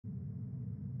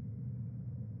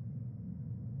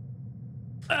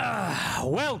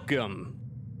Welcome!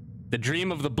 The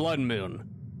Dream of the Blood Moon.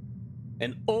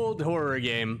 An old horror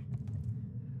game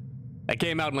that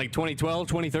came out in like 2012,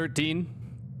 2013.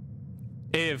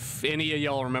 If any of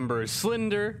y'all remember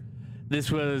Slender, this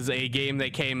was a game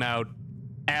that came out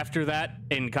after that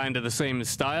in kind of the same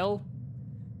style.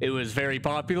 It was very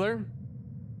popular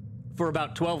for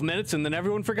about 12 minutes and then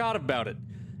everyone forgot about it.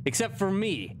 Except for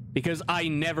me, because I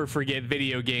never forget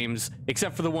video games,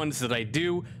 except for the ones that I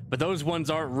do, but those ones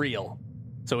aren't real,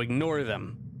 so ignore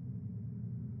them.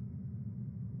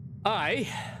 I'm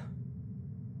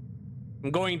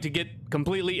going to get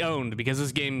completely owned because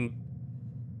this game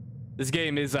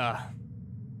is a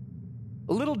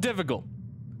little difficult.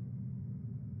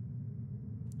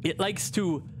 It likes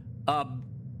to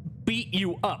beat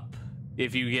you up,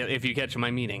 if you catch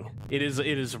my meaning. It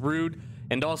is rude,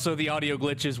 and also the audio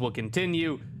glitches will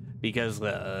continue because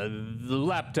the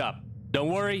laptop. Don't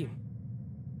worry,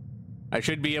 I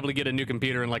should be able to get a new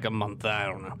computer in like a month. I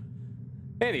don't know.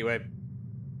 Anyway,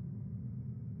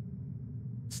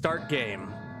 start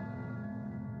game.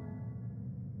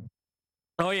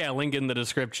 Oh yeah, link in the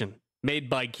description. Made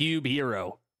by Cube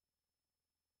Hero.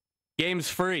 Game's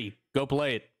free. Go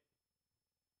play it.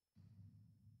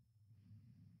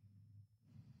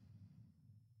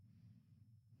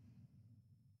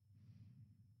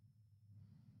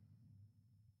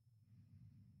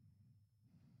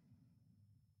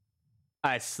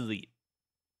 I sleep.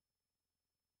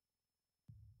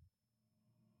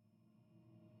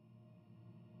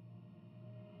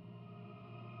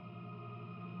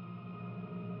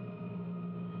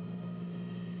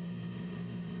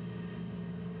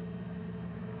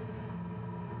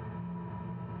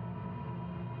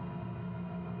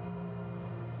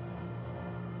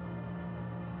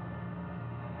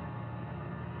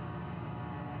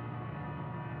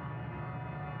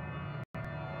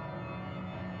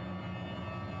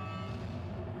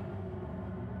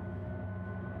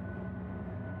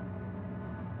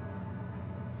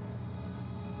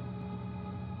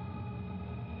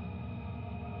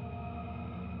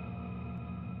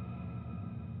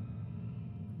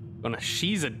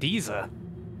 She's a Deeza.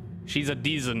 She's a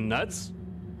Deeza nuts.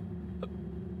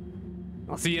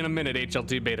 I'll see you in a minute,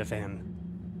 HL2 beta fan.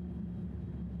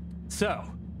 So,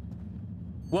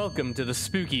 welcome to the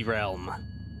spooky realm.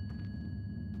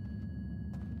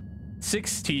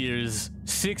 6 tears,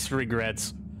 6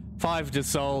 regrets, 5 to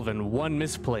solve, and 1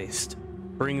 misplaced.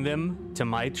 Bring them to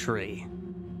my tree.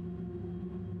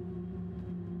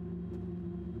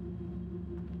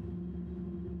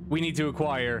 We need to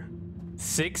acquire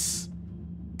 6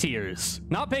 tears,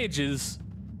 not pages,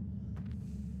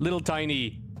 little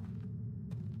tiny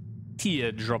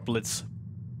tear droplets.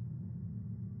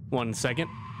 1 second.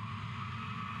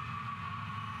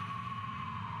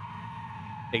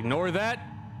 Ignore that.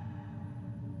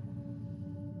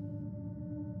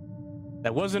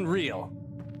 That wasn't real.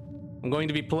 I'm going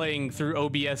to be playing through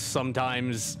OBS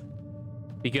sometimes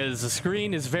because the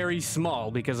screen is very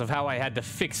small because of how I had to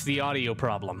fix the audio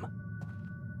problem.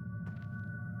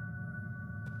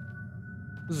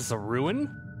 Is this a ruin?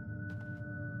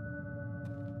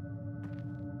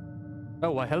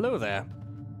 Oh, well, hello there.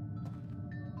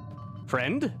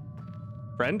 Friend?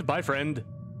 Friend? Bye, friend.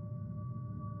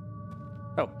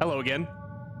 Oh, hello again.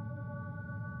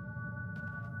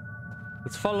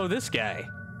 Let's follow this guy.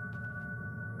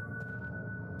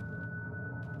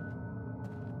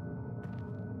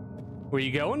 Where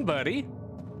you going, buddy?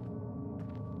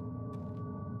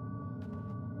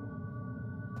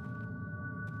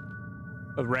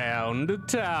 Around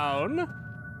town.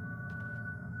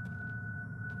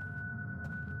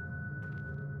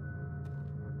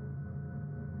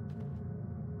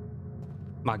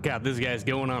 My God, this guy's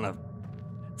going on an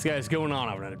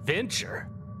adventure.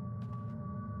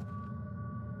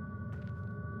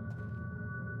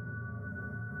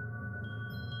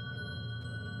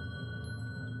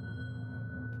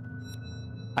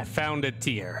 I found a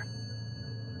tear.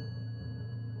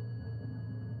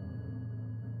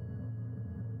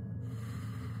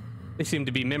 They seem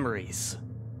to be memories.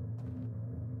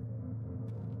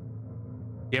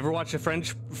 You ever watch the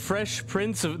Fresh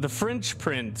Prince of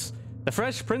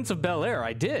Bel-Air?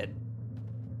 I did.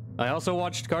 I also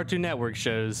watched Cartoon Network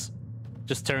shows.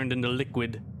 Just turned into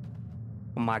liquid.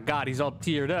 Oh my God, he's all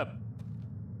teared up.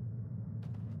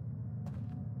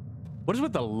 What is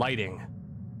with the lighting?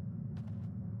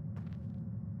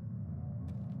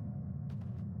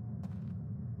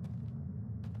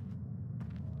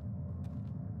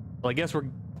 Well, I guess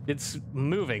it's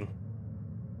moving.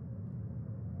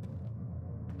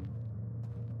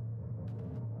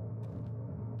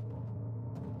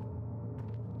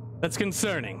 That's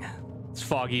concerning. It's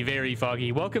foggy, very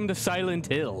foggy. Welcome to Silent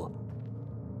Hill.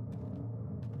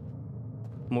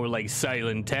 More like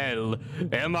Silent Hell.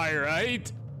 Am I right?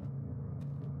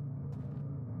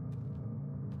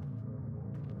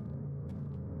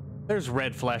 There's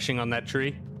red flashing on that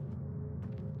tree.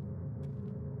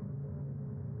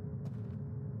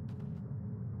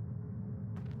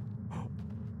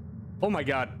 Oh my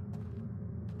god.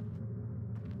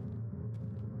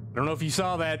 I don't know if you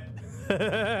saw that.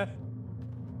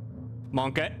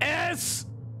 Monka S!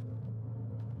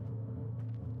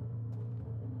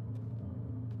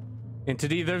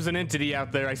 Entity, there's an entity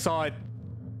out there. I saw it.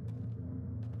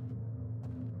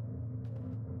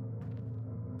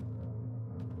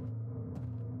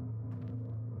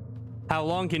 How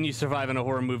long can you survive in a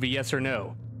horror movie? Yes or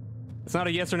no? It's not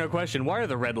a yes or no question. Why are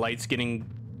the red lights getting...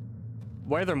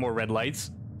 Why are there more red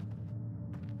lights?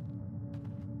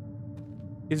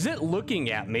 Is it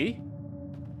looking at me?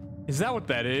 Is that what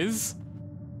that is?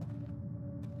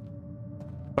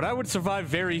 But I would survive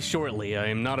very shortly. I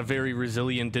am not a very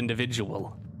resilient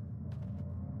individual.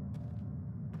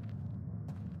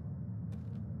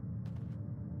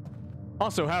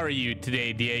 Also, how are you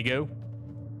today, Diego?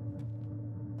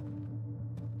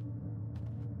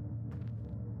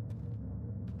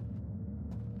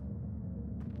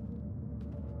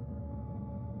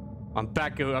 I'm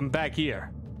back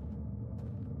here.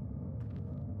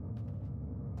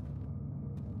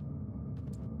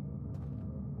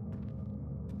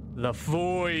 The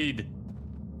void.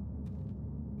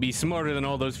 Be smarter than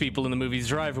all those people in the movies.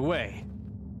 Drive away.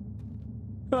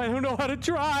 I don't know how to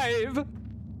drive.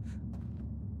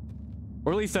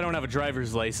 Or at least I don't have a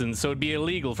driver's license, so it'd be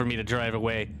illegal for me to drive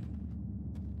away.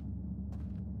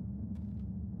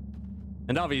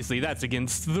 And obviously that's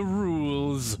against the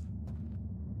rules.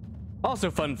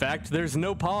 Also, fun fact, there's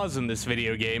no pause in this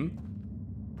video game.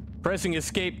 Pressing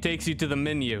escape takes you to the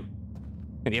menu,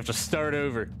 and you have to start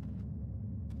over.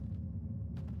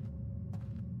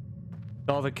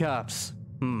 All the cops.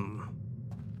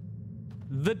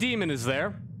 The demon is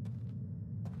there.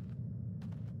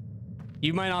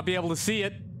 You might not be able to see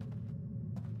it.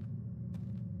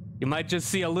 You might just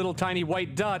see a little tiny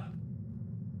white dot.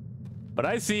 But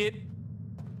I see it.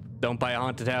 Don't buy a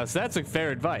haunted house. That's a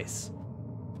fair advice.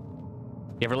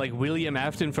 You ever like William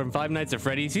Afton from Five Nights at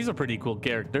Freddy's? He's a pretty cool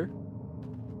character.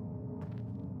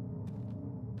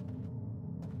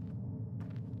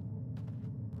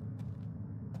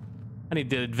 I need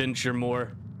to adventure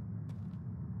more.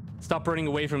 Stop running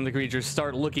away from the creatures.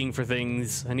 Start looking for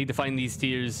things. I need to find these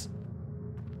tears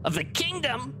of the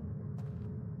kingdom.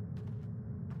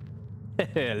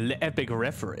 Epic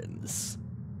reference.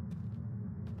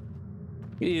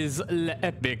 Is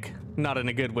epic. Not in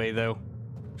a good way, though.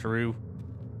 True.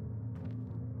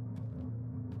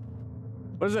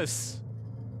 What is this?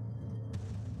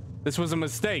 This was a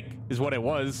mistake, is what it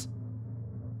was.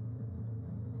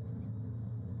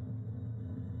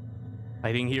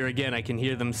 Hiding here again, I can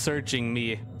hear them searching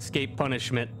me. Escape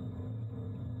punishment.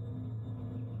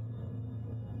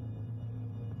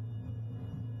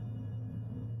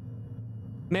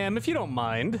 Ma'am, if you don't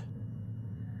mind.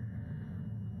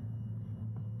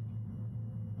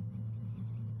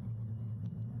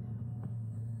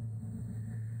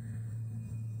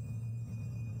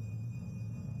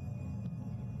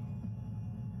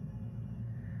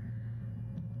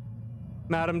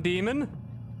 Madam Demon?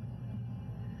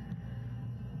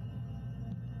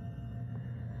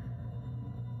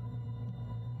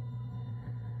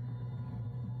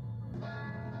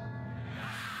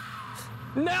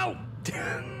 No!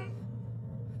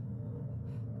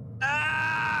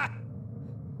 Ah!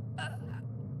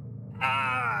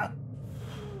 Ah!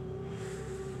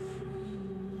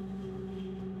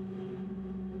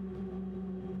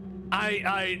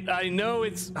 I know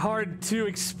it's hard to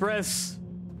express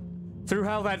through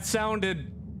how that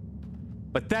sounded,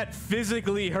 but that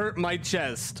physically hurt my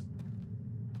chest.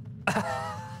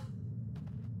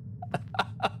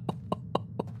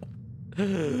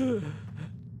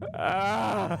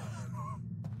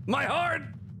 My heart!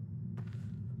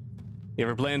 You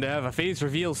ever plan to have a face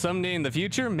reveal someday in the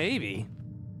future? Maybe.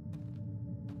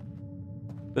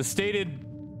 The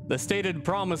stated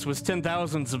promise was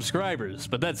 10,000 subscribers,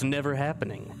 but that's never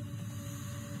happening.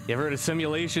 You ever heard of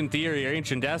simulation theory or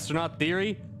ancient astronaut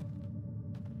theory?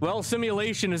 Well,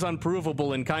 simulation is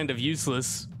unprovable and kind of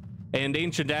useless, and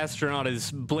ancient astronaut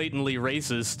is blatantly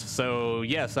racist, so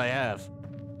yes, I have.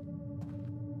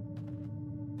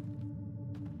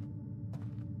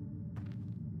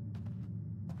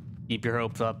 Keep your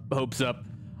hopes up.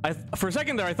 For a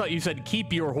second there, I thought you said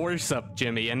keep your horse up,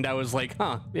 Jimmy, and I was like,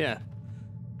 huh, yeah.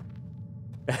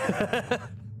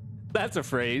 That's a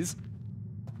phrase.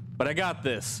 But I got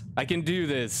this. I can do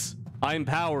this. I'm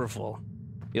powerful.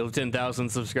 You'll have 10,000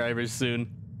 subscribers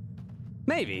soon.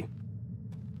 Maybe.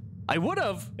 I would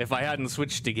have if I hadn't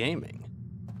switched to gaming.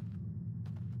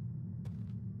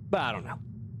 But I don't know.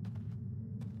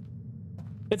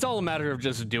 It's all a matter of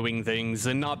just doing things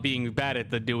and not being bad at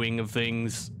the doing of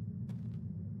things.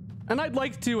 And I'd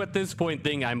like to, at this point,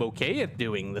 think I'm okay at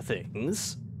doing the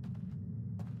things.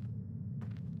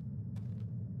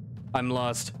 I'm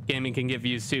lost. Gaming can get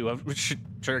views too.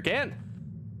 Sure can.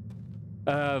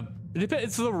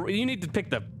 You need to pick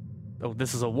the... Oh,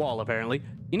 this is a wall, apparently.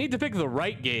 You need to pick the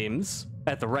right games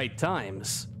at the right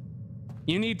times.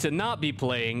 You need to not be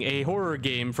playing a horror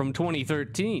game from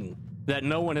 2013 that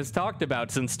no one has talked about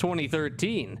since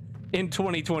 2013 in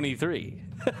 2023.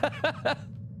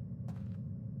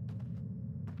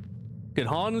 Could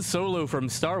Han Solo from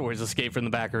Star Wars escape from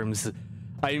the backrooms?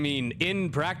 I mean, in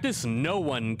practice, no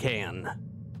one can.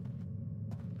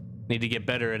 Need to get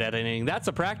better at editing. That's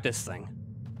a practice thing,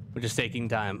 which is taking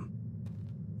time.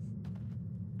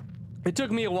 It took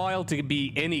me a while to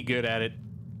be any good at it,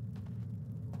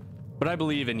 but I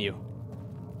believe in you.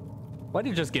 Why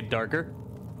did it just get darker?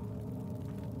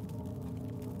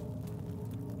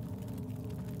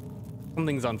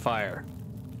 Something's on fire.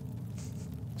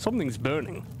 Something's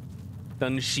burning.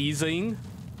 Done sheezing?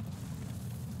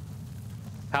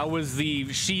 How was the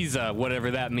Shiza,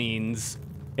 whatever that means?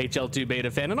 HL2 beta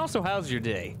fan. And also, how's your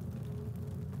day?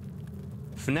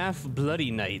 FNAF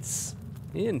Bloody Nights.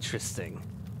 Interesting.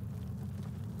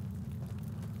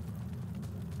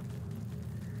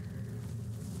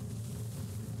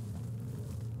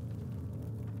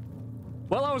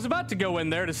 Well, I was about to go in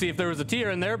there to see if there was a tier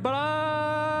in there, but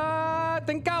I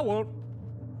think I won't.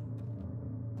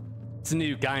 It's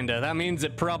new, kinda. That means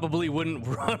it probably wouldn't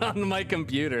run on my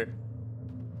computer.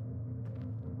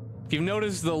 If you've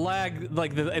noticed the lag,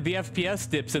 like the FPS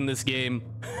dips in this game,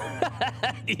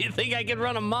 do you think I could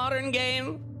run a modern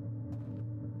game?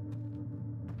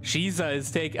 Shiza is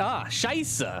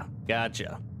Shisa.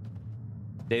 Gotcha.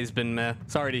 Day's been meh.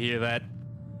 Sorry to hear that.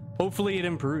 Hopefully it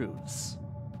improves.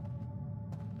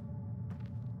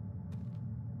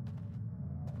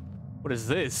 What is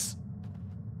this?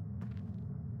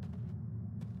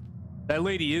 That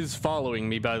lady is following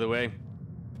me, by the way.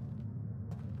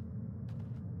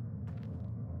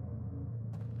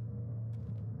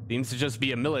 Seems to just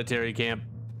be a military camp.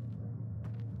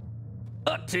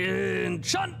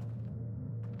 Attention!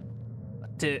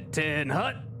 Attention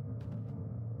hut.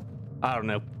 I don't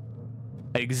know.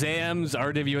 Exams.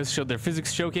 RWS showed their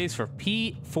physics showcase for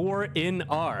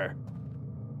P4NR.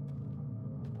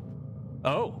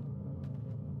 Oh.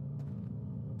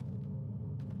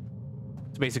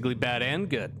 It's basically bad and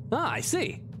good. Ah, I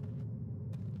see.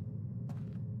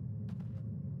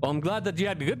 Well, I'm glad that you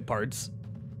had the good parts.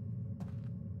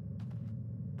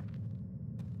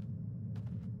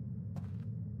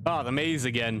 Ah, the maze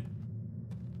again.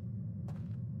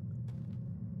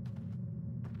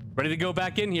 Ready to go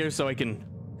back in here so I can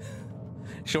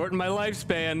shorten my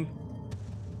lifespan.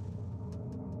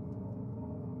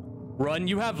 Run.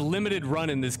 You have limited run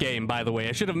in this game, by the way.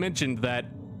 I should have mentioned that.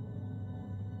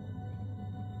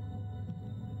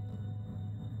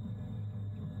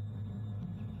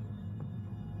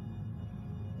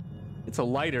 It's a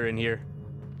lighter in here.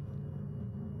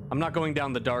 I'm not going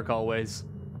down the dark hallways.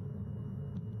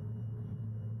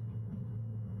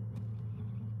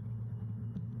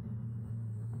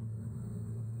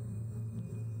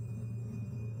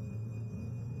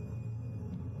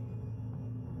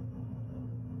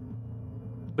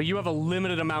 But you have a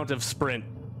limited amount of sprint.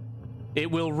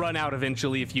 It will run out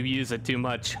eventually if you use it too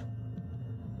much.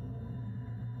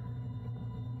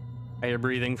 I hear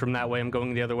breathing from that way. I'm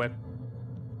going the other way.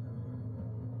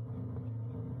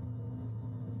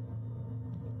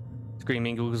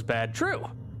 Screaming goes bad. True.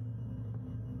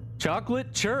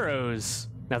 Chocolate churros.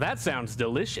 Now that sounds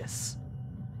delicious.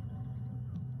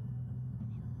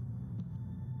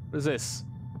 What is this?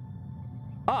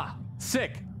 Ah,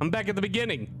 sick. I'm back at the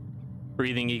beginning.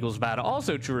 Breathing equals bad.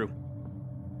 Also true.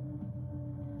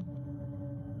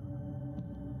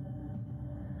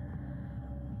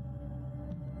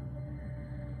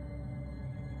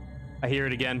 I hear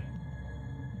it again.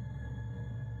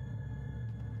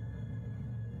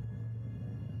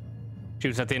 She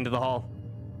was at the end of the hall.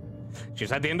 She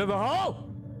was at the end of the hall!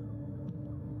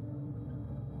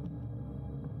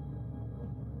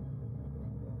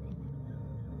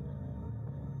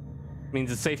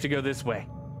 Means it's safe to go this way.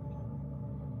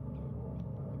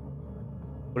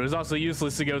 But it was also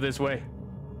useless to go this way.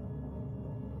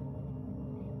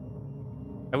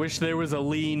 I wish there was a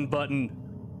lean button.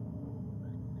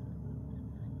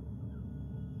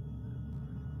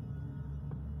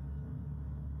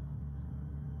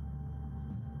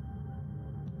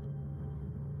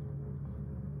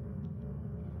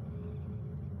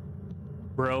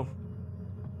 bro.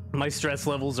 My stress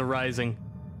levels are rising.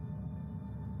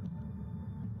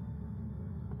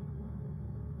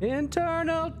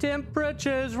 Internal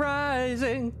temperatures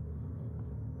rising.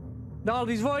 All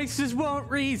these voices won't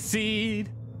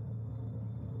recede.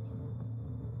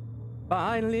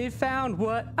 Finally found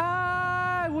what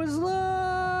I was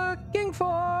looking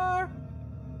for.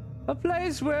 A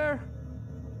place where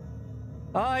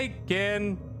I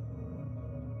can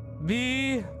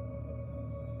be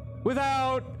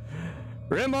without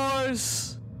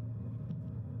remorse.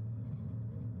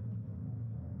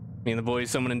 Me and the boys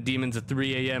summoning demons at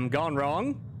 3 a.m. Gone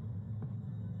wrong?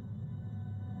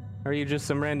 Are you just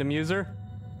some random user?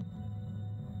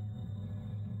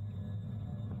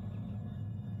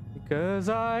 Because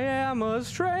I am a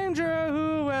stranger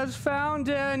who has found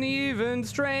an even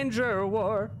stranger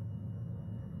war.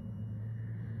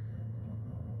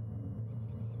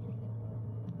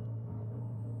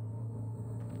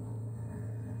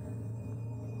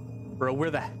 Bro,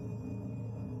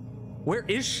 where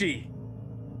is she?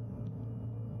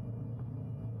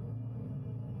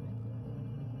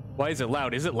 Why is it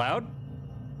loud? Is it loud?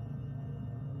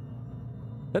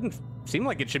 Doesn't seem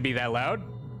like it should be that loud.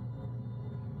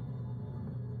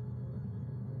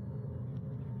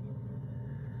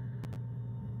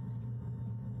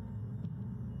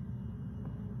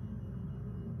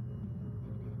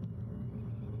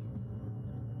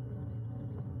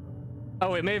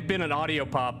 Oh, it may have been an audio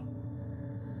pop.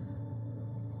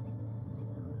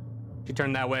 She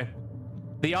turned that way.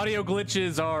 The audio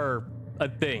glitches are a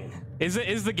thing.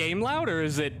 Is the game loud or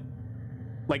is it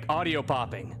like audio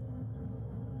popping?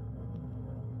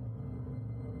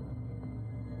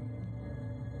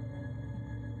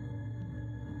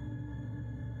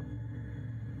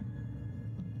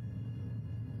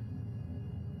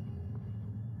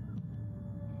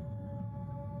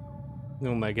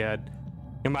 Oh my god.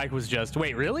 Your mic was just...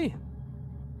 Wait, really?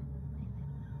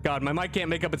 God, my mic can't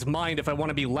make up its mind if I want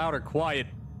to be loud or quiet.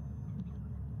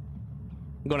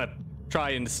 I'm gonna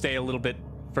try and stay a little bit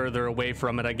further away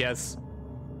from it, I guess.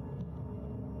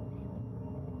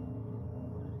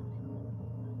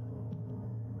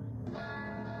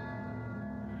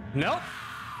 Nope.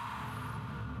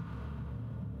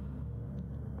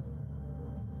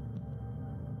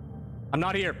 I'm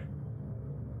not here.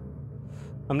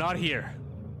 I'm not here.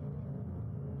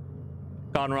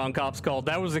 Gone wrong, cops called.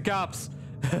 That was the cops.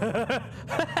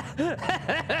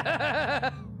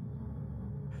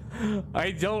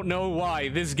 I don't know why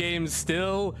this game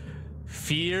still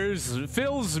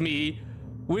fills me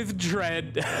with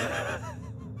dread.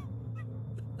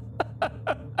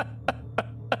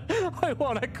 I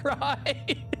want to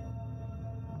cry.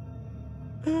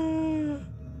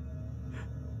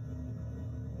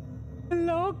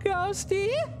 Hello,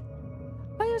 Ghosty?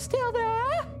 Are you still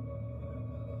there?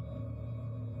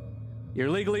 You're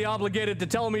legally obligated to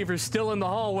tell me if you're still in the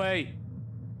hallway.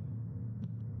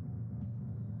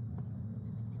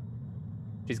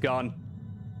 She's gone.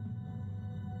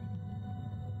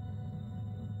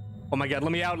 Oh my god,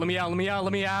 let me out, let me out, let me out,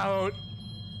 let me out.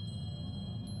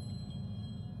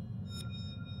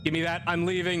 Give me that, I'm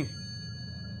leaving.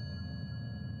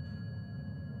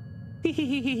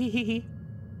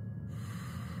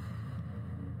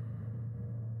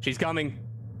 She's coming.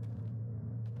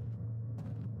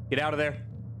 Get out of there.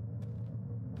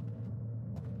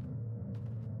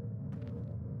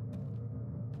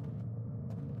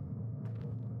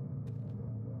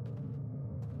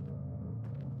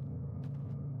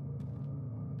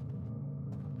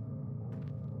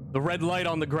 The red light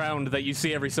on the ground that you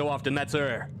see every so often, that's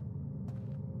her.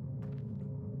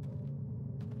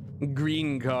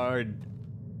 Green card.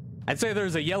 I'd say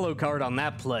there's a yellow card on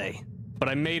that play, but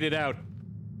I made it out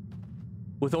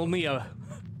with only a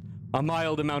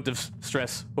mild amount of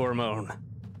stress hormone.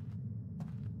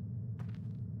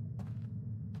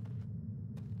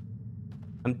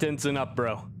 I'm tensing up,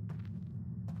 bro.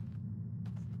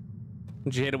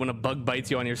 Don't you hate it when a bug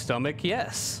bites you on your stomach?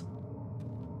 Yes.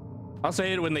 I also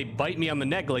hate it when they bite me on the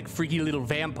neck like freaky little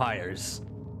vampires.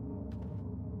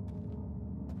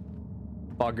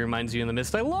 Fog reminds you in the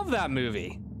mist. I love that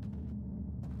movie.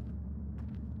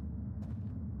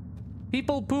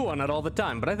 People poo on it all the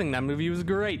time, but I think that movie was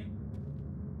great.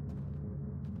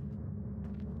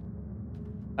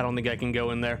 I don't think I can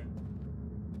go in there.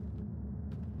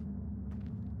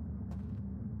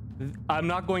 I'm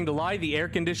not going to lie, the air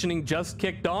conditioning just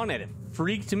kicked on and it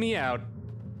freaked me out.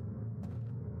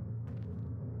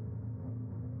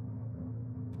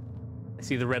 I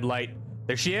see the red light.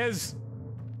 There she is.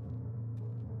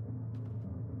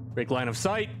 Break line of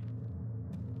sight.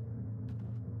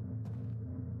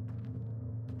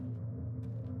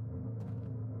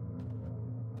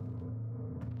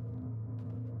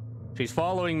 She's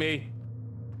following me.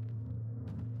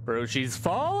 Bro, she's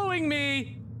following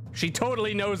me. She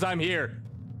totally knows I'm here.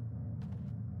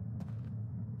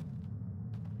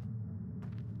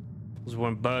 Those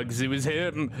weren't bugs, it was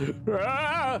him.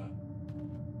 Ah!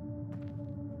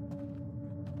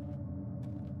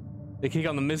 They kick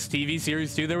on the Mist TV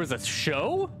series too. There was a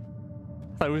show?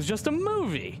 I thought it was just a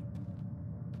movie.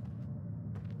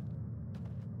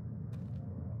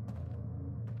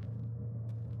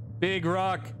 Big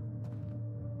rock.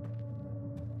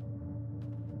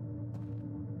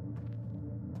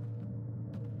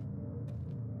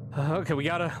 Okay, we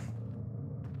gotta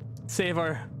save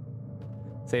our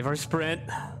sprint.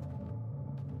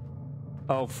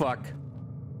 Oh fuck.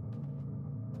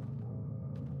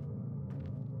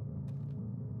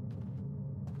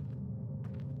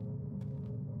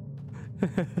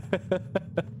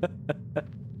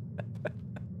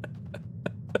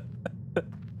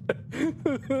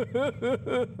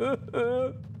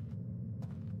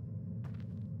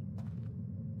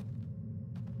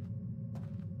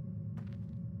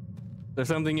 There's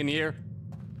something in here?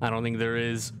 I don't think there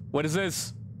is. What is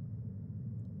this?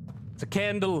 It's a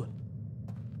candle.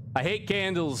 I hate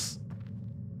candles.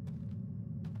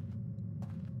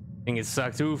 I think it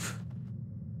sucked. Oof.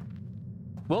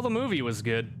 Well, the movie was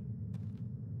good.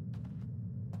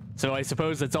 So I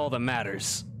suppose that's all that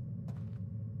matters.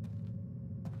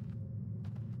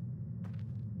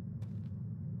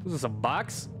 Is this a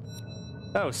box?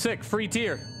 Oh, sick. Free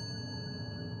tier.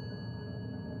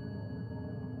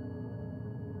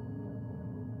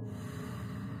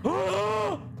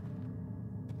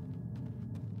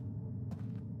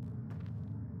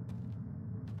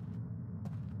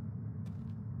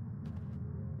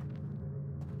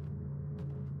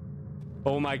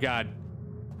 Oh my god.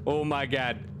 Oh my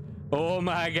god. Oh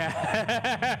my god.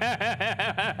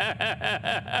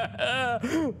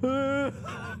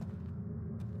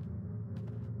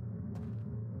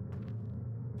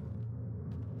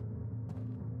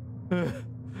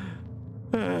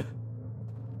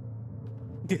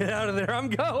 Get out of there, I'm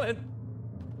going.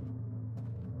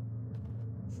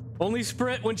 Only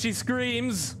sprint when she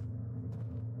screams.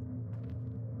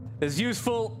 There's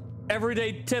useful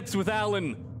everyday tips with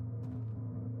Alan.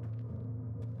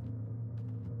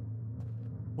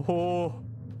 Oh,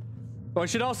 I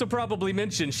should also probably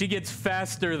mention she gets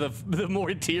faster the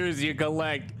more tears you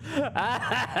collect.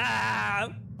 I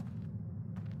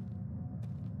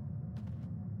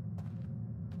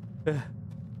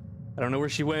don't know where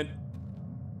she went.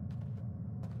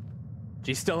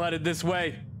 She's still headed this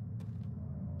way.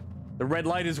 The red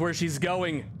light is where she's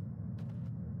going.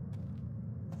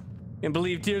 Can't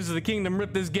believe Tears of the Kingdom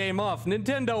ripped this game off.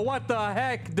 Nintendo, what the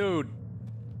heck, dude?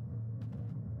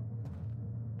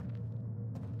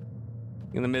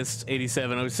 In the Mist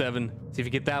 8707. See if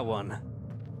you get that one.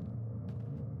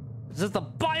 Is this the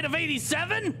bite of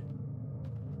 87?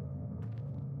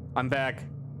 I'm back.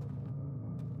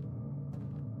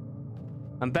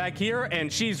 I'm back here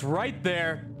and she's right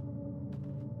there.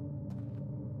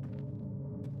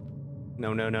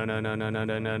 No, no, no, no, no, no,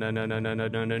 no, no, no, no, no, no, no,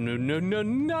 no, no, no, no, no,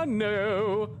 no,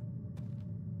 no.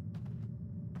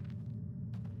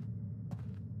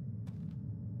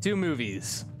 Two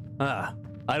movies.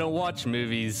 I don't watch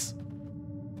movies.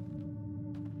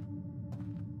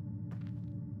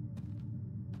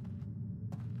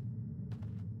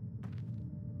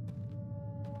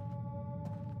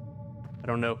 I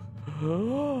don't know.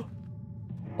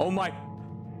 Oh my.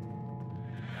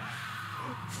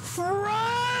 Run!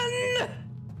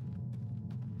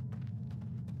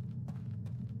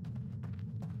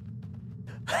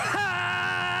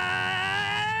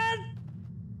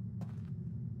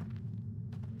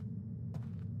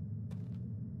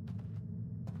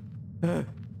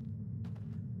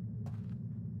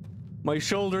 My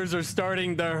shoulders are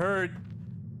starting to hurt.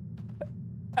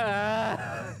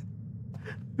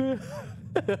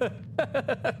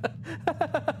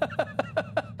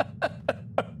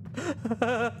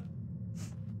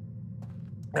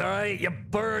 All right, you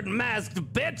bird-masked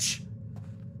bitch.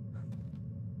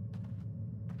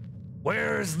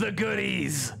 Where's the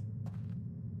goodies?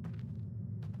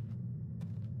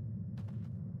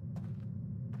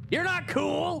 You're not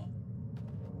cool.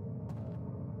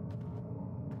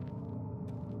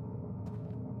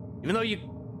 Even though you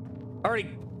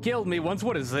already killed me once,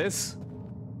 what is this?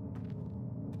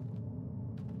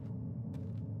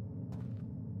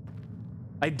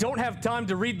 I don't have time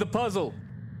to read the puzzle.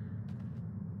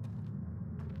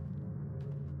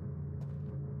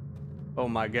 Oh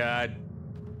my god.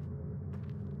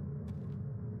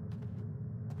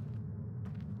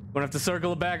 Gonna have to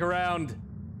circle it back around.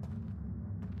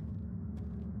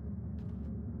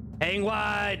 Hang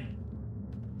wide.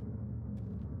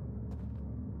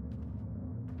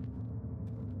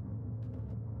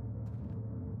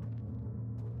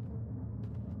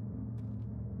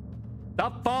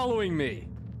 Stop following me.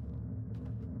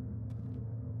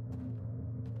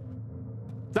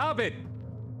 Stop it.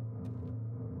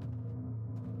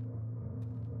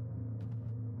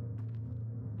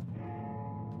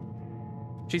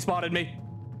 She spotted me.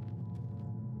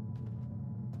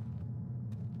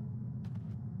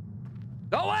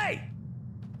 Go away!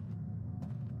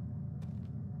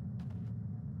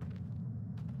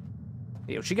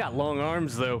 Yo, she got long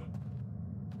arms, though.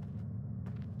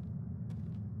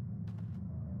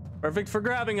 Perfect for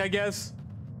grabbing, I guess.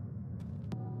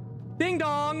 Ding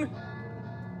dong!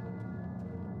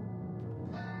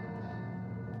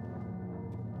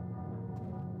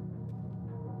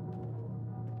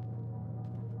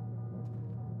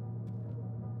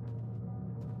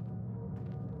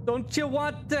 Don't you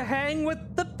want to hang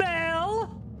with the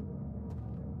bell?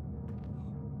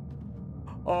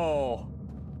 Oh.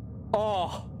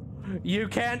 Oh. You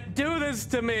can't do this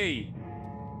to me.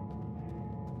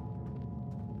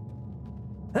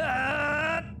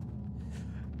 Ah!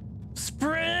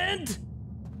 Sprint!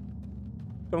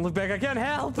 Don't look back, I can't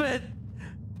help it.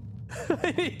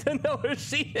 I need to know where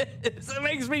she is. It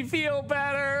makes me feel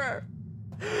better.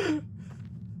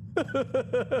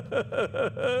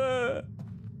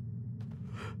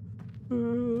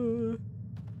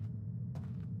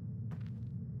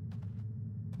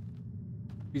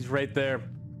 She's right there.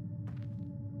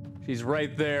 She's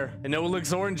right there. I know it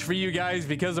looks orange for you guys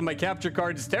because of my capture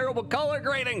card's terrible color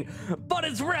grading, but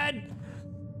it's red.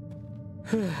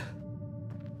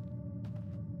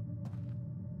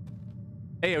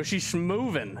 Hey, oh, she's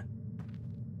moving.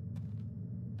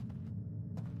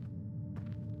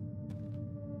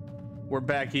 We're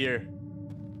back here.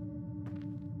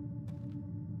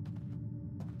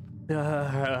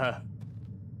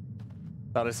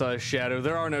 Thought I saw a shadow.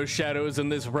 There are no shadows in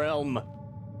this realm.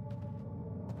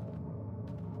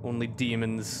 Only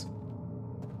demons.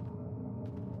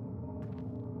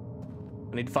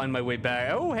 I need to find my way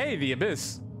back. Oh, hey, the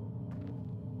abyss.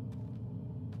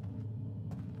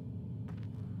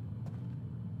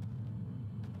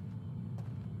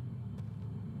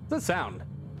 What's that sound?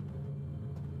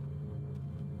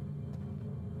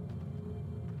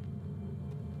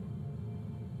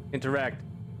 Interact.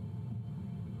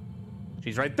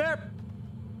 She's right there.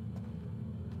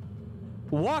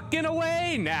 Walking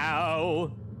away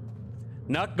now.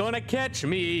 Not gonna catch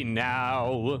me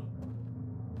now.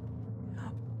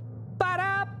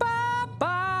 Ba-da-ba-ba.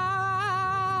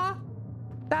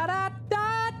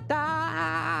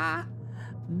 Da-da-da-da.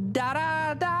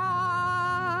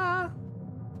 Da-da-da.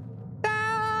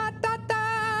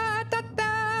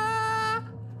 Da-da-da-da-da.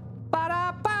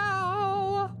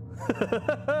 Ba-da-bow.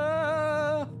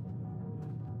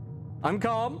 I'm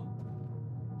calm.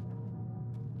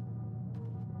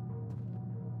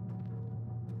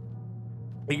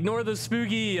 Ignore the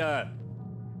spooky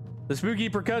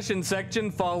percussion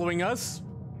section following us.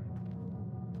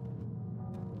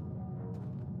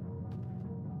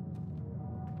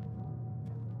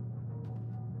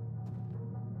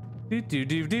 Do do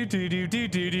do do do do do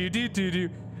do do do do.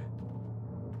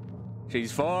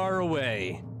 She's far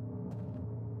away.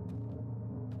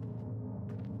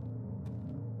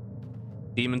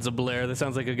 Demons of Blair. That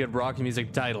sounds like a good rock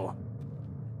music title.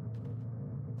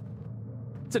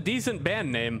 It's a decent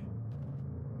band name.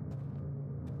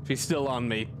 She's still on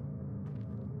me.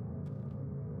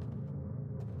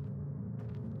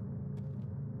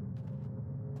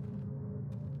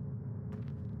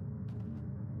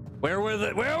 Where was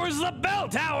the bell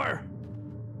tower?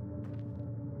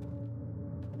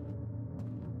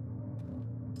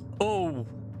 Oh.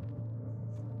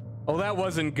 Oh, that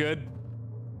wasn't good.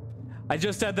 I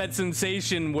just had that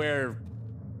sensation where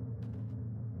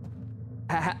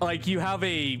like you have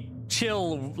a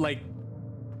chill, like,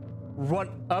 run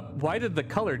up. Why did the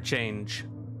color change?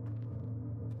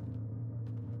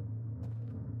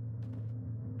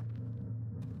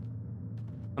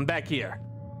 I'm back here.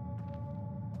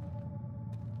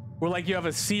 Where like you have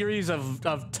a series of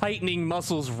tightening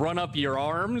muscles run up your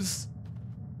arms.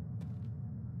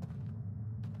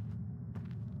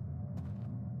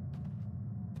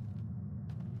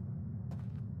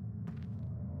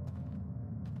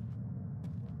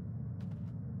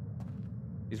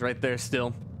 He's right there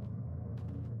still.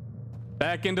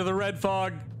 Back into the red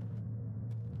fog.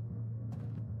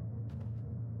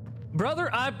 Brother,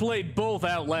 I played both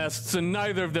Outlasts and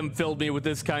neither of them filled me with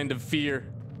this kind of fear.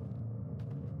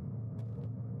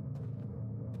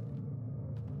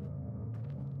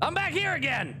 I'm back here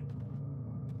again.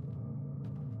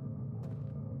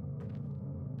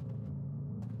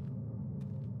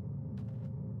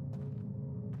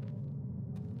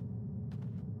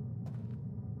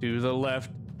 To the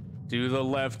left. To the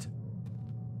left.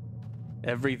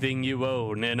 Everything you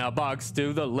own in a box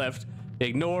to the left.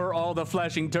 Ignore all the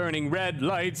flashing, turning red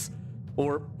lights.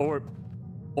 Or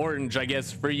orange, I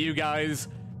guess, for you guys.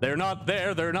 They're not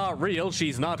there, they're not real.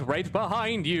 She's not right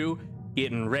behind you.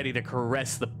 Getting ready to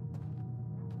caress the...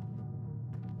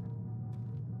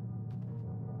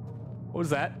 What was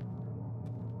that?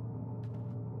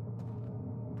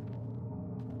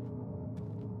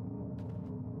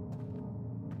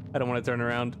 I don't want to turn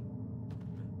around.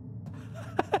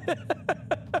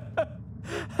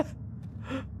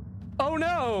 Oh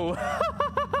no!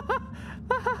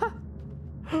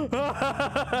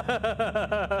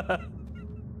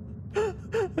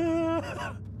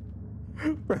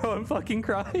 Bro, I'm fucking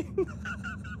crying.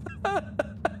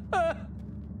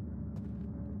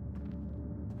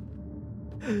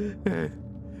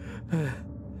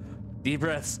 Deep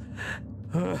breaths.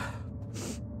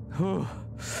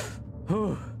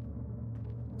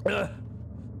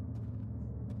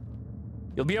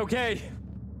 You'll be okay.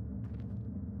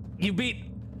 You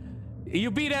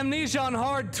beat amnesia on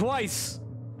hard twice.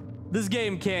 This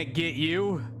game can't get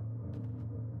you.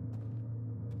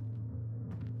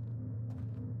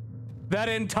 That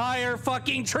entire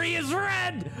fucking tree is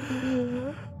red.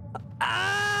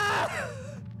 Ah!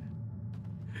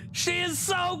 She is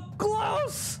so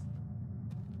close.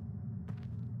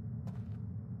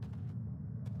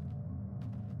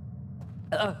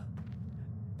 I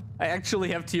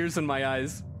actually have tears in my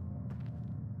eyes.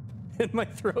 And my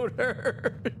throat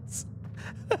hurts.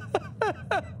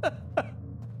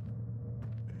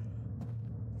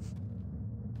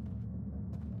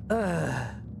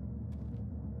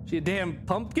 She a damn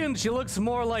pumpkin? She looks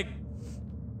more like...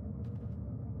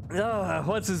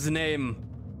 what's his name?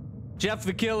 Jeff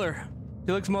the Killer.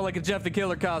 She looks more like a Jeff the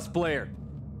Killer cosplayer.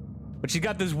 But she's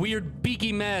got this weird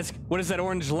beaky mask. What is that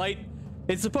orange light?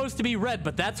 It's supposed to be red,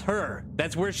 but that's her.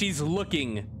 That's where she's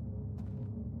looking.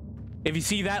 If you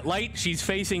see that light, she's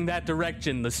facing that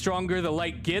direction. The stronger the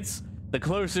light gets, the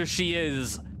closer she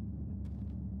is.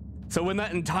 So when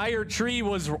that entire tree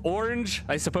was orange,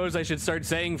 I suppose I should start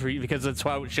saying for you, because that's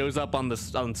how it shows up on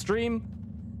stream.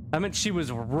 I meant she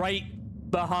was right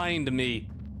behind me.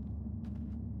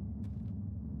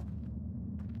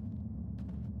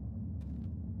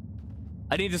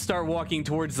 I need to start walking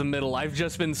towards the middle. I've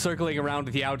just been circling around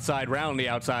the outside, round the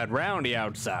outside, round the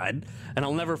outside, and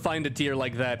I'll never find a tier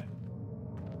like that.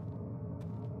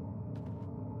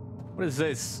 What is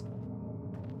this?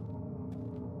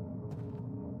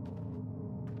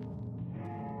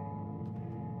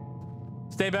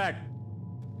 Stay back.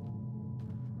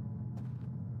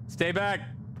 Stay back.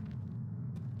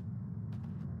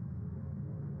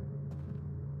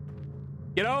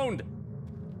 Get owned.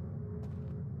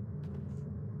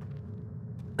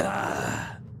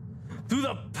 Through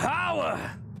the power.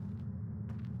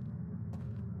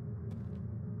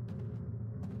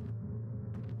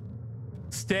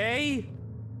 Stay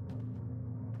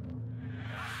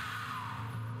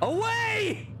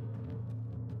away.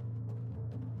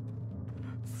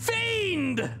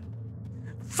 Fiend!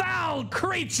 Foul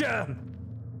creature!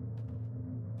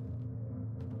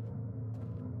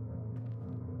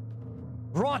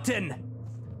 Rotten!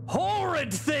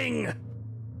 Horrid thing!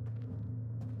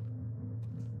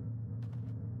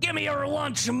 Give me your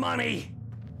lunch money!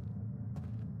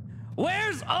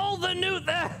 Where's all the new...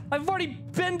 I've already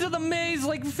been to the maze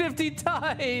like 50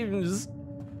 times!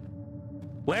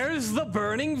 Where's the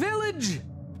burning village?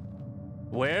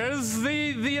 Where's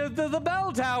the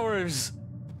bell towers?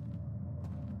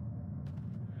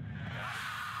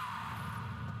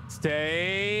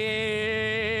 Stay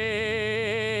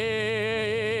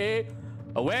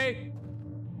away.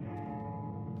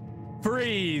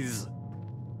 Freeze.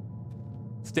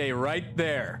 Stay right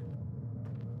there.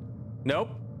 Nope.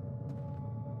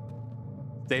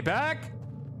 Stay back.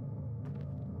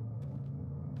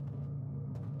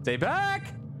 Stay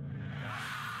back.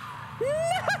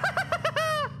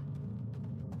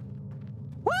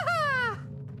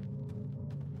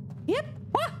 Yep.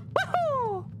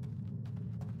 Wahoo!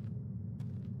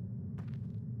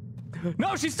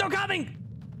 No, she's still coming.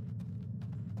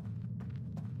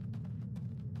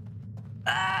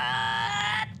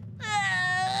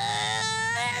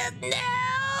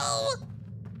 No.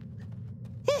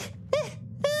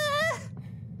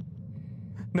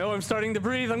 No, I'm starting to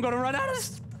breathe. I'm going to run out of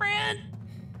sprint.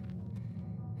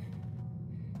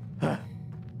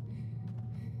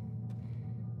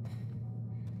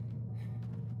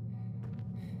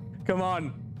 Come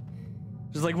on.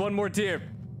 Just like one more tier.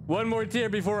 One more tier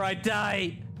before I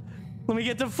die. Let me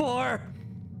get to 4.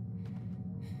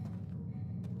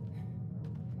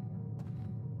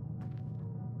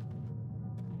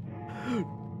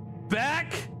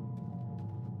 Back.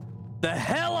 The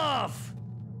hell off!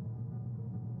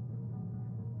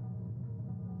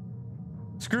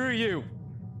 Screw you.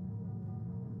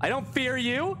 I don't fear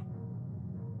you.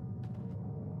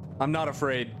 I'm not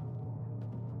afraid.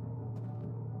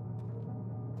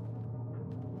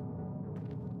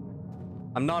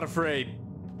 I'm not afraid.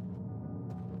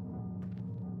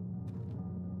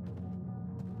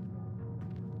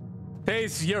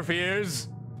 Face your fears.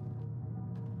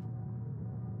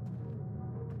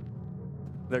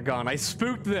 They're gone. I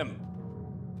spooked them.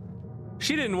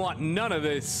 She didn't want none of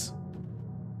this.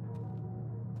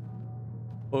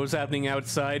 What was happening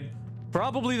outside?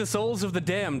 Probably the souls of the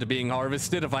damned being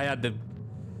harvested if I had to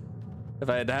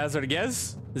hazard a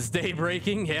guess. Is day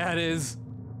breaking? Yeah, it is.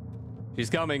 She's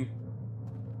coming.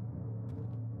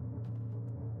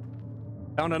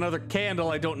 Found another candle.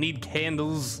 I don't need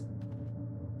candles.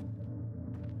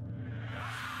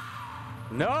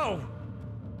 No!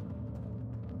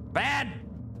 Bad!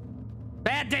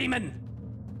 Bad demon!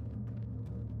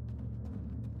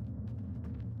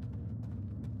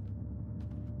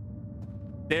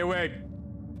 Stay away.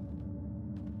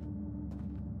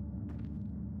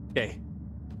 Okay.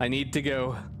 I need to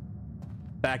go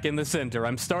back in the center.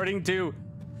 I'm starting to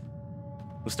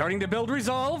build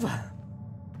resolve.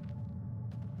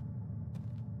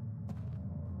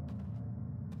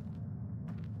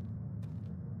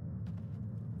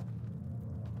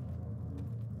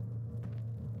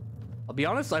 I'll be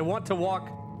honest, I want to walk.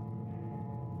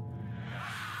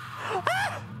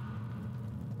 Ah!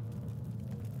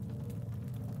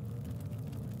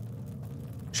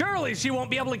 Surely she won't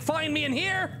be able to find me in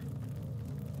here.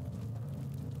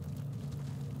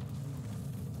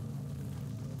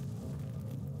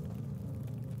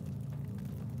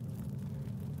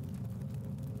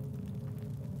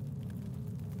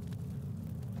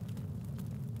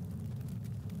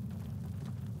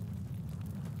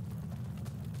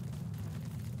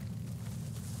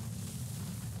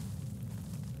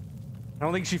 I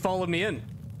don't think she followed me in.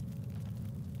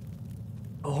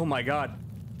 Oh my God.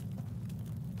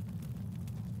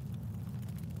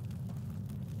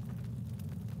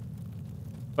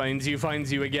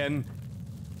 Finds you again.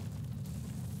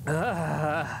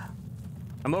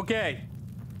 I'm okay.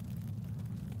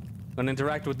 Don't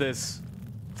interact with this.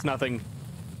 It's nothing.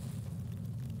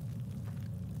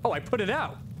 Oh, I put it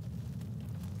out.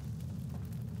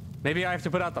 Maybe I have to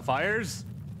put out the fires?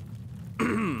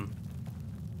 I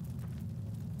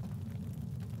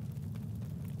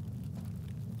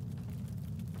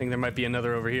think there might be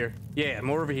another over here. Yeah,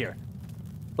 more over here.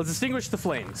 Let's extinguish the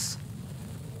flames.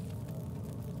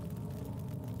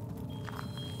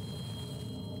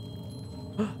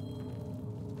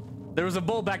 There was a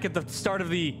bull back at the start of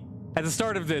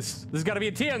this. There's got to be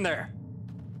a T in there.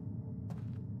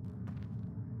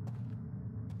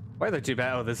 Why are there two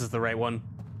bad? Oh, this is the right one.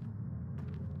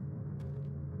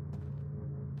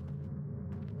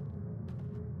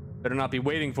 Better not be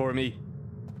waiting for me.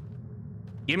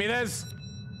 Give me this.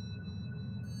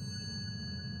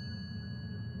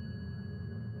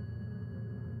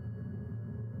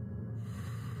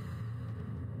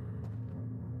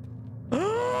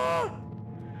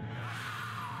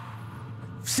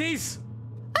 Cease!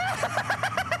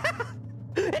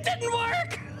 It didn't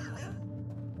work!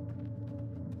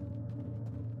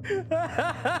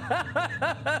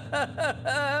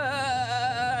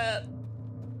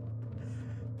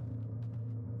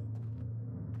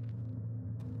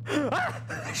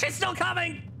 She's still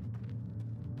coming!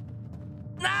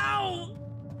 No!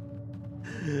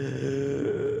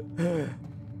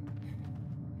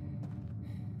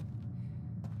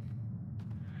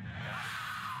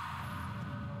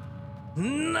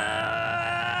 No!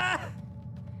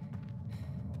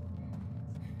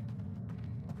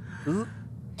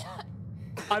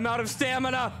 I'm out of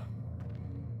stamina.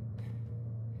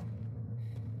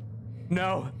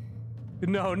 No.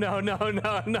 No, no, no, no,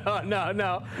 no, no, no,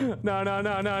 no, no, no,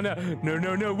 no, no, no,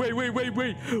 no, no, wait, wait, wait,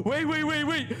 wait, wait, wait, wait,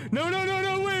 wait, no, no, no,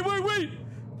 no, wait, wait, wait.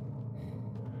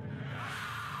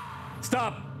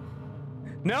 Stop.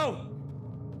 No.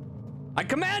 I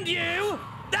command you.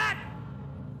 That.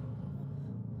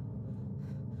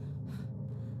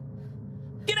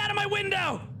 Get out of my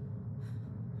window.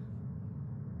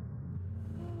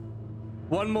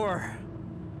 One more.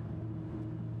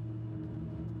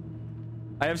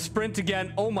 I have sprint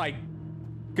again. Oh my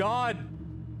God.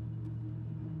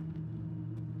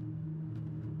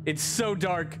 It's so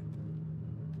dark.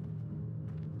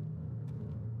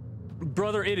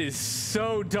 Brother, it is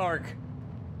so dark.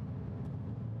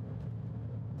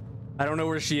 I don't know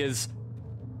where she is.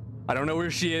 I don't know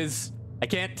where she is. I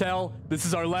can't tell. This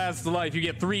is our last life. You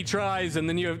get 3 tries and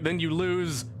then you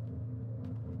lose.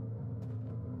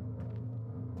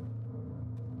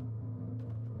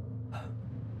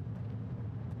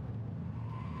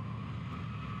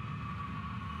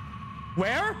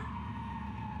 Where?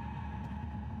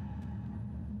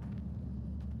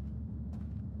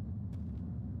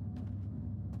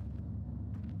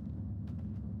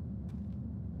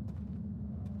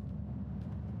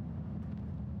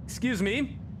 Excuse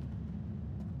me?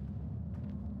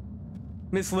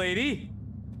 Miss Lady?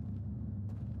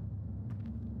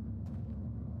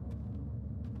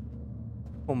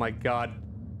 Oh my God.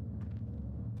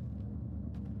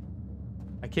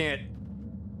 I can't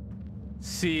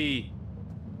see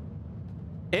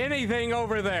anything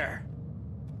over there.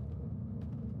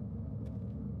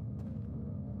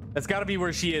 That's gotta be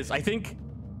where she is. I think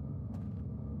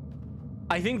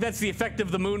that's the effect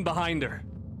of the moon behind her.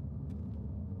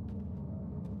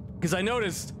 Because I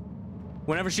noticed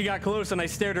whenever she got close and I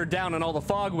stared her down and all the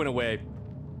fog went away,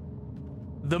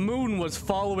 the moon was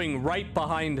following right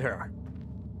behind her.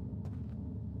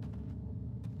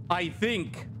 I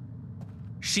think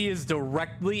she is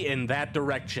directly in that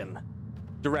direction.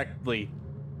 Directly.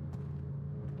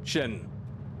 Shin.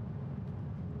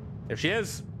 There she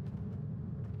is.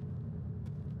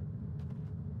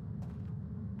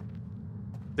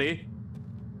 See?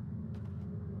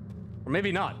 Or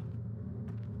maybe not.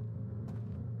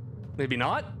 Maybe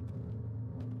not?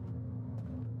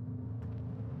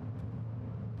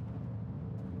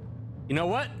 You know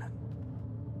what?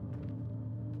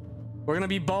 We're gonna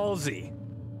be ballsy.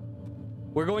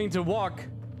 We're going to walk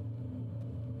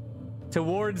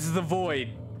towards the void.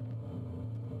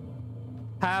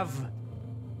 Have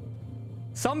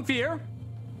some fear.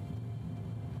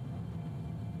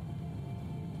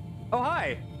 Oh,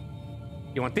 hi.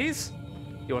 You want these?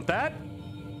 You want that?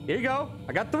 Here you go.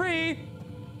 I got 3.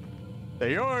 They're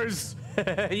yours.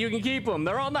 You can keep them.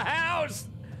 They're on the house.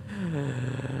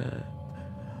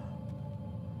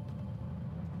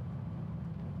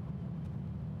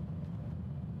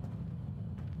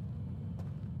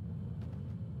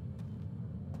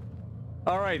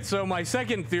 All right, so my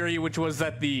second theory, which was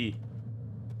that the...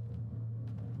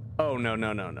 Oh, no.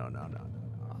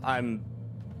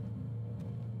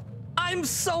 I'm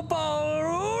so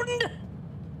boned.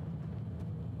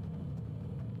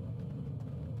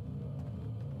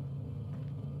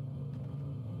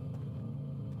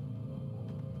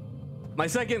 My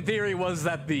second theory was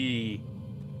that the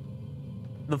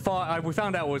fog... We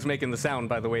found out what was making the sound,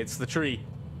 by the way. It's the tree.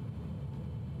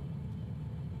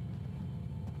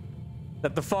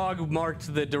 That the fog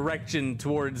marked the direction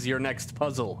towards your next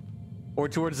puzzle. Or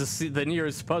towards the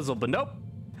nearest puzzle, but nope.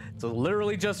 It's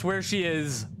literally just where she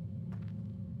is.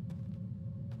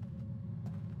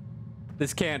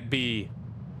 This can't be.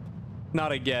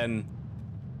 Not again.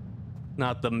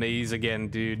 Not the maze again,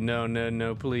 dude.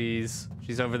 No, please.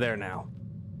 She's over there now.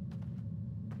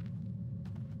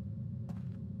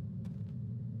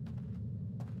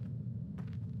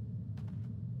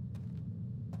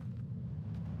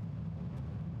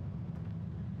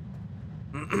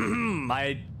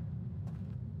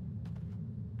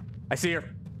 I see her.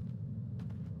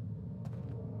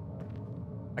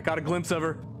 I caught a glimpse of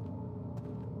her.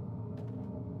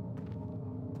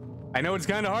 I know it's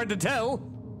kind of hard to tell.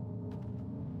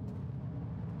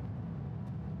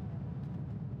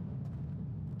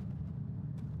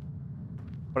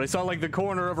 But I saw like the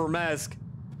corner of her mask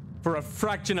for a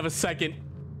fraction of a second.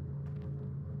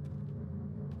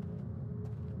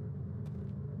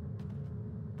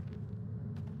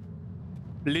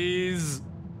 Please.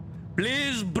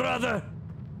 Please, brother.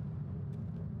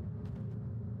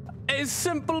 A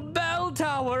simple bell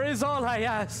tower is all I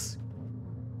ask.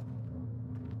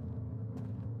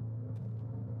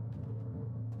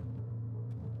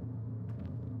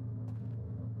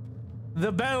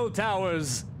 The bell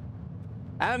towers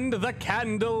and the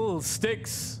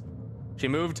candlesticks. She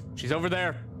moved. She's over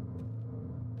there.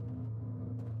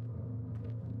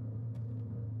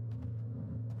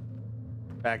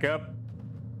 Back up.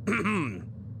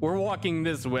 We're walking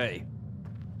this way.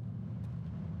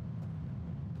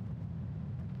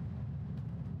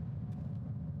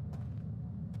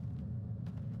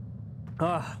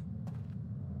 Ah.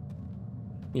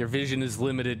 Your vision is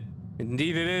limited.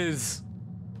 Indeed it is.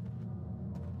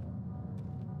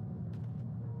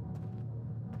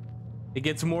 It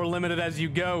gets more limited as you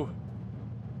go.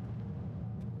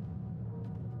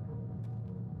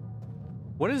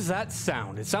 What is that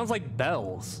sound? It sounds like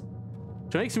bells.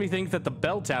 Which makes me think that the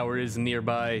bell tower is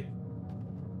nearby.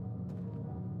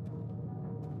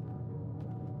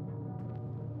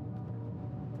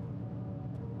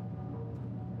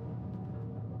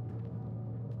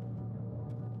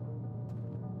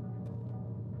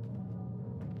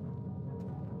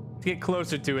 Let's get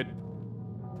closer to it.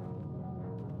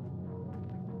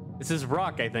 This is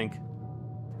rock, I think.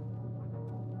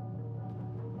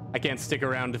 I can't stick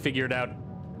around to figure it out.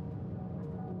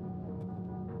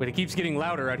 But it keeps getting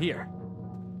louder out here.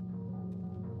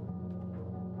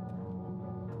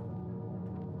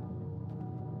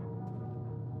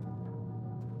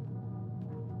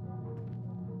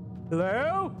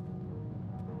 Hello?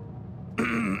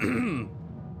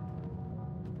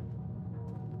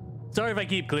 Sorry if I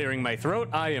keep clearing my throat.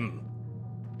 I'm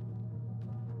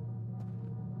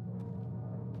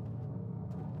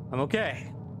okay.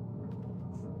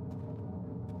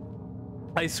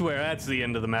 I swear, that's the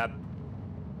end of the map.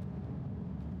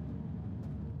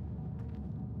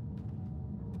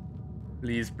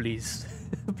 Please, please,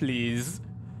 please.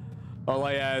 All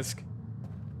I ask.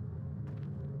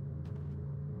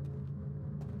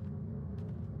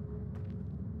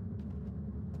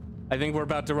 I think we're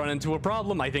about to run into a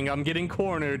problem. I think I'm getting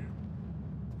cornered.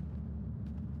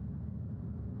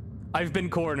 I've been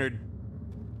cornered.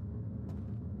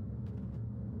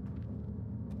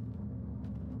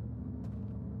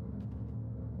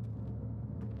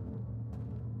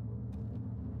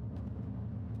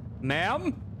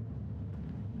 Ma'am?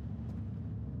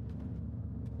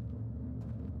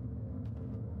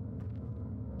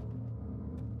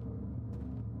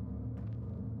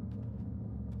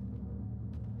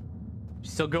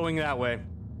 Still going that way.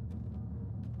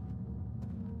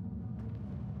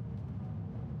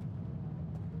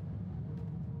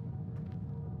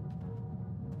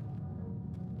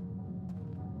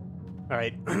 All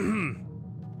right.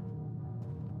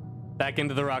 Back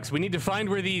into the rocks. We need to find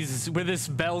where this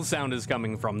bell sound is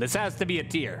coming from. This has to be a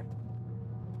tier.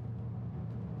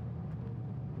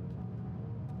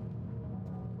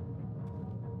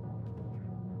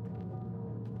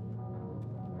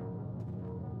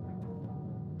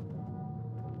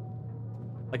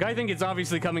 Like, I think it's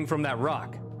obviously coming from that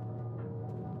rock.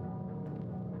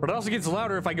 But it also gets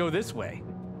louder if I go this way.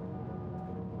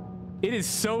 It is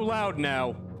so loud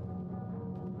now.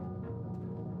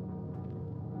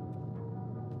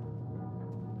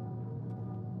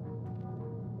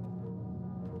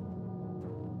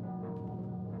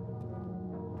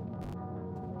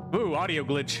 Ooh, audio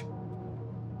glitch.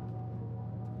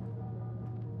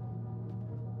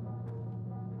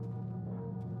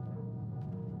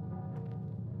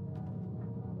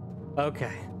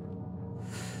 Okay.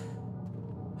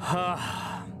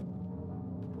 I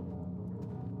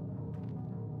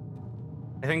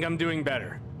think I'm doing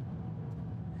better.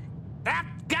 That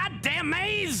goddamn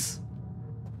maze!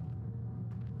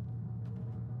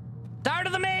 Tired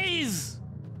of the maze!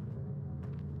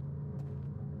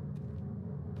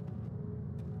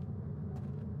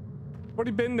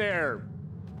 Already been there.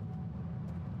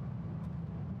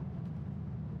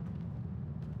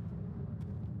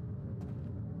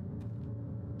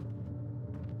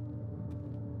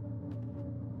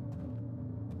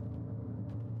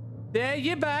 There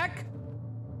you back.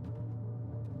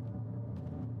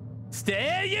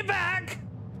 Stay you back.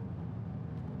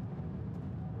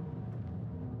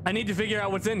 I need to figure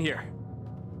out what's in here.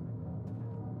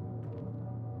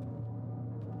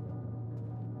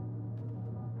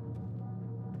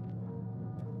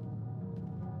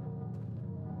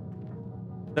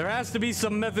 There has to be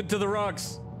some method to the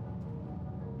rocks.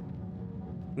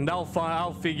 And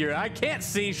I'll figure. I can't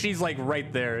see. She's like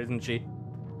right there, isn't she?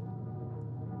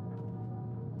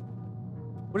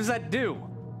 What does that do?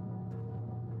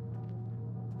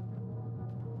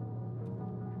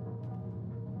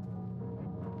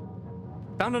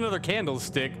 Found another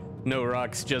candlestick. No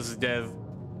rocks, just death.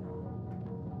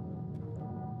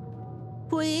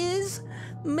 Please,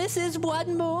 Mrs. Blood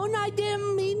Moon, I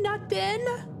didn't mean nothing.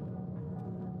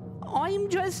 I'm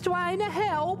just trying to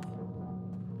help.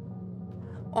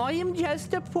 I am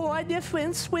just a poor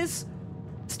different Swiss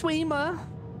streamer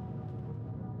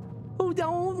who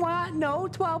don't want no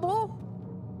trouble.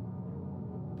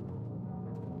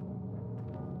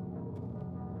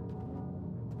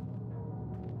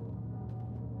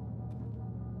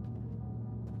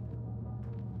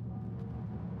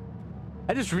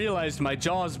 I just realized my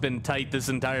jaw's been tight this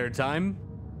entire time.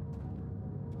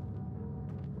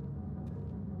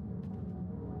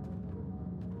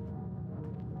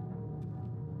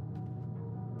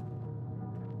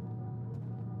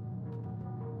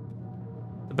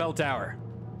 The bell tower.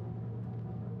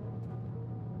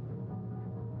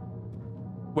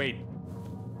 Wait.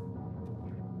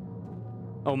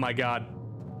 Oh my god.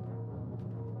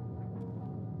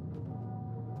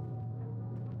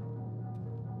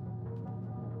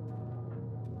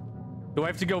 Do I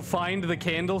have to go find the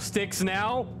candlesticks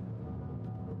now?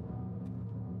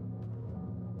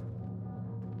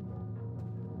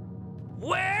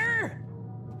 Where?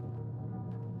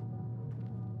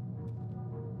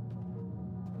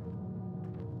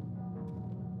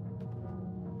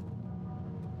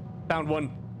 Found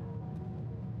one.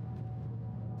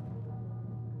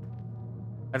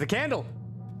 I have a candle.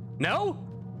 No?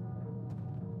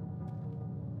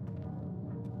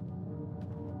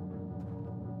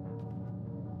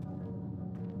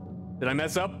 Did I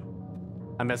mess up?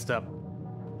 I messed up.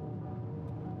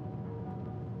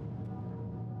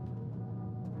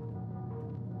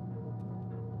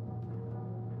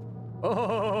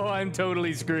 Oh, I'm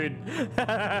totally screwed.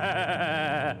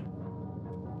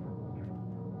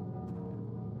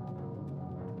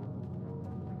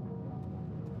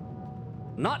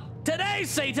 Not today,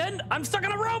 Satan! I'm stuck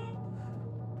on a rope!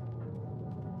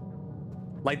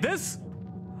 Like this?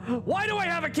 Why do I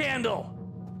have a candle?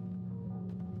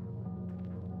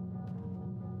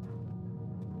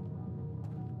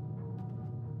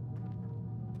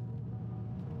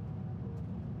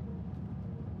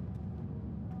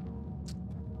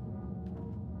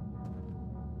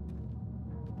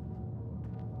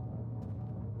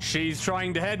 She's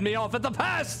trying to head me off at the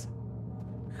pass!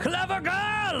 Clever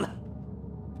girl!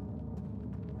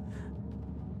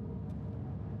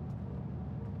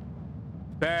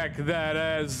 Back that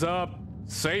ass up,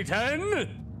 Satan!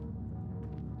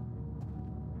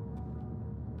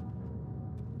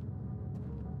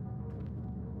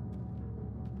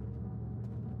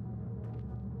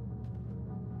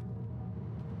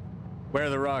 Where are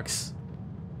the rocks?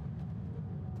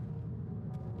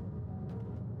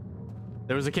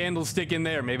 There was a candlestick in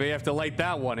there. Maybe I have to light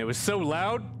that one. It was so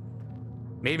loud.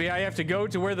 Maybe I have to go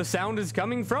to where the sound is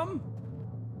coming from?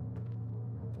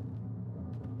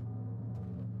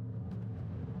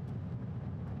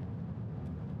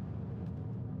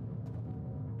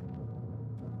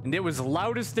 And it was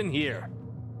loudest in here.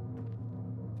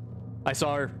 I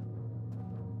saw her.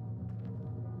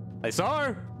 I saw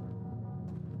her.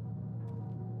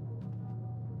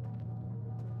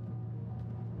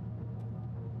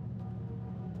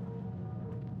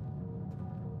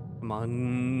 Come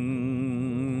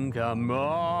on. Come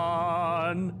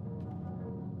on.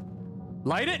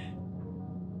 Light it.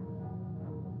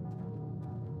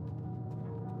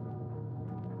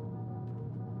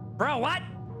 Bro, what?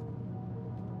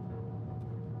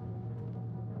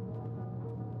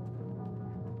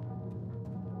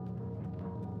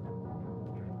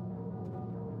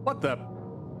 What the?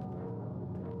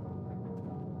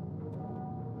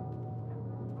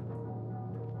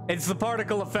 It's the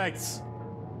particle effects.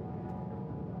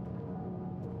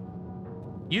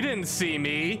 You didn't see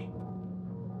me.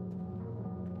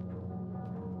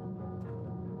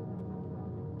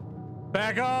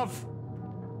 Back off.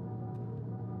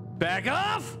 Back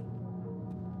off.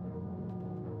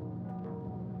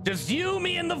 Just you,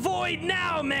 me, and the void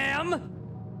now, ma'am.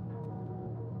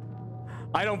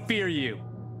 I don't fear you.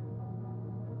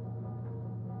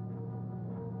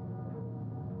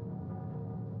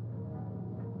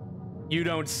 You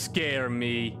don't scare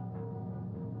me.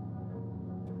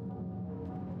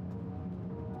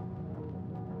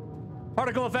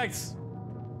 Particle effects.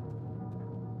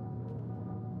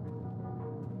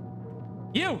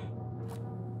 You.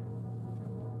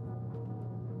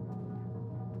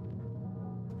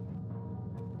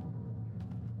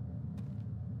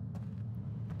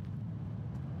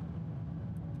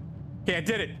 Okay, I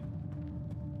did it.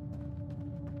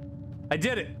 I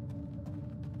did it.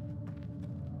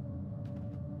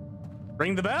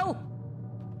 Ring the bell?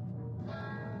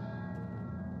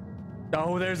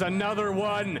 Oh, there's another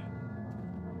one.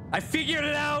 I figured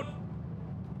it out.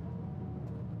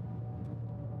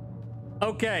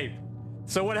 Okay,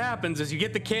 so what happens is you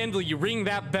get the candle, you ring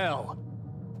that bell.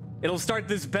 It'll start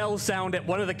this bell sound at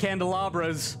one of the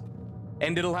candelabras,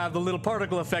 and it'll have the little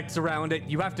particle effects around it.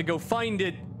 You have to go find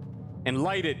it and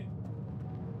light it.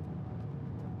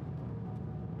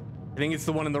 I think it's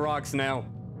the one in the rocks now.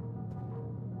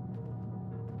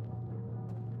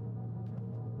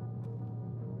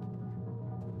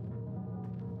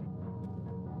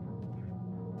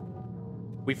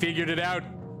 We figured it out.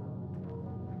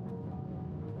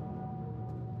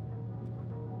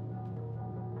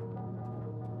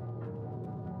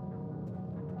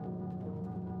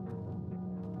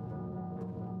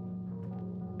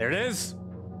 There it is.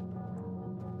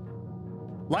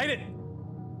 Light it.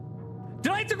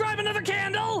 Do I have to grab another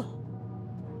candle?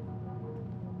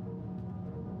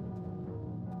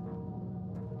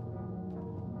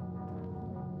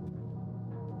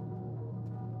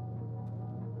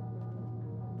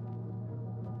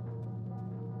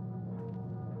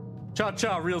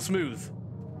 Cha-cha, real smooth.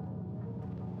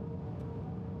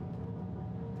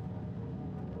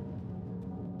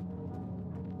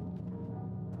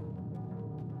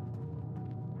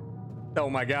 Oh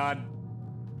my god.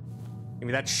 Give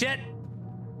me that shit.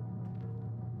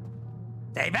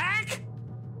 Stay back!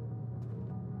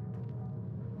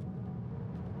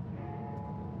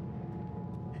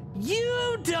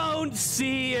 You don't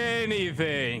see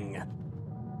anything!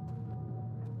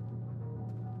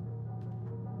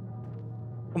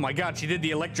 Oh my god, she did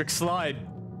the electric slide.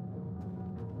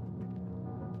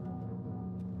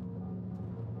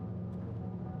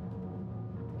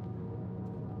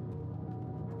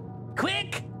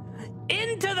 Quick!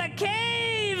 Into the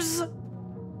caves!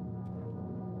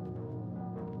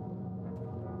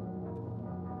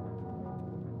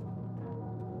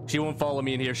 She won't follow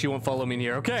me in here. She won't follow me in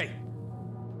here. Okay.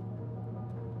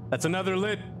 That's another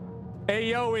lit. Hey,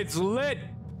 yo, it's lit.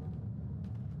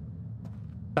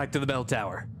 Back to the bell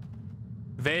tower.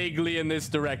 Vaguely in this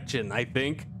direction, I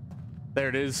think. There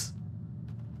it is.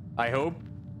 I hope.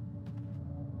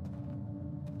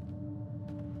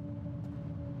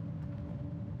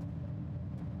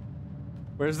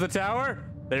 Where's the tower?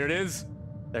 There it is.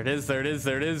 There it is, there it is,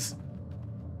 there it is.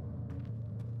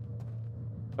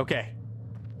 Okay.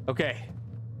 Okay.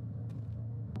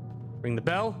 Ring the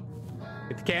bell.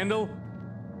 Get the candle.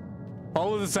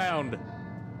 Follow the sound.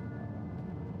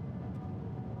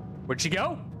 Where'd she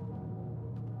go?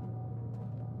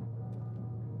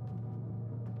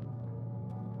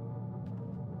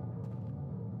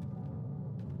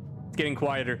 It's getting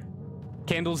quieter.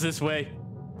 Candles this way.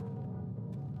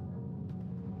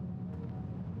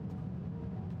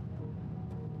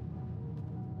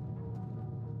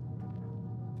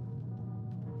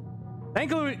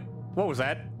 Thankfully, what was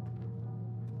that?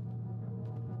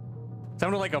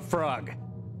 Sounded like a frog.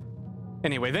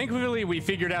 Anyway, thankfully we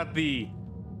figured out the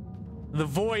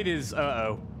void is,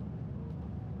 uh-oh.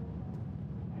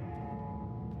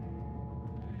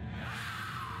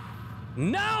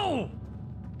 No!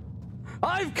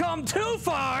 I've come too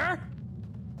far!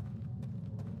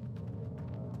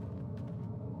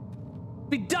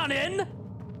 Be done in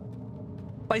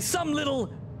by some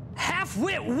little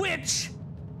half-wit witch.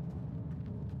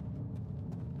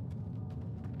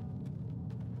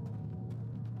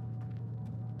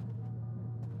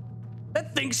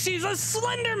 That thinks she's a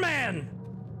Slender Man.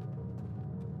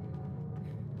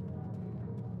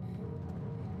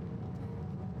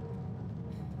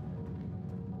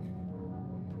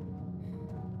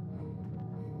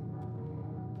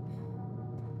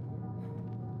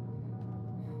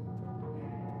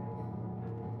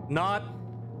 Not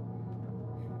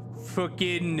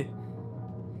fucking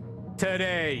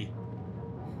today.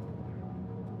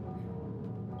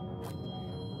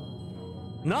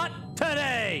 Not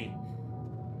today.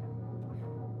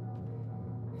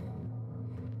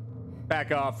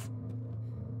 Back off.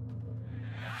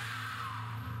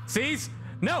 Cease?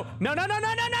 No, no, no, no,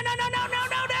 no, no, no, no, no, no, no,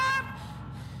 no,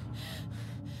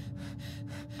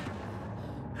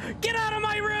 no! Get out of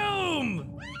my room!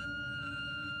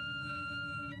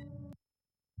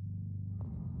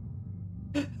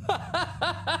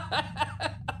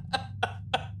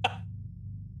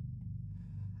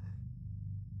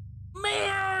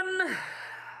 Man!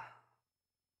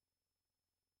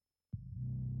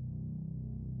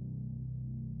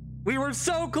 We were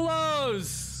so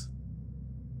close!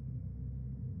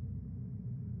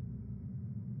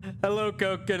 Hello,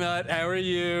 Coconut. How are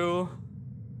you?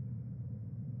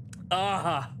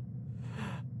 Ah.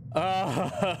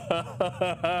 Ah.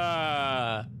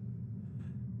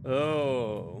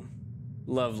 Oh.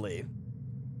 Lovely.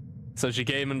 So she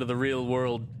came into the real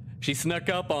world. She snuck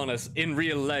up on us in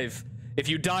real life. If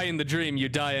you die in the dream, you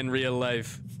die in real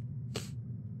life.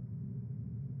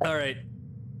 All right.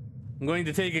 I'm going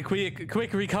to take a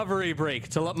quick recovery break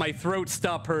to let my throat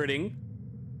stop hurting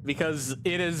because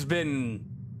it has been...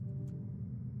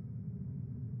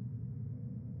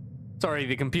 Sorry,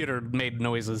 the computer made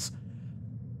noises.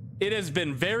 It has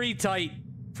been very tight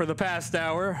for the past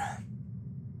hour.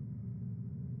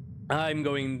 I'm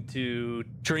going to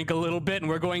drink a little bit and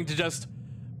we're going to just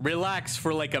relax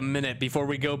for like a minute before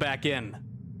we go back in.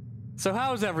 So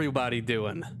how's everybody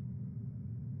doing?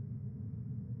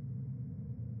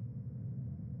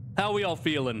 How we all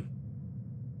feeling?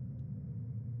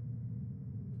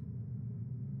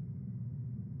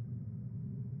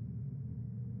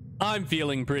 I'm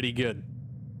feeling pretty good.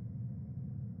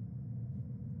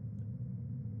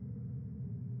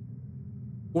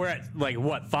 We're at like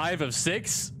what, 5 of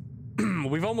 6?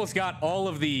 We've almost got all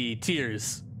of the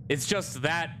tiers. It's just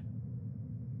that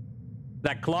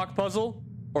clock puzzle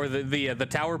or the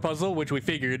tower puzzle, which we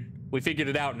figured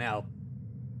it out now.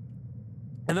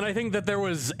 And then I think that there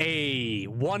was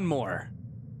one more.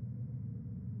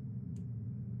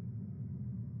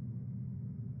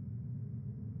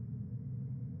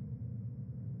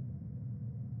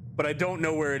 But I don't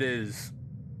know where it is.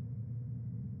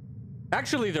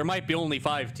 Actually, there might be only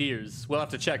 5 tiers. We'll have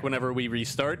to check whenever we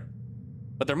restart.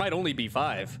 But there might only be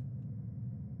 5.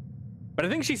 But I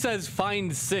think she says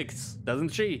find 6, doesn't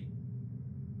she?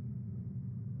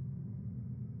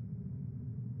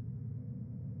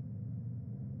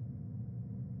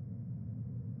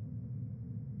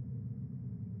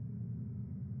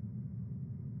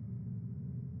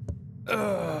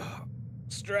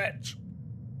 Stretch.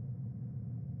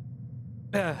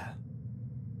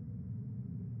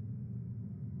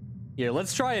 Here,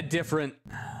 let's try a different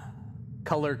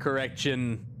color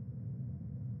correction.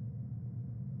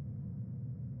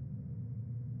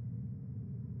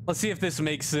 Let's see if this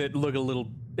makes it look a little...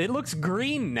 It looks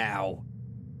green now.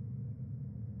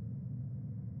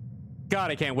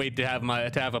 God, I can't wait to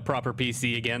have a proper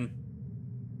PC again.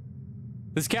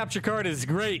 This capture card is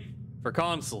great for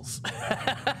consoles.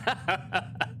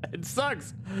 It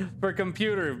sucks for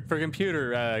computer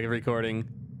recording.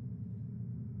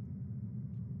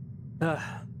 All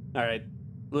right,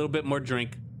 a little bit more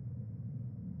drink.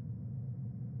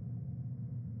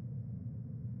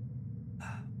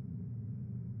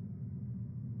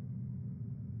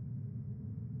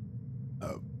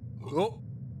 Oh,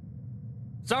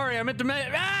 sorry, I meant to make.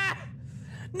 Ah!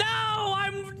 No,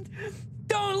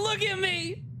 don't look at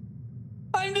me.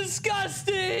 I'm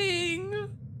disgusting.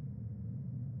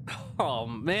 Oh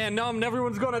man, no,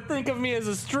 everyone's gonna think of me as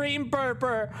a stream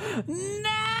perper.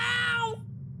 No.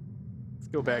 Let's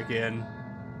go back in.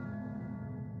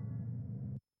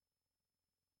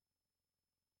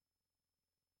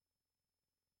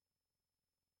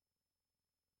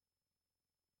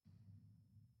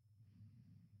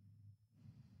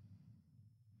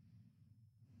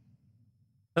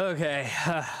 Okay,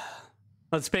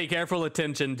 let's pay careful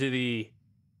attention to the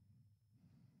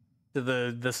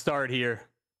start here.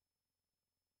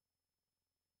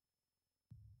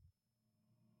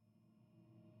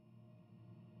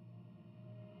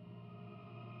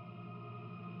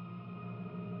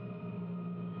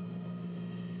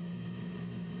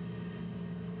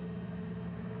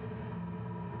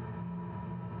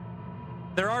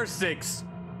 There are 6.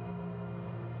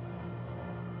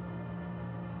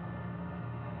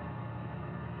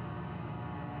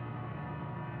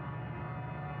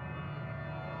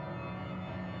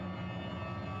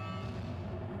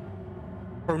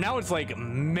 Or now it's like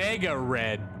mega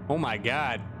red. Oh my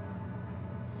god.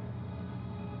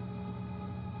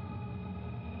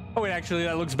 Oh wait, actually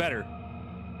that looks better.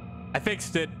 I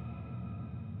fixed it.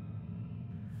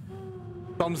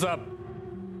 Thumbs up.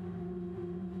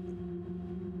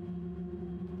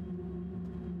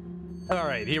 All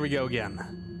right, here we go again.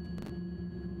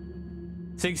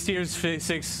 6 tiers,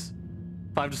 6,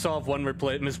 5 to solve, 1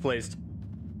 misplaced.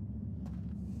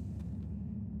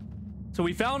 So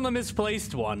we found the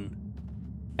misplaced one,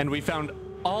 and we found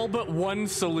all but 1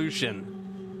 solution.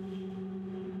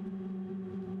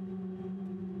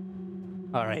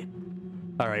 All right,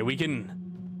 we can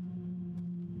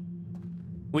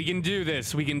do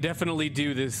this. We can definitely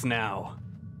do this now.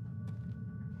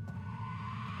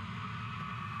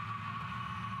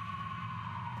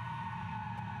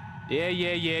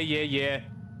 Yeah.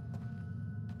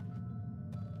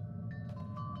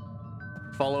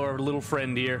 Follow our little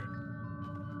friend here.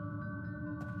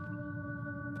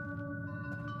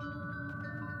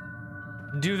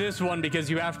 Do this one because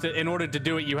you have to, in order to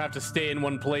do it, you have to stay in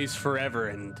one place forever,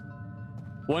 and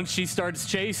once she starts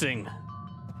chasing,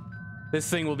 this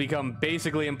thing will become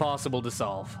basically impossible to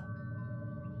solve.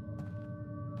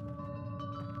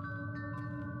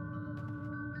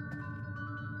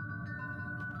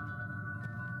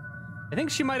 I think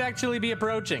she might actually be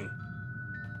approaching.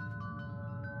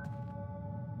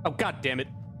 Oh, god damn it.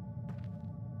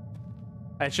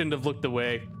 I shouldn't have looked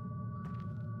away.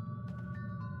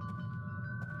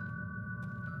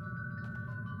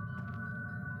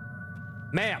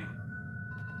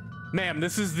 Ma'am,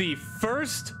 this is the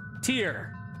first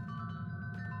tier.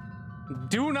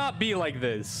 Do not be like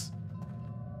this.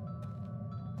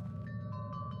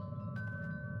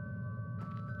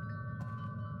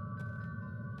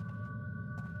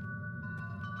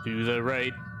 To the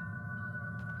right.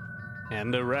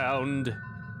 And around.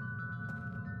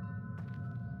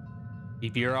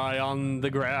 Keep your eye on the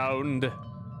ground.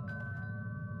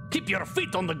 Keep your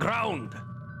feet on the ground.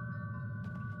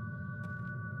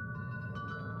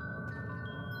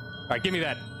 All right, give me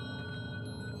that.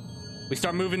 We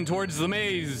start moving towards the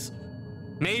maze.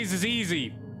 Maze is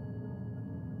easy.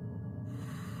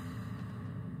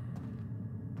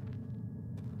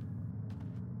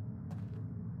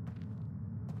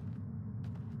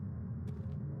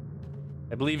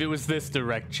 I believe it was this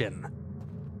direction.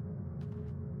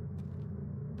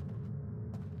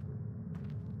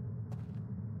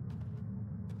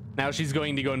 Now she's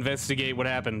going to go investigate what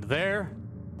happened there.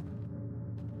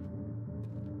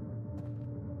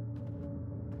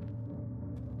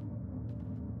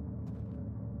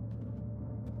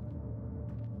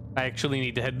 I actually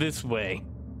need to head this way.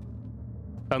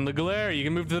 On the glare, you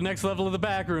can move to the next level of the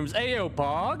back rooms. Ayo,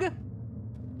 Pog!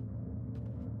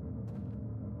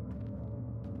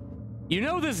 You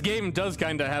know this game does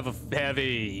kind of have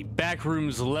a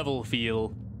backrooms level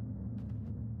feel.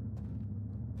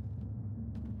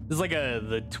 This is like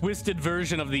the twisted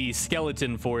version of the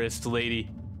skeleton forest lady.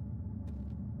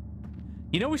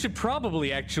 You know, we should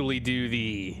probably actually do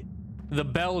the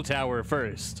bell tower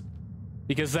first,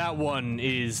 because that one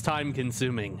is time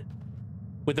consuming.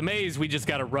 With the maze, we just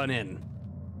gotta run in.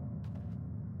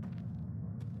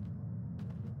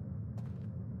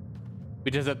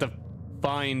 We just have to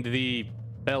find the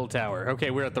bell tower.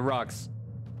 Okay, we're at the rocks.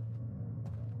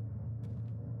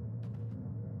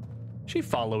 She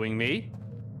following me?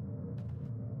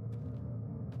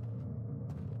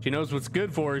 She knows what's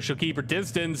good for her. She'll keep her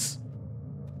distance.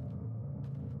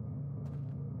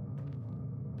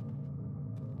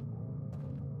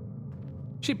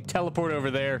 She teleport over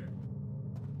there.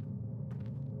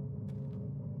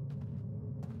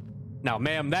 Now,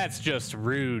 ma'am, that's just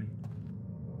rude.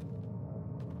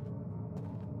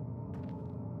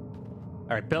 All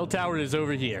right, bell tower is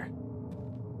over here.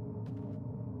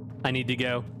 I need to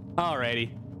go. Alrighty.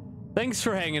 Thanks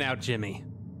for hanging out, Jimmy.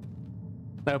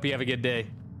 I hope you have a good day.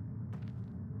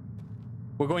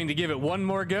 We're going to give it one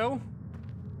more go.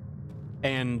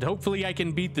 And hopefully I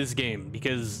can beat this game,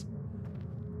 because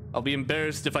I'll be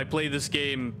embarrassed if I play this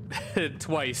game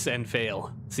twice and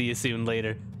fail. See you soon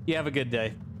later. You have a good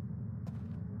day.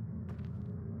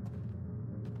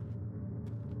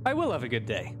 I will have a good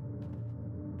day.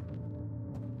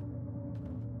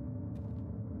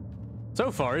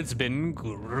 So far, it's been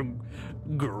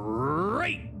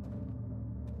great.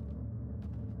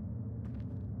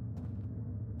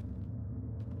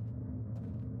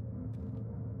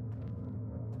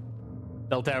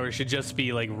 Bell tower should just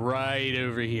be like right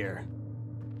over here,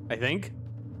 I think.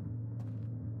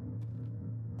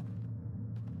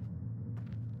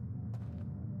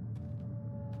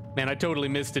 Man, I totally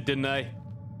missed it, didn't I?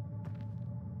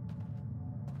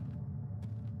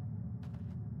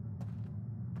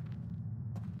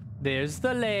 There's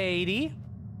the lady.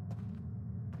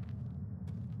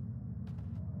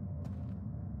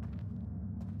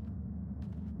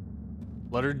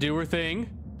 Let her do her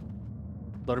thing.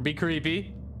 Let her be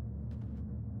creepy.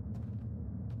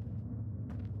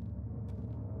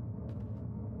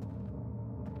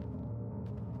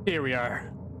 Here we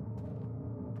are.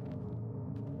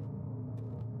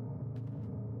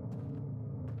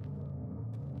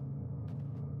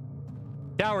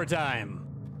 Tower time.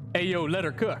 Hey, yo, let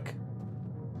her cook.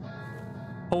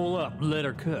 Hold up, let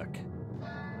her cook.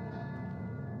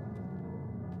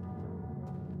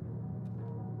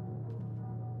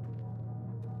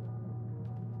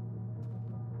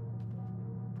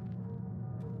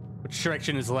 Which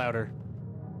direction is louder?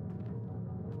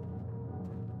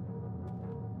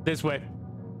 This way.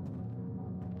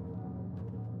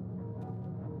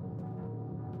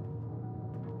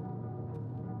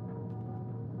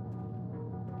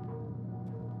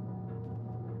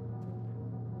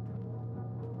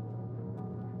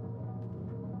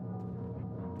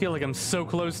 I feel like I'm so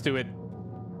close to it.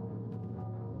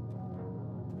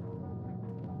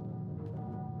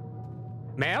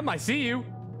 Ma'am, I see you.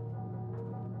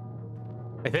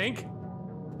 I think.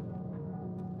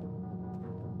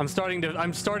 I'm starting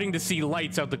to see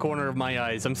lights out the corner of my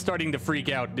eyes. I'm starting to freak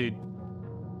out, dude.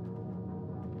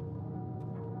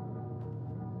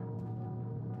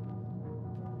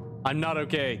 I'm not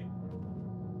okay.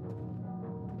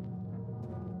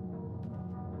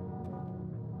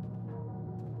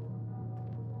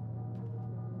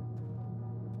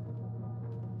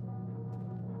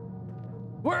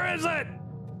 Where is it?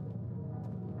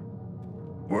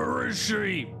 Where is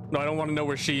she? No, I don't want to know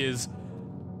where she is.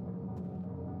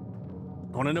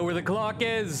 I want to know where the clock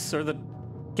is, or the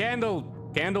candle.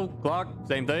 Candle, clock,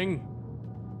 same thing.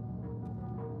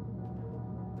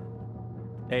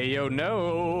 Hey, yo,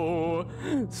 no.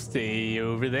 Stay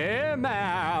over there,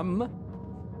 ma'am.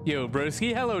 Yo,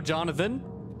 broski. Hello, Jonathan.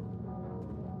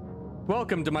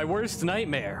 Welcome to my worst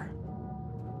nightmare.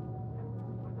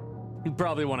 You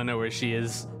probably want to know where she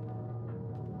is.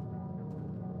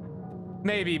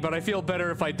 Maybe, but I feel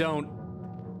better if I don't.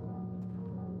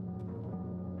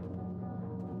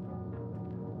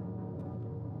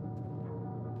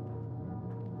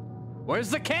 Where's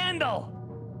the candle?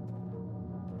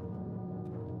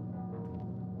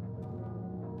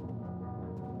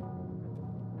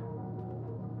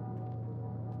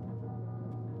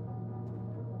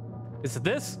 Is it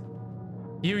this?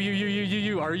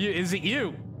 You. Are you? Is it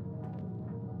you?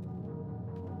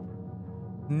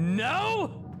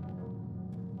 No?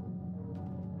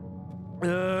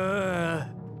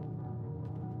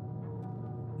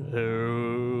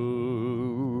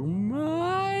 Oh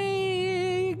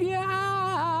my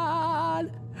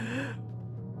God.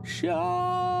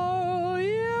 Show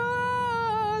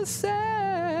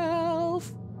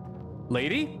yourself.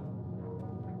 Lady?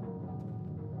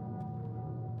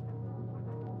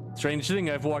 Strange thing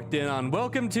I've walked in on.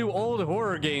 Welcome to Old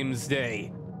Horror Games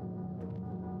Day.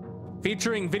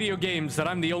 Featuring video games that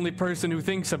I'm the only person who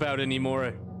thinks about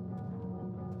anymore.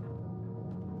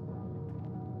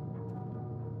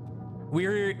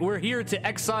 We're here to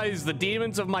excise the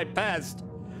demons of my past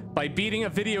by beating a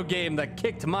video game that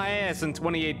kicked my ass in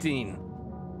 2018.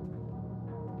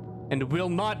 And will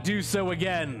not do so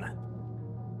again.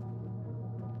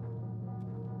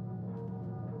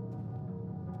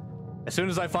 As soon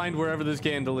as I find wherever this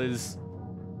candle is.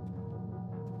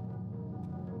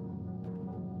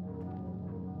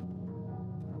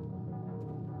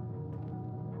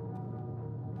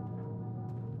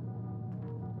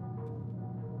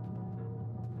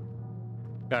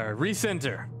 Alright,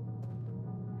 recenter.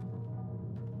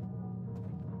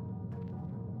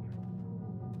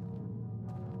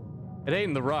 It ain't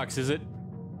in the rocks, is it?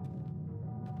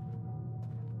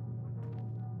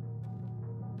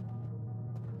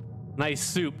 Nice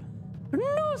soup.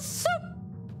 No soup!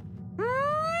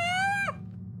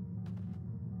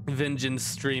 Vengeance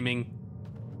streaming.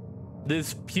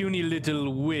 This puny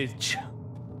little witch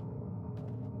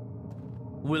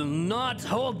will not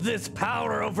hold this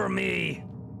power over me.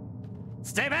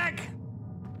 Stay back!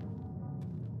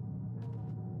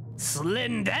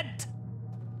 Slender!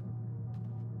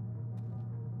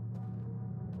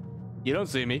 You don't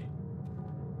see me.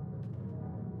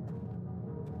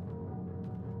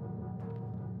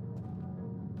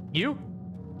 You?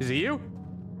 Is it you?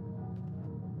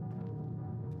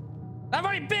 I've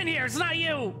already been here, it's not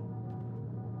you!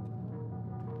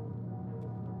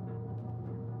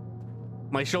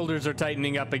 My shoulders are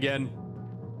tightening up again.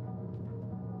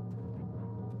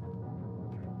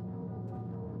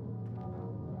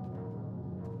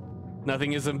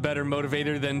 Nothing is a better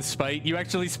motivator than spite. You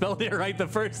actually spelled it right the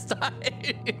first time.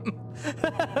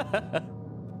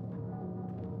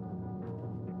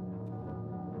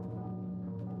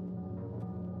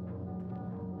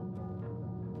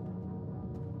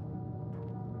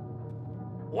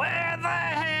 Where the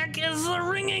heck is the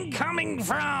ringing coming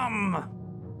from?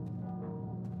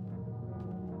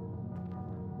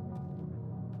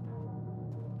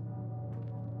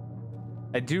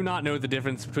 I do not know the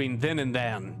difference between then and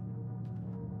then.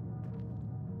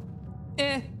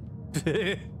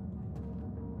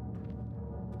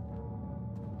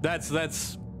 That's the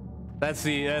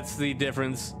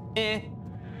difference.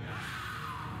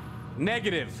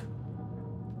 Negative.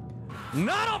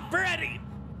 Not already.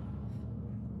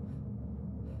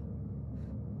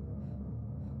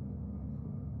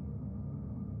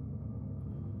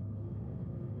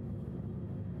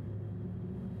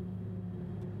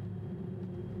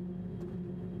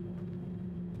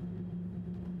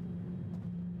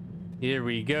 Here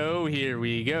we go, here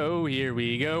we go, here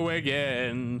we go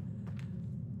again.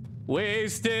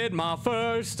 Wasted my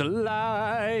first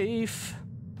life.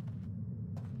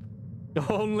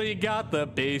 Only got the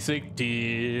basic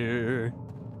tier.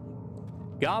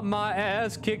 Got my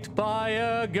ass kicked by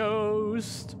a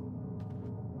ghost.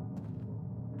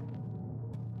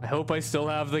 I hope I still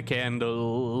have the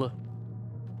candle.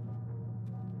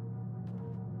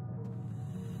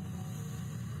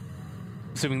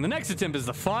 Assuming the next attempt is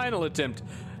the final attempt.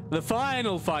 The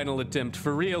final attempt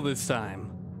for real this time.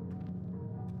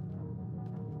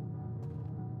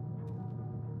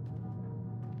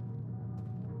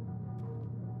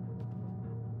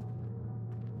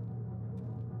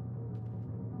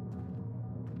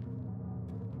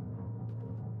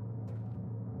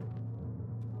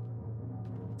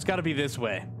 It's gotta be this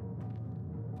way.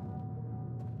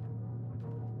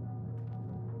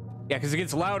 Yeah, because it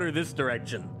gets louder this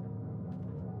direction.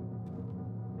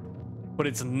 But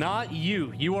it's not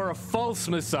you. You are a false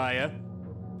messiah.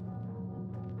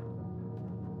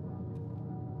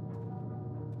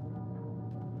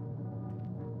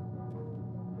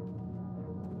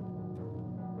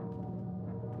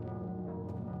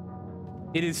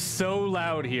 It is so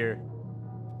loud here.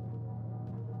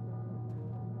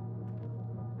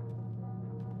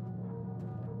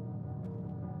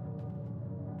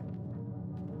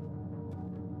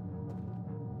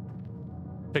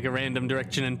 Pick a random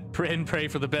direction and pray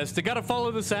for the best. I gotta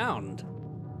follow the sound.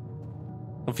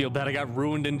 I feel bad I got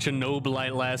ruined in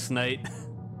Chernobyl last night.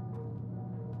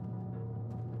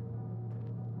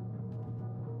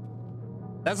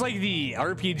 That's like the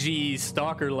RPG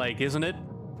stalker-like, isn't it?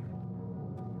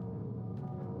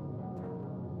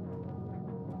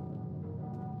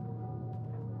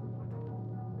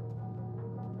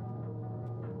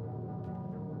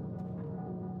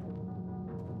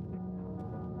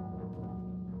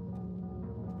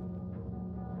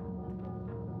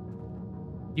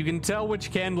 You can tell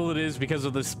which candle it is because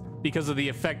of this, because of the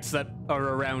effects that are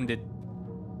around it.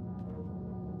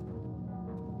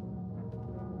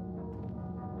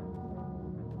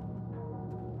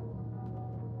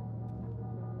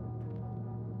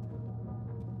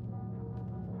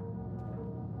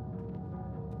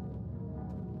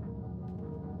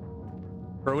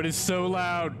 Bro, it is so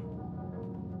loud.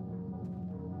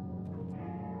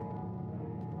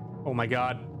 Oh my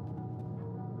god.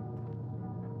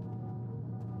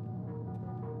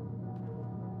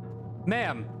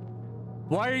 Ma'am,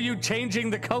 why are you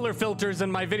changing the color filters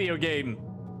in my video game?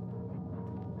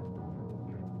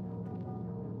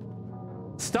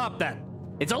 Stop that.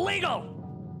 It's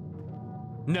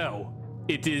illegal. No,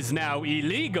 it is now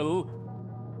illegal.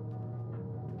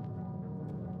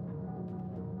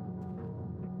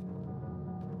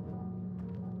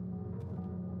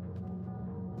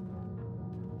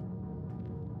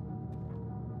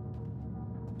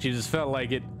 She just felt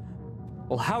like it.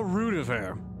 Well, how rude of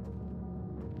her.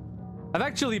 I've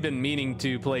actually been meaning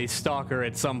to play Stalker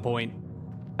at some point.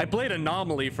 I played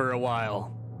Anomaly for a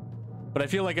while, but I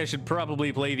feel like I should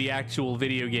probably play the actual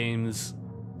video games.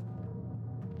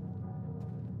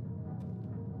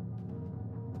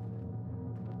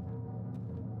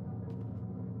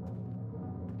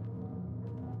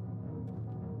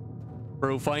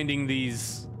 Bro, finding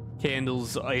these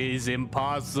candles is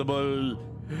impossible.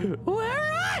 Where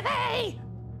are they?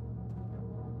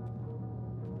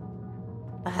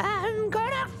 I'm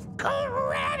gonna go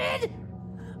rabid.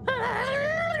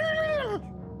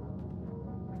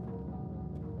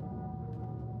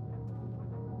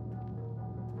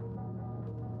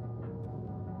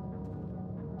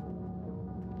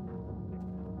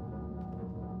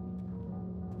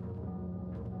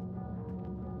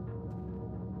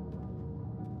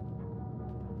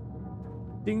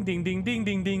 Ding, ding, ding, ding,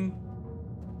 ding, ding.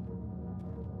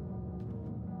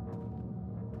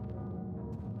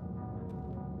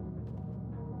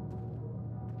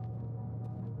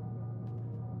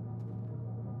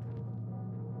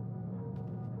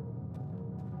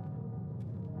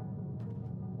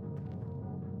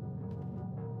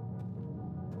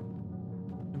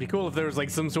 It'd be cool if there was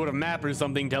like some sort of map or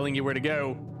something telling you where to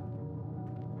go.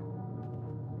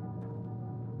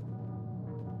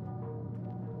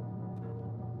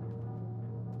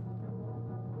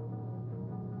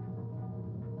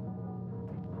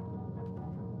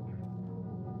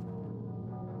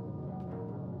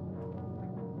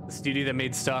 The studio that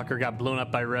made Stalker got blown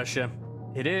up by Russia.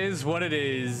 It is what it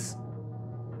is.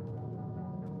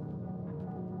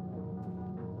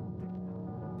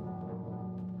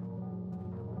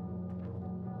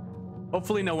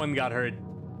 Hopefully no one got hurt.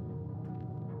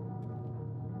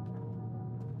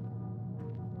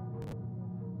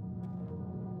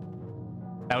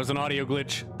 That was an audio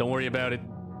glitch. Don't worry about it.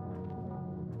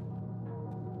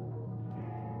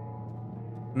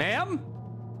 Ma'am?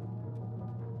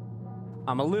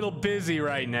 I'm a little busy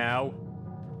right now.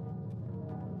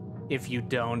 If you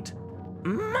don't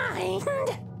Mind?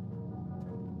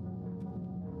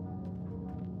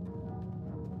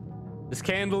 This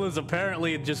candle is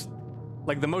apparently just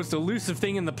like the most elusive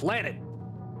thing in the planet.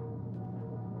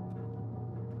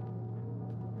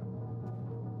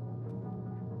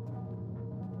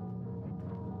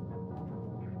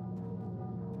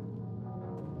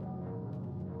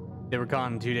 They were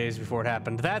gone 2 days before it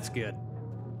happened. That's good.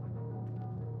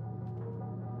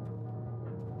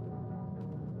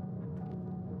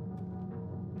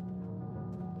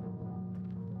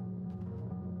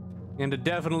 And it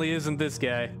definitely isn't this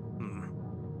guy.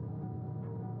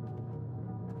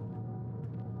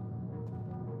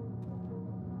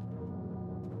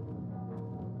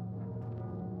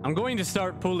 I'm going to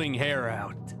start pulling hair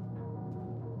out.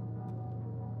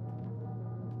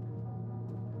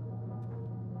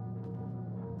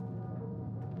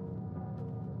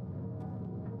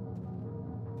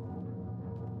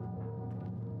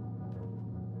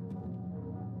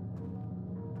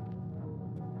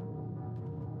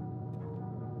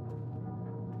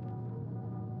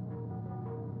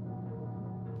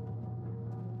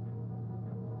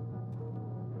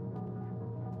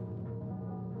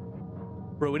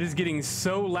 Bro, it is getting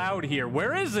so loud here.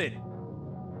 Where is it?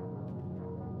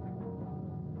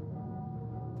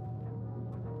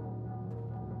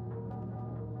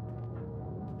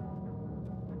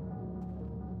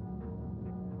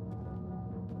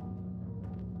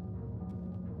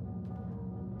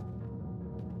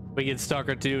 We get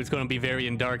Stalker 2, it's going to be very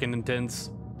dark and intense.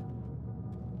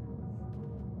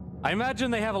 I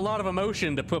imagine they have a lot of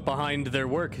emotion to put behind their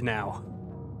work now,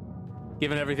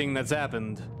 given everything that's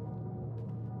happened.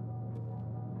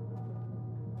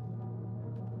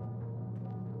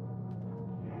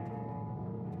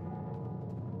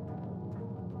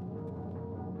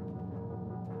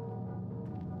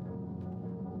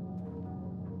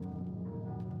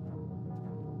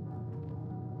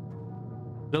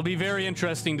 It'll be very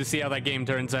interesting to see how that game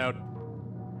turns out.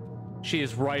 She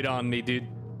is right on me, dude.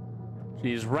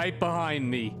 She is right behind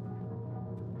me.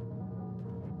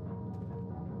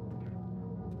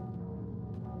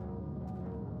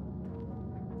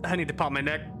 I need to pop my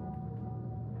neck.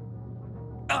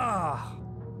 Ah,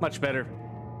 much better.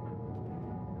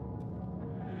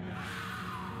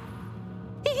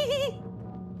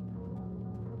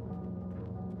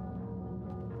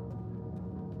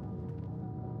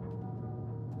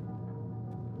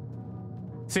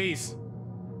 Cease.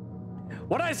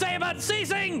 What'd I say about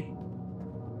ceasing?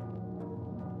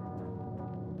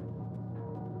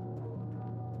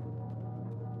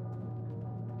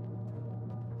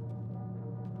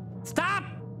 Stop!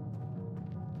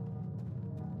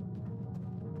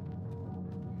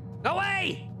 Go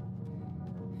away!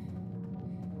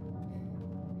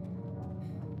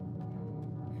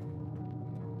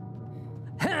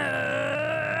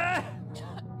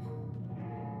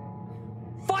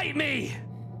 Fight me!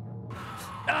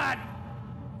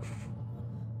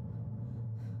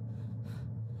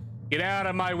 Get out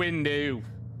of my window.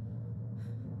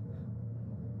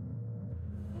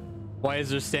 Why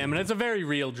is there stamina? It's a very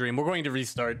real dream. We're going to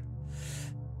restart.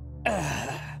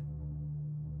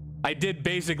 I did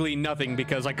basically nothing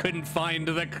because I couldn't find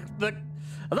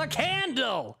the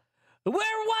candle. Where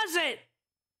was it?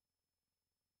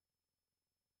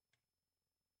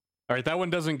 All right, that one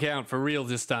doesn't count for real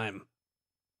this time.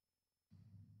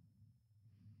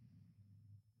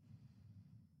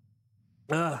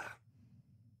 Ugh.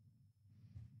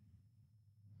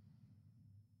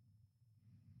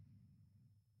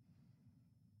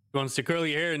 Wants to curl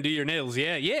your hair and do your nails.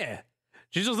 Yeah, yeah.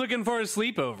 She's just looking for a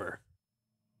sleepover.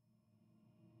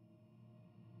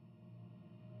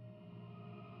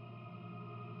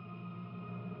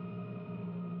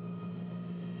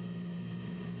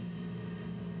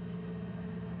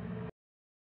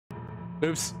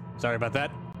 Oops. Sorry about that.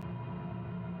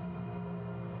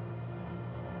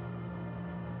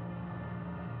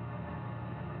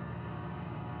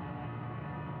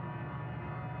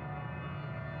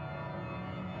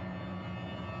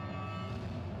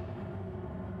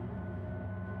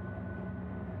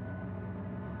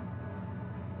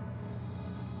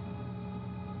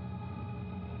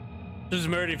 This is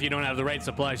murder if you don't have the right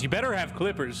supplies. You better have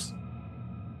clippers.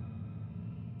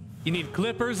 You need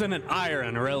clippers and an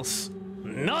iron or else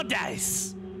no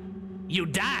dice. You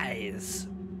dies.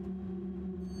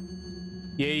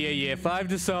 Yeah. 5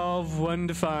 to solve, 1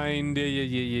 to find.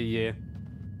 Yeah.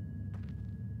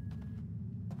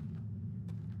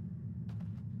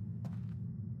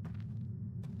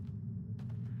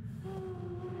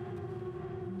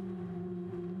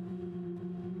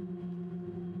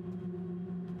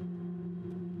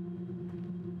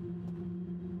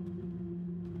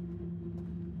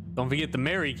 Don't forget the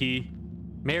Mary key.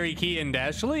 Mary key and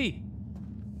Ashley.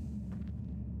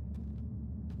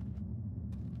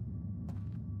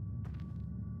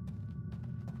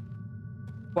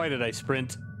 Why did I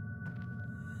sprint?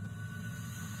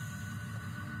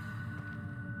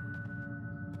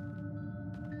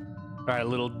 All right,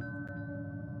 little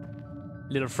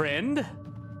friend.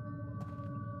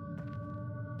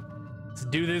 Let's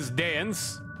do this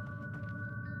dance.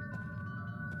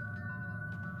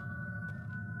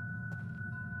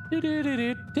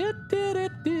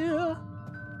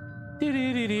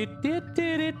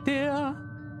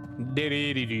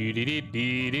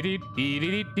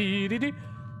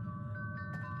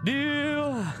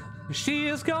 She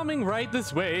is coming right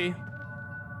this way.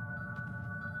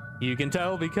 You can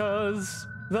tell because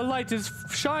the light is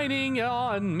shining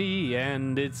on me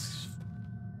and it's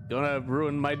gonna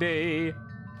ruin my day.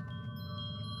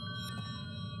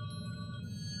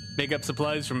 Makeup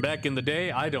supplies from back in the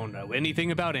day? I don't know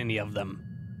anything about any of them.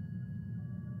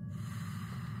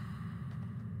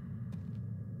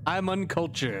 I'm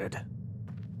uncultured.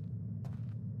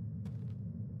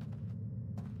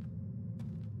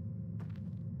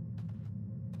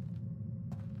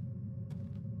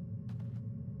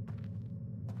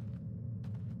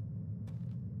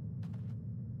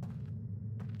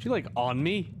 She like on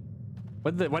me?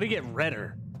 Why'd it get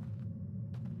redder?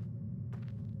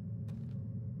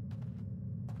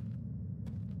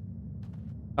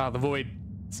 Ah, the void.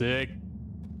 Sick.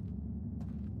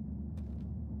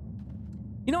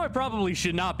 You know, I probably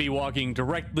should not be walking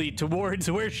directly towards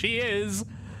where she is.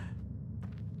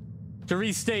 To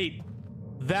restate,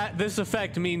 that this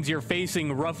effect means you're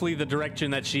facing roughly the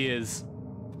direction that she is.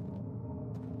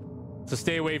 So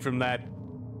stay away from that.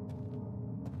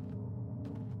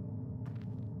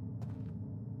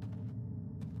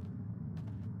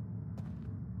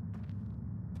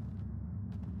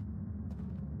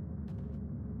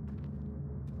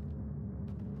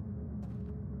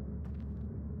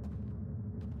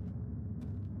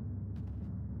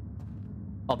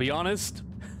 I'll be honest,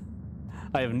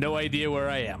 I have no idea where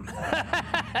I am.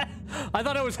 I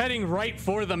thought I was heading right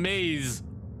for the maze.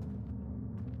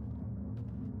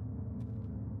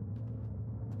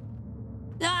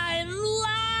 I'm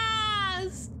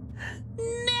lost!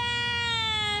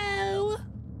 No!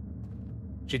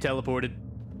 She teleported.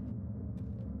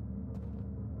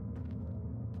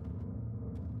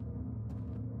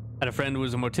 Had a friend who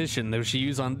was a mortician that she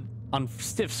used on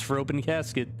stiffs for open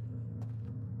casket.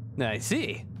 I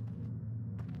see.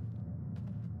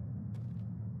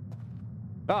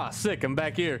 Ah, sick, I'm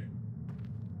back here.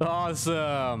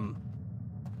 Awesome.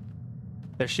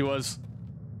 There she was.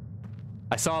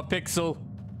 I saw a pixel.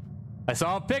 I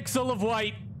saw a pixel of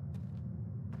white.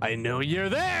 I know you're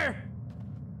there.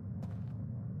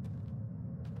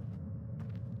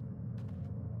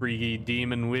 Freaky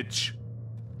demon witch.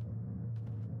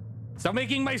 Stop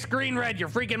making my screen red. You're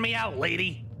freaking me out,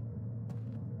 lady.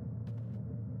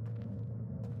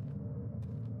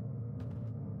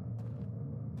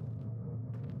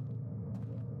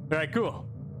 All right, cool.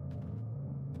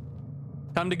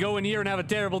 Time to go in here and have a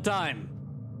terrible time.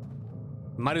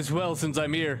 Might as well since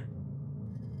I'm here.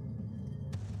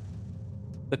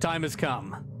 The time has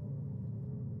come.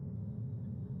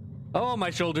 Oh, my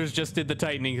shoulders just did the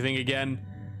tightening thing again.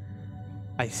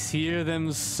 I hear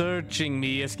them searching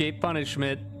me. Escape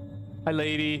punishment. Hi,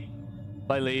 lady.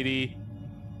 Bye, lady.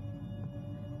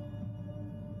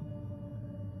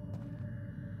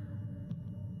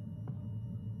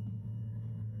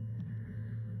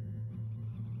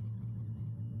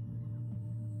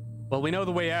 Well, we know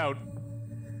the way out.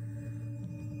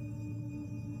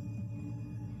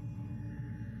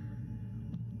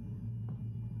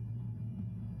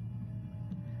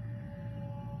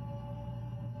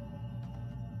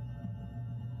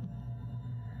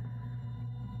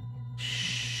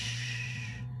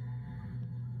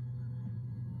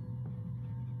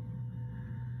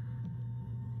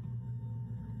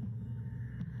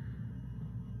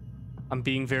 I'm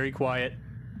being very quiet.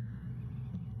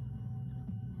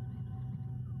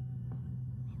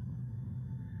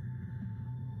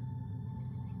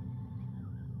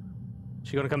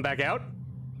 She gonna come back out?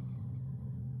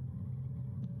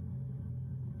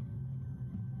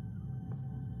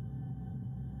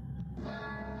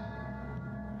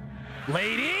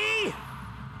 Lady?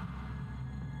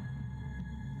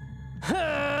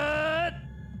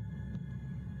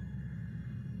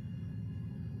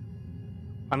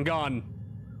 I'm gone.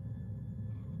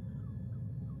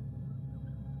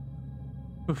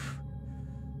 Oof.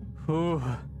 Ooh.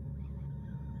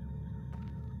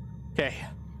 Okay.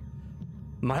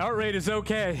 My heart rate is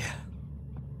okay.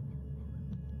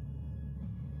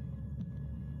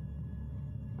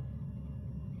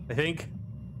 I think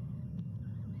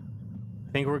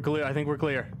we're clear. I think we're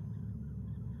clear.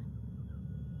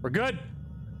 We're good.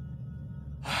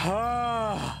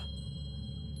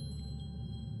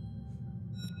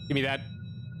 Give me that.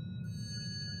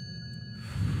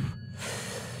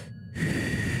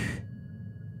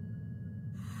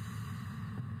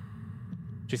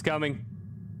 She's coming.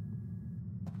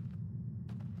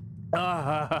 My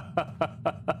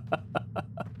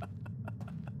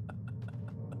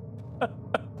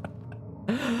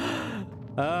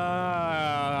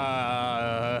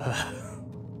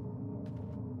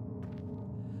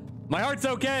heart's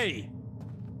okay.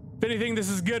 If anything, this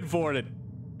is good for it.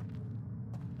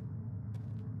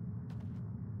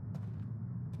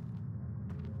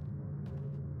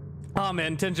 Oh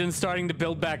man, tension's starting to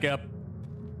build back up.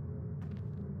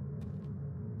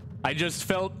 I just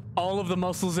felt all of the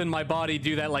muscles in my body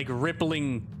do that like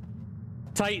rippling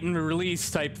tighten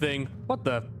release type thing. What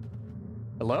the?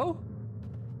 Hello?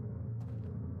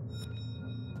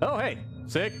 Oh, hey,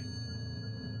 sick.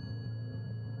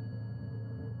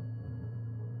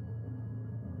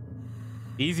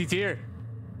 Easy tier.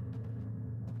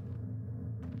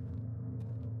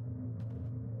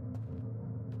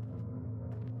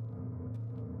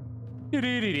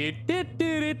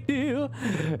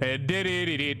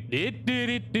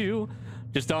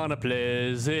 Just on a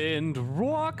pleasant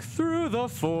walk through the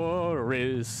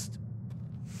forest.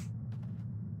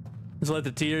 Just let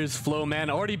the tears flow, man.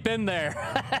 Already been there.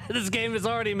 This game has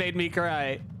already made me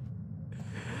cry.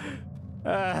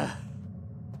 That's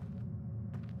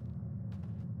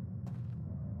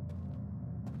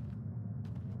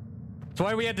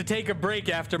why we had to take a break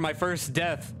after my first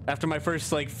death. After my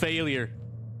first, like, failure.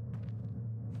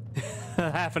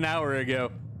 Half an hour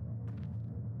ago.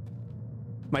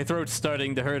 My throat's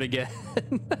starting to hurt again.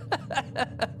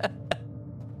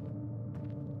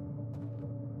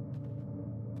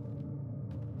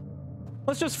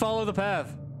 Let's just follow the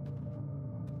path.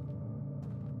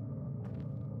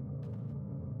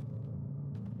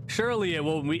 Surely it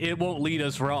won't lead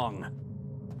us wrong.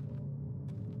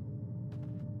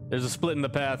 There's a split in the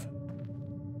path.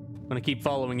 I'm gonna keep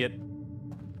following it.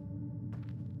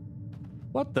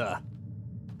 What the?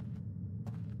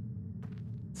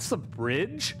 Is this a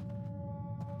bridge?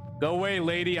 Go away,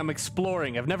 lady. I'm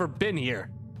exploring. I've never been here.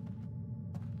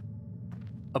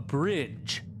 A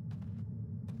bridge.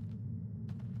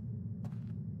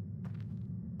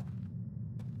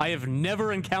 I have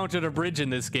never encountered a bridge in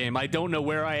this game. I don't know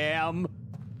where I am.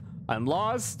 I'm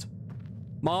lost.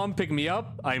 Mom, pick me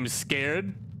up. I'm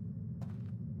scared.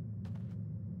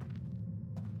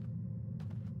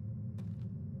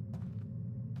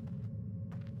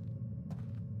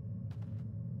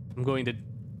 I'm going to...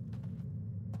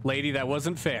 Lady, that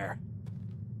wasn't fair.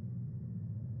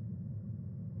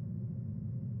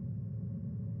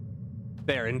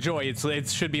 There, enjoy. It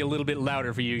should be a little bit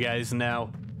louder for you guys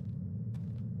now.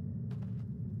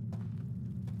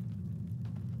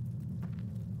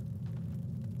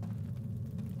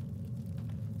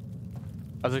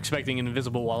 I was expecting an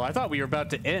invisible wall. I thought we were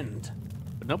about to end.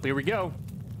 But nope, here we go.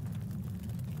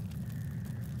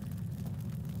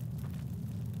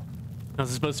 This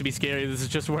is supposed to be scary. This is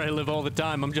just where I live all the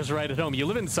time. I'm just right at home. You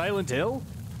live in Silent Hill?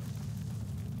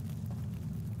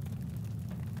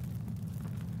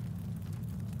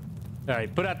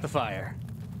 Alright, put out the fire.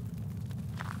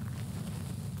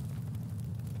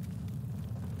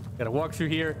 Gotta walk through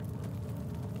here.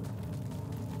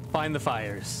 Find the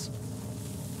fires.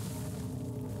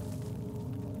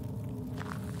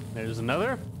 There's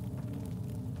another.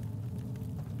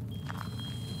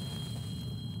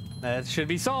 That should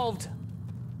be solved.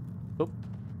 Oh,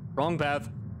 wrong path.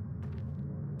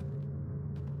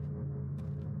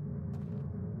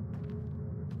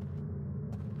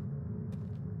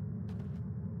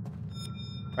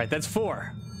 Right, that's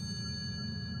 4.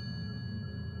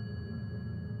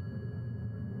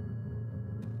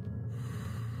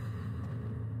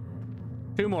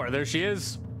 Two more. There she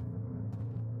is.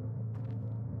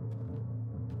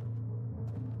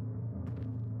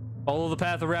 Follow the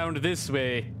path around this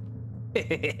way.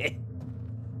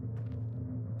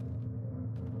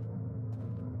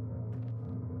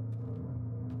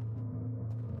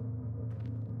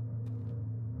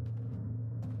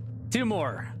 Two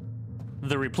more.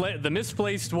 The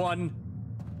misplaced one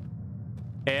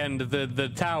and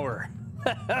the tower.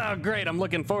 Oh, great, I'm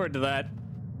looking forward to that.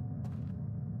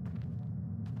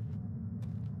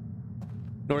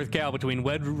 North Cal between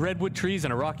redwood trees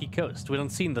and a rocky coast. We don't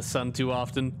see the sun too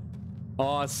often.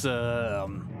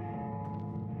 Awesome.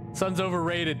 Sun's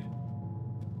overrated.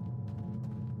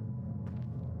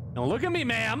 Don't look at me,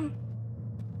 ma'am.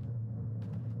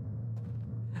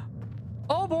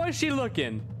 Oh boy, she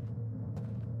looking.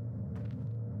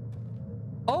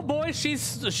 Oh boy, she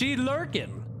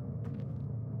lurking.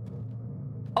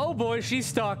 Oh boy, she's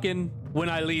stalking when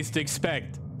I least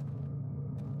expect.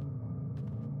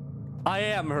 I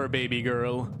am her baby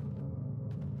girl.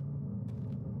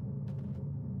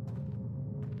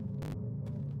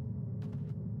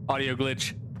 Audio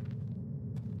glitch.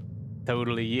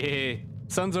 Totally, yeah.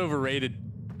 Sun's overrated.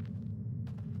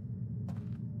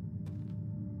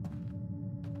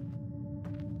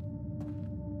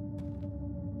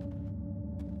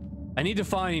 I need to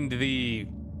find the...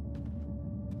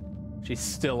 She's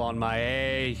still on my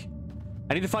A.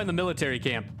 I need to find the military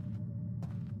camp.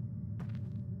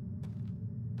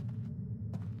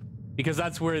 Because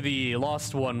that's where the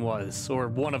lost one was, or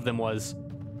one of them was.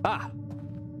 Ah.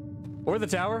 Or the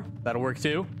tower. That'll work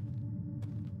too.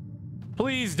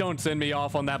 Please don't send me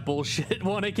off on that bullshit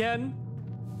one again.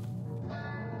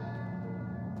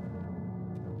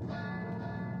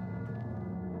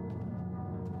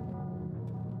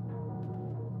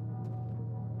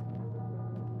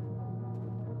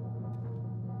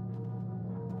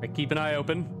 I keep an eye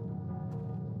open.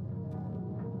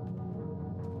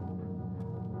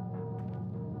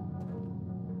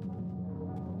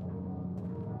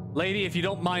 Lady, if you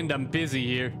don't mind, I'm busy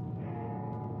here.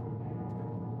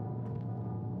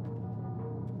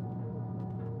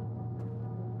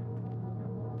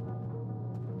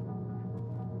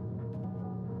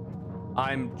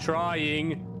 I'm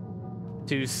trying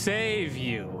to save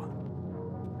you.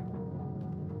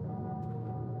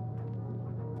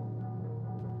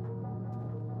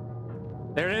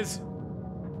 There it is.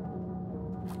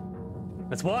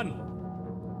 That's one.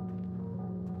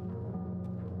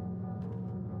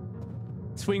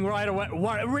 Swing right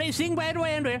away. Swing wide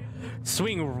around her.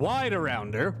 Swing wide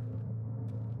around her.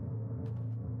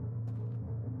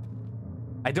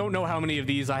 I don't know how many of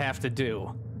these I have to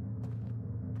do.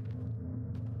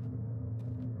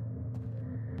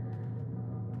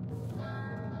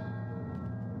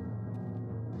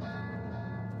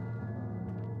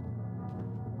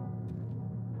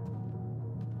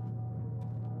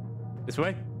 This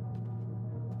way?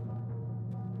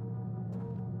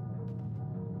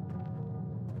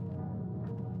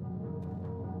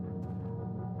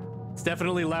 It's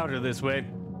definitely louder this way.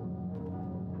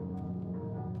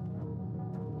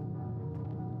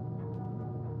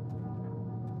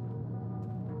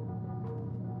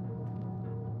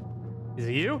 Is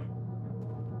it you?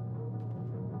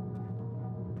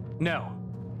 No.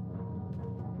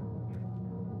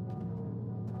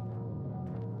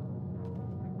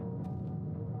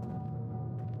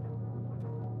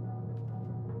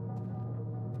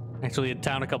 Actually, a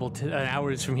town a couple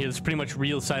hours from here. It's pretty much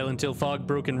real Silent Hill fog,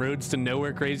 broken roads to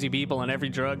nowhere, crazy people on every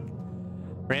drug,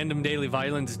 random daily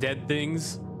violence, dead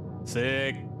things.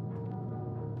 Sick.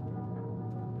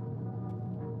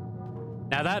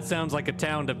 Now that sounds like a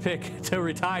town to pick to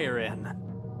retire in.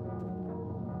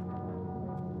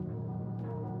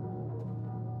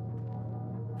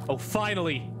 Oh,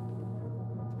 finally.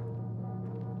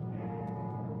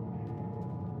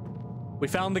 We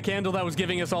found the candle that was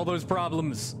giving us all those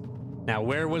problems. Now,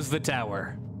 where was the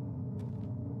tower?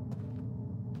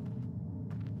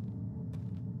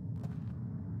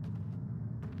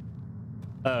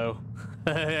 Oh,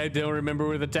 I don't remember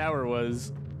where the tower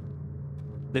was.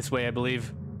 This way, I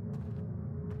believe.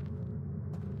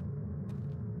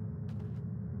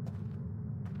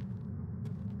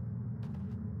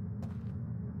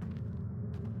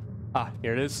 Ah,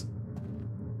 here it is.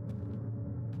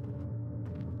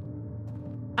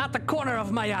 At the corner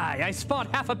of my eye, I spot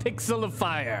half a pixel of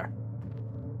fire.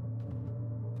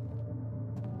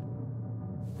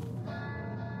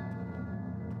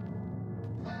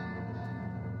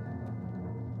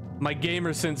 My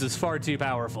gamer sense is far too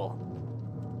powerful.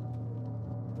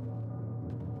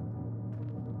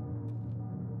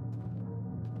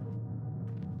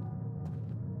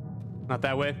 Not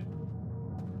that way.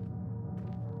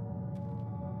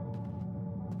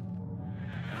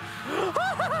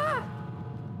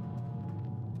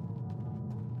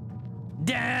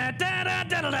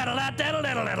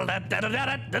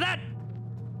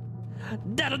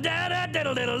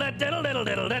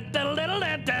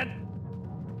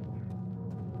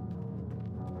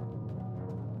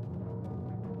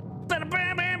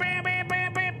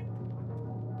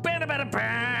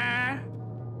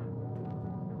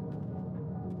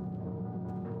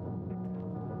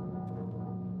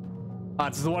 Ah,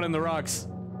 it's the one in the rocks.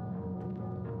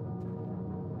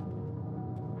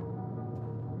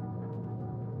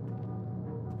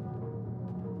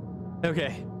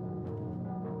 Okay.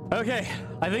 Okay,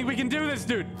 I think we can do this,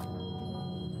 dude.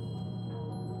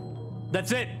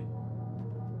 That's it.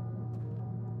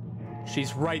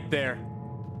 She's right there.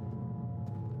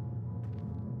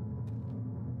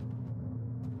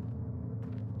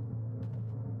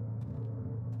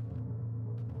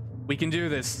 We can do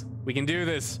this. We can do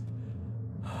this.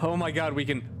 Oh my God, we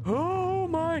can. Oh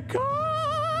my God.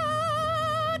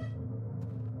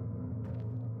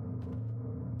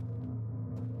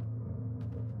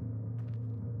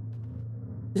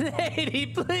 Lady,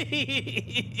 please.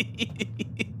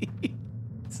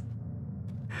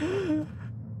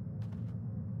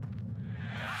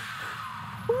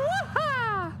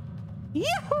 Woohoo!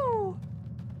 Yahoo!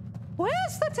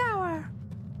 Where's the tower?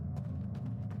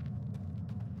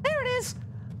 There it is.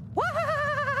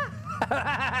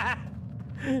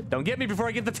 Don't get me before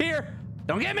I get the tear.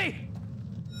 Don't get me.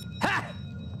 Ha!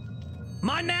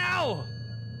 Mine now.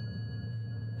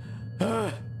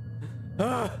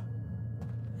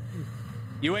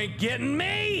 You ain't getting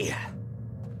me.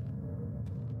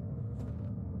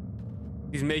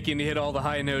 She's making me hit all the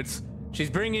high notes. She's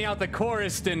bringing out the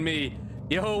chorus in me.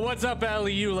 Yo, what's up,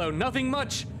 Aliulo? Nothing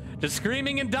much. Just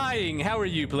screaming and dying. How are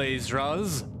you, Blaze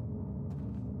Roz?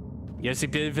 Yes,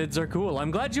 vids are cool.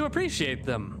 I'm glad you appreciate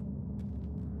them.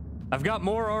 I've got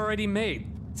more already made,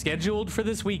 scheduled for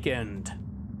this weekend.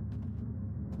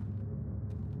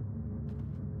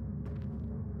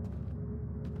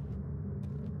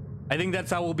 I think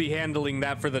that's how we'll be handling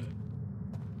that for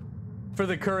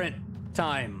the current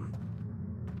time.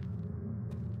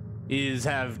 is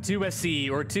have 2 SC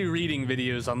or 2 reading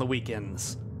videos on the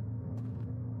weekends.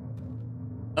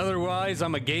 Otherwise,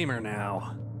 I'm a gamer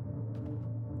now.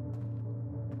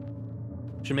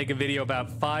 Should make a video about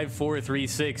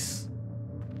 5436.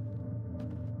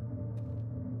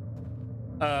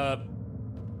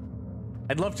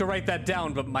 I'd love to write that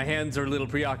down, but my hands are a little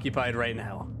preoccupied right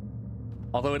now.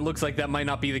 Although it looks like that might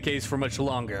not be the case for much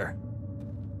longer.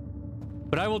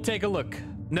 But I will take a look.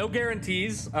 No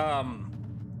guarantees.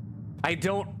 I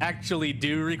don't actually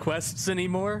do requests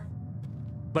anymore,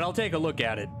 but I'll take a look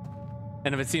at it.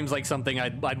 And if it seems like something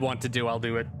I'd want to do, I'll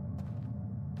do it.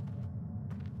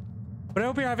 But I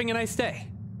hope you're having a nice day.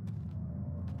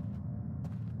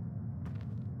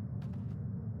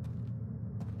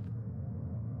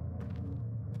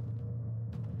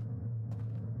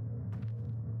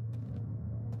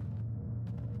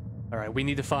 All right, we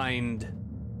need to find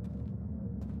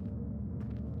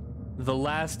the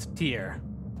last tier.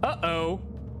 Uh-oh.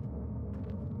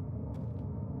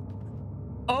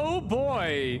 Oh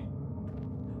boy.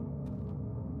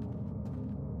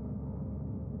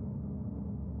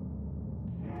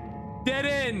 Dead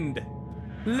end.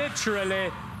 Literally.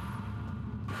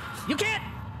 You can't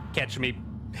catch me.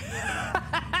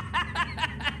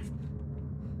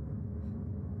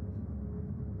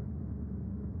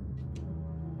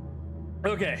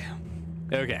 Okay.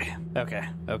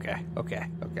 Okay.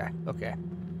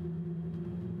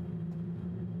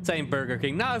 Same Burger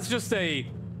King. No, it's just a...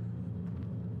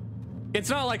 It's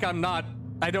not like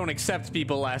I don't accept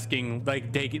people asking,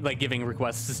 like giving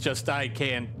requests. It's just I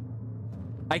can't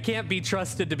be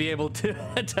trusted to be able to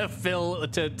fulfill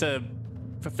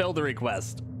the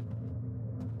request.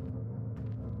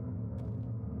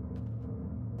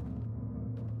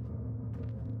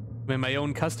 I'm in my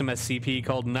own custom SCP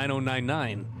called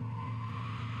 9099.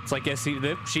 It's like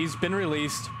she's been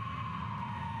released.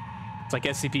 It's like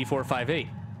SCP-458.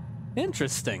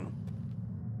 Interesting.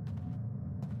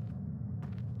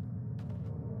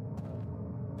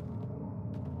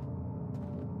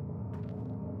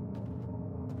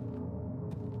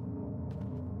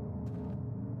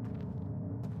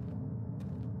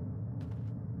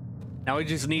 Now I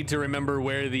just need to remember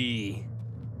where the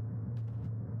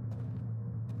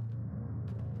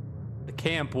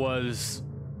camp was.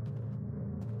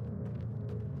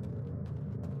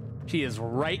 She is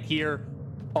right here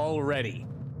already.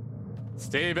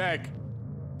 Stay back.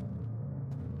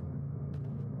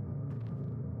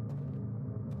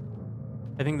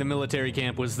 I think the military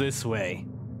camp was this way.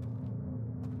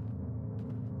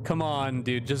 Come on,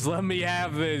 dude, just let me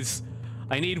have this.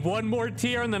 I need one more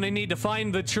tier and then I need to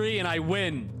find the tree and I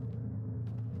win.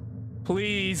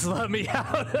 Please let me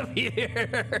out of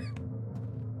here.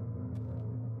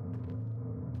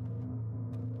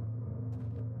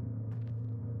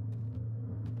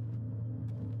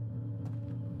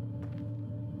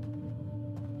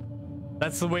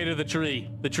 That's the way to the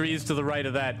tree. The tree is to the right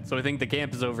of that, so I think the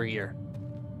camp is over here.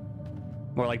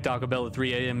 More like Taco Bell at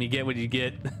 3 a.m. You get what you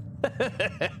get.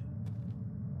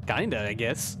 Kinda, I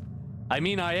guess. I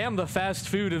mean, I am the fast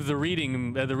food of the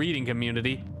reading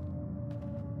community.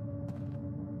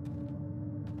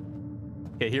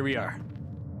 Okay, here we are.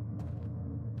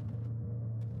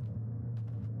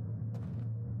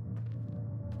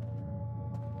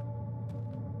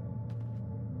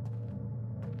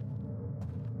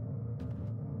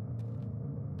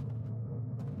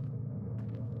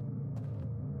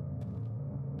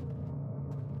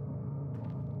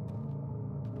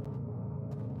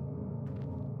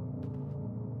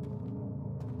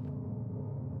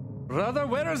 Brother,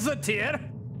 where's the tier?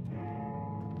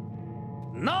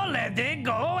 No, let it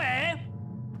go, eh?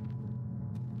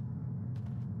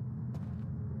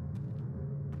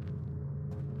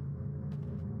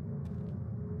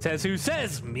 Says who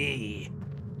says? Me.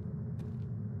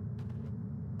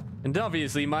 And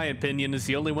obviously my opinion is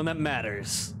the only one that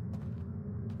matters.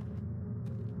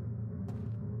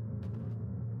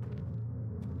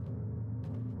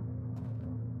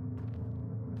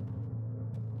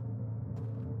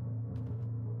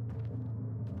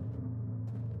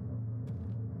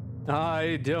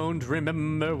 I don't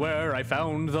remember where I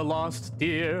found the lost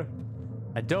deer.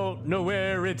 I don't know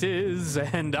where it is,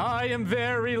 and I am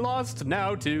very lost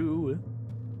now too.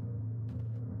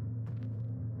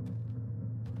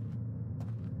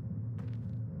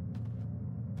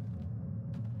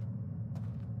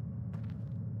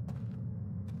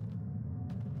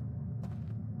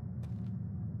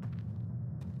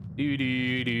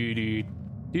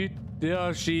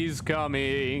 Oh, she's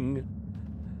coming.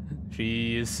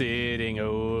 She is sitting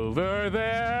over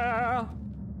there.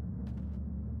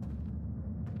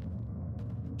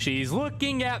 She's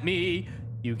looking at me.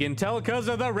 You can tell because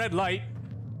of the red light.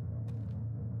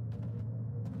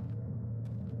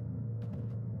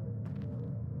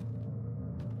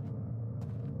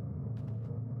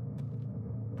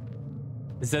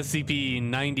 Is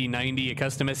SCP-9090 a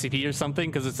custom SCP or something?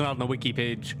 Because it's not on the wiki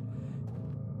page.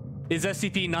 Is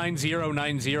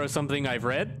SCP-9090 something I've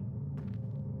read?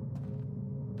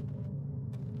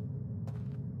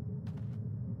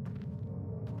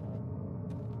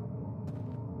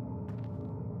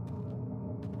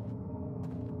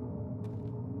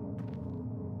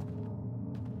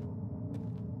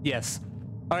 Yes.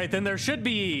 All right, then there should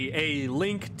be a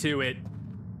link to it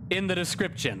in the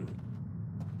description.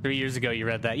 3 years ago you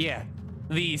read that. Yeah.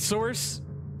 The source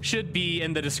should be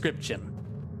in the description.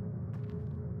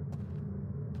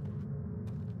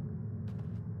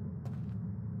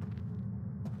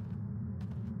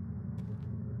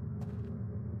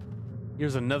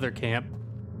 Here's another camp.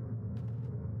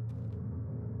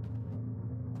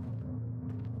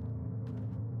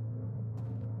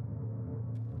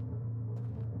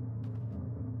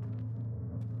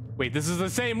 Wait, this is the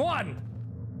same one!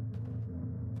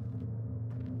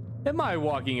 Am I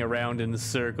walking around in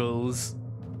circles?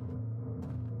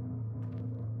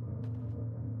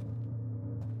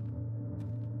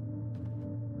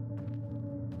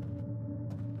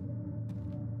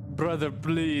 Brother,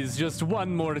 please, just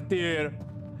one more tear.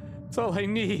 That's all I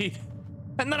need.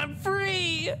 And then I'm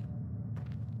free!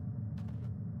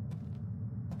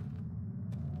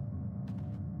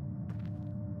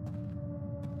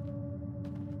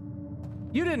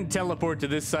 You didn't teleport to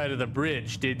this side of the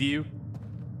bridge, did you?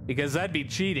 Because that'd be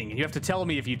cheating, and you have to tell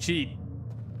me if you cheat.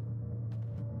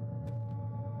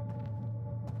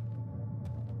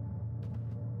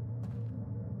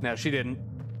 No, she didn't.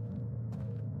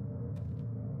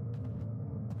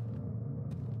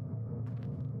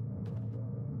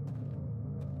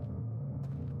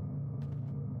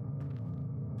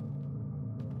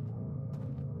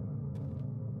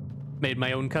 Made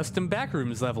my own custom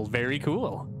backrooms level. Very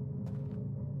cool.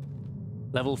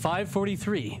 Level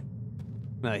 543.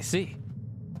 I see.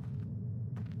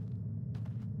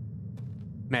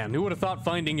 Man, who would have thought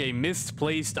finding a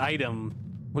misplaced item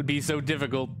would be so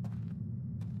difficult?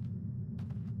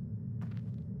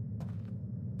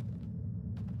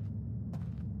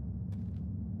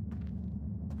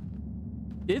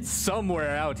 It's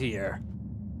somewhere out here.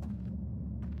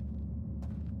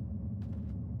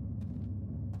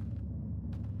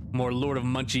 More Lord of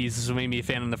Munchies is what made me a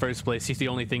fan in the first place. He's the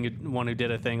only one who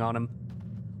did a thing on him.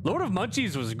 Lord of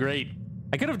Munchies was great.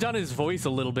 I could have done his voice a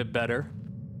little bit better.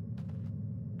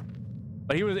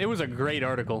 But it was a great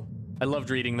article. I loved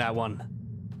reading that one.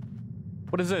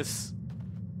 What is this?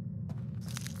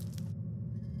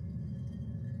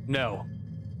 No.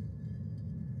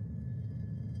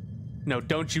 No,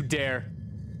 don't you dare.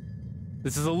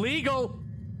 This is illegal.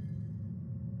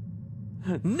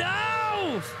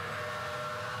 No!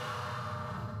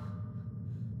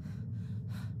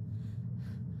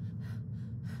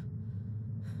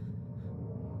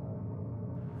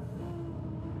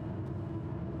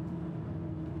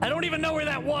 I don't even know where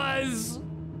that was.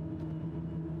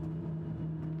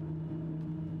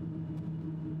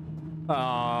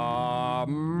 Oh,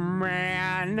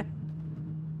 man.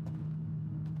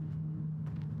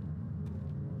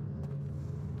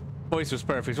 Voice was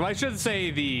perfect. Well, I should say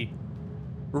the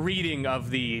reading of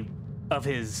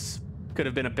his could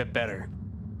have been a bit better.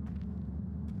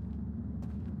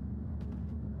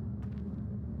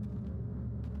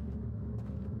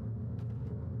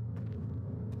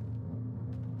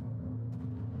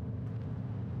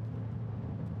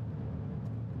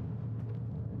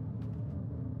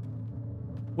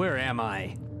 Where am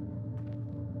I?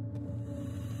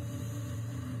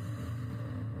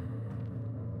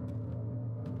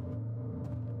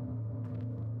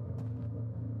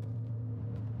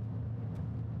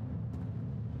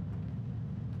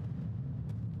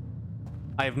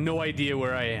 I have no idea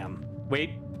where I am.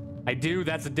 Wait, I do.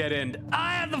 That's a dead end.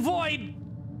 Ah, the void!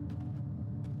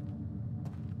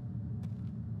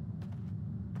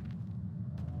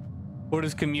 What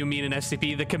does commu mean in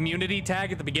SCP? The community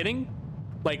tag at the beginning?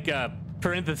 Like,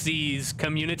 parentheses,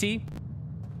 community?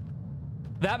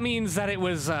 That means that it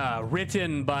was,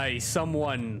 written by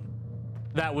someone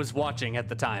that was watching at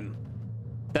the time.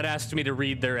 That asked me to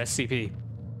read their SCP.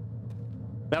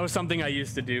 That was something I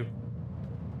used to do.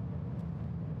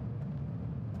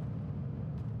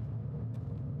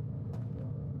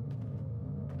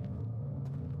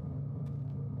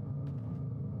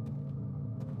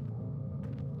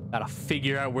 Gotta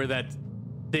figure out where that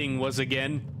thing was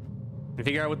again. And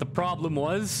figure out what the problem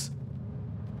was.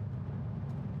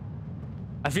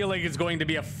 I feel like it's going to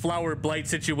be a flower blight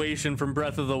situation from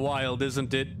Breath of the Wild,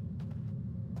 isn't it?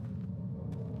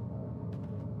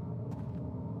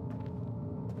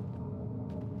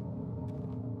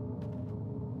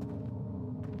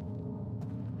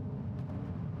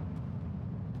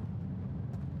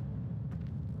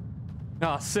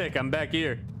 Oh, sick, I'm back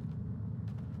here.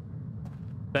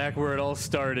 Back where it all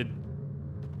started.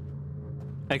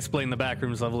 I explained the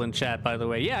backrooms level in chat, by the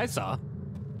way. Yeah, I saw.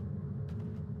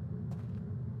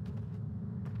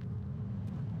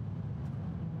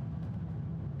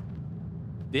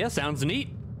 Yeah, sounds neat.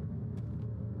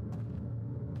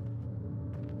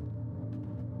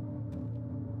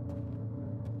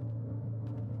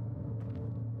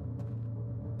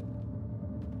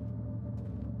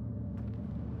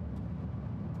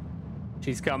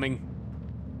 She's coming.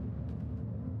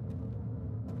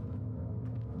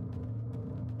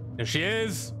 There she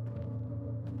is.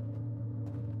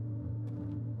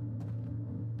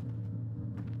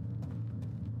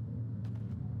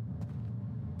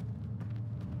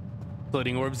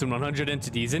 Floating orbs and 100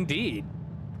 entities, indeed.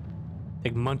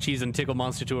 Take munchies and tickle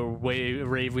monster to a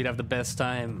rave, we'd have the best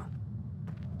time.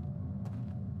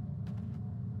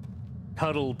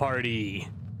 Cuddle party.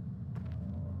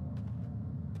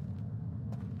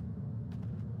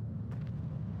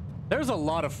 There's a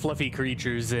lot of fluffy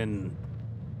creatures in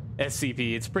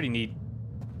SCP. It's pretty neat.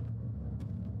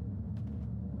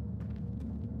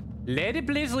 Lady,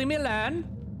 please leave me alone.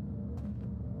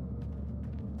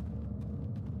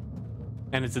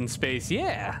 And it's in space,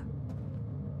 yeah.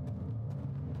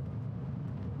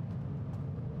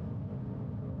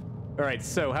 All right,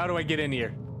 so how do I get in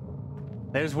here?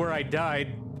 There's where I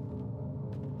died.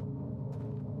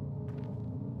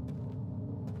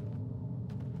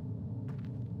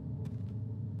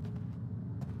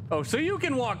 Oh, so you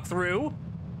can walk through?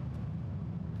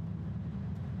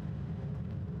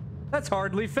 That's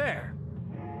hardly fair.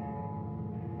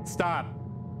 Stop.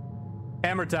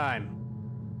 Hammer time.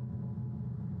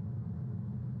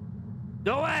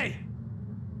 Go away!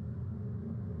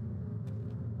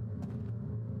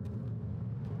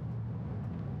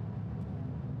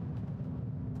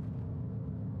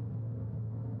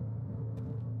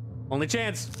 Only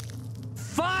chance.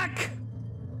 Fuck!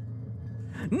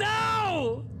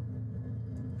 No!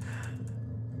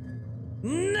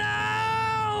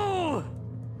 No!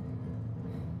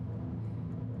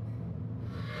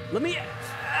 Let me...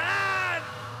 Ah!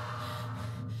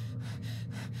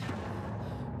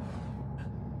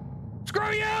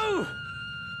 Screw you!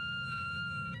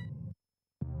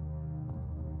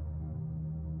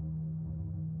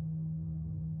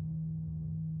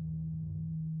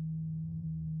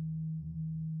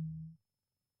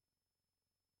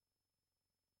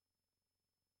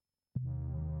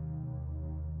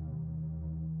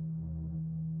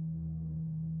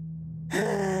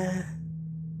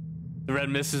 The red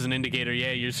mist is an indicator.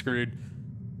 Yeah, you're screwed.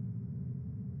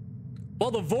 Well,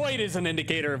 the void is an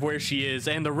indicator of where she is,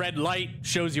 and the red light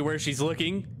shows you where she's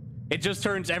looking. It just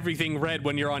turns everything red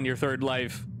when you're on your third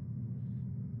life.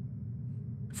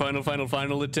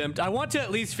 Final attempt. I want to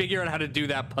at least figure out how to do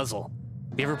that puzzle.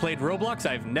 You ever played Roblox?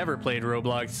 I've never played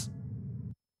Roblox.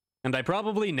 And I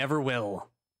probably never will.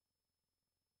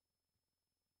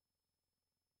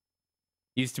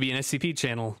 Used to be an SCP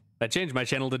channel. I changed my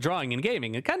channel to drawing and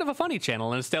gaming, and kind of a funny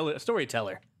channel and a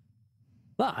storyteller.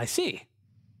 Ah, I see.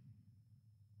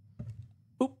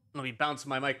 Oop, let me bounce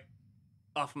my mic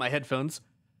off my headphones.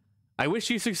 I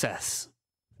wish you success.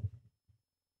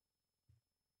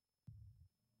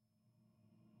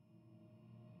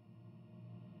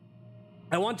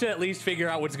 I want to at least figure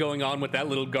out what's going on with that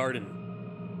little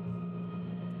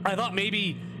garden. I thought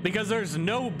maybe because there's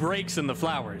no breaks in the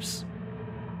flowers.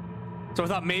 So I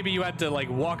thought maybe you had to like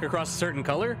walk across a certain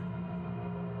color.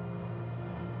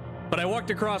 But I walked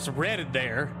across red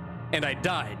there and I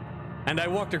died. And I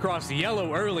walked across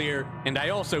yellow earlier and I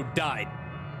also died.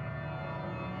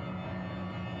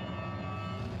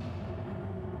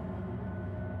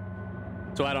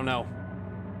 So I don't know.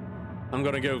 I'm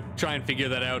gonna go try and figure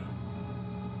that out.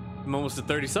 I'm almost at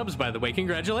 30 subs, by the way.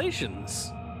 Congratulations.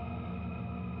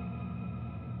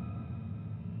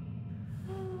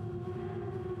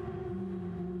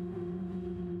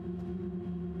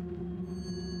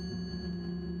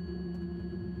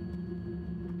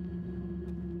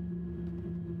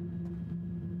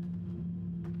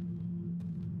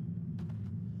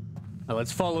 Now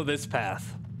let's follow this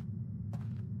path.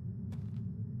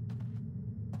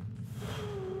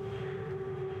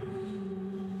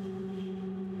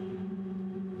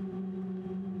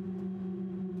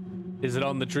 Is it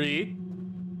on the tree?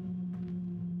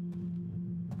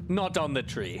 Not on the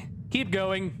tree. Keep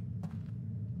going.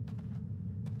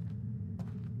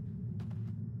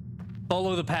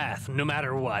 Follow the path, no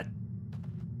matter what.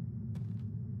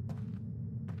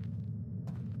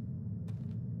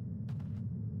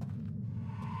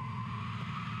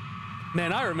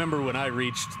 Man, I remember when I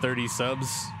reached 30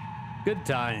 subs. Good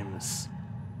times.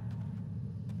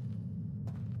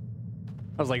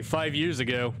 That was like 5 years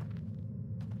ago.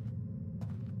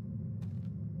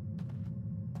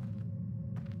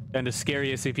 And a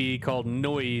scary SCP called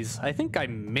Noise. I think I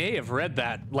may have read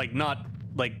that. Like, not,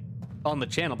 like, on the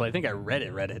channel, but I think I read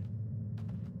it.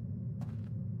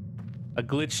 A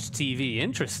glitched TV.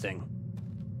 Interesting.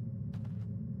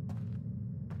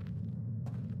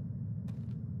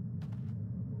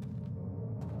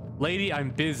 Lady, I'm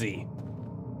busy.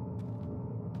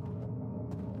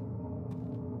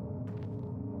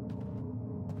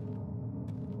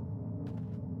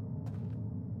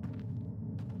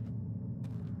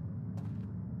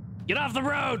 Get off the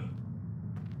road!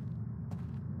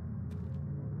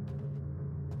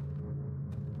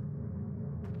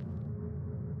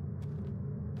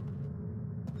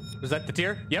 Was that the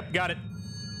deer? Yep, got it.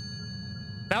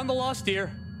 Found the lost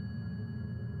deer.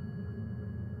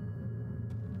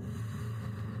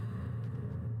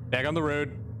 Back on the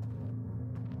road.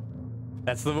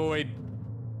 That's the void.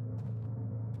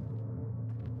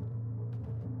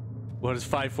 What is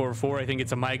 544? I think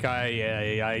it's a mic.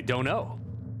 I don't know.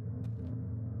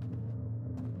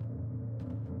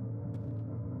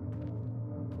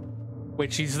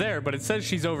 Wait, she's there, but it says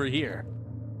she's over here.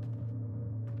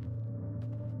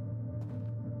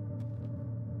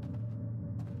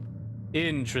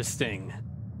 Interesting.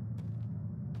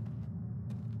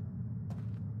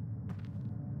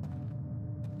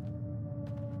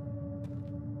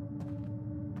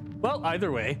 Well,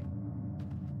 either way.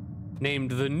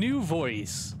 Named the new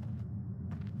voice.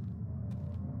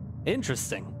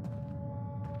 Interesting.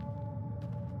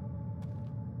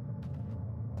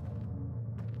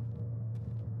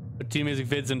 Put 2 music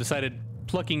vids and decided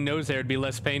plucking nose hair would be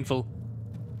less painful.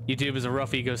 YouTube is a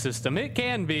rough ecosystem. It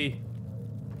can be.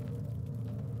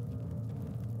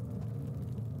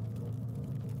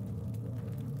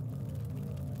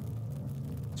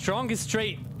 Strongest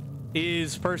trait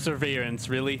is perseverance,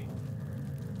 really.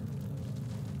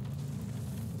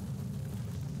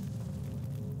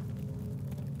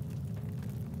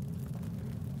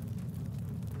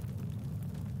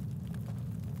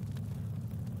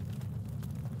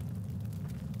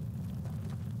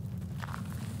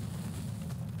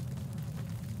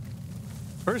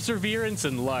 Perseverance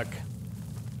and luck.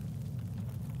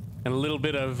 And a little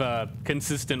bit of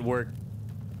consistent work.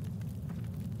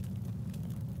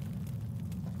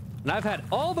 And I've had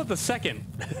all but the second.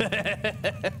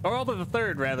 Or all but the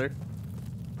third, rather.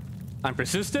 I'm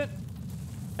persistent,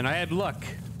 and I had luck.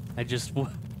 I just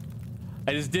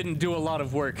didn't do a lot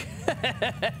of work.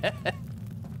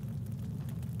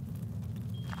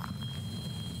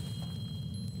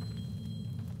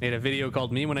 Made a video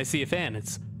called Me When I See a Fan.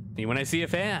 It's me when I see a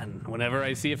fan. Whenever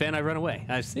I see a fan, I run away.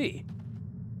 I see.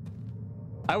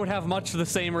 I would have much the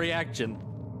same reaction.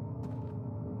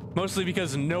 Mostly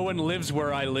because no one lives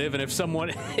where I live, and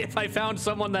if I found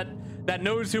someone that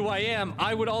knows who I am,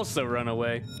 I would also run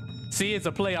away. See, it's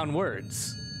a play on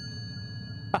words.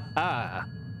 Haha.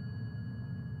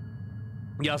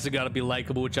 You also gotta be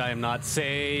likable, which I am not.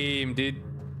 Same, dude.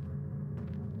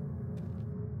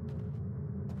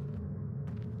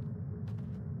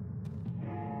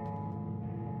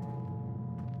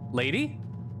 Lady?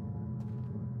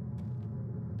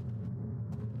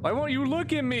 Why won't you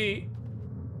look at me?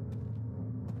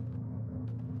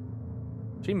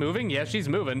 She moving? Yeah, she's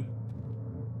moving.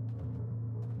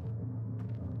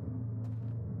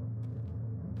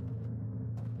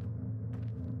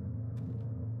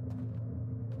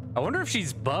 I wonder if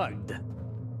she's bugged.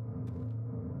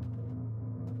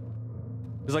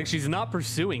 It's like she's not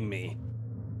pursuing me.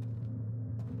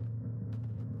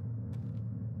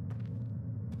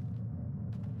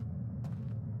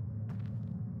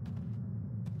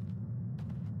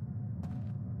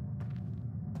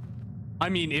 I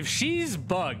mean, if she's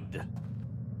bugged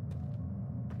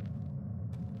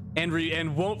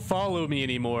and won't follow me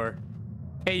anymore,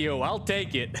 hey yo, I'll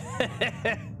take it.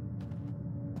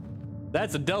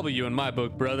 That's a W in my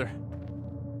book, brother.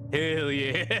 Hell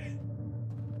yeah.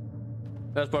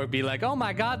 That's part be like, oh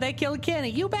my god, they killed Kenny,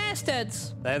 you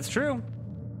bastards. That's true.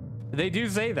 They do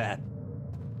say that.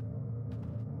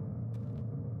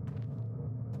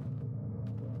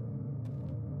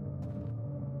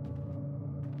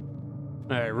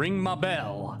 All right, ring my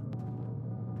bell.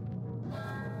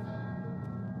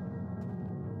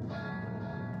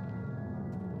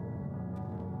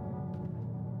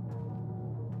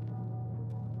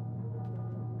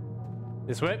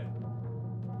 This way.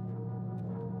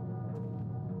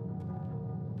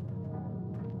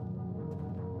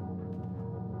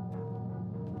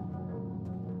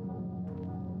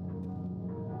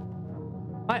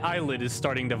 My eyelid is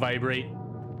starting to vibrate.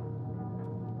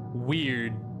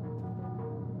 Weird.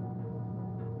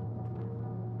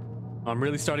 I'm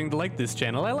really starting to like this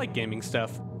channel. I like gaming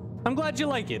stuff. I'm glad you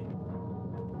like it.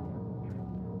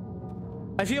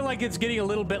 I feel like it's getting a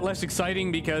little bit less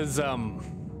exciting because,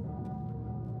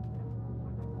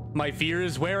 my fear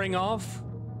is wearing off.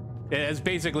 It has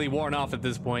basically worn off at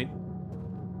this point.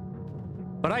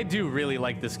 But I do really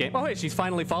like this game. Oh, hey, she's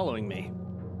finally following me.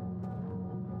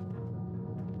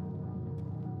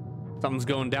 Something's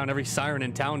going down. Every siren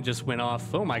in town just went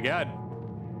off. Oh my god.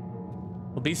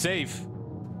 Well, be safe.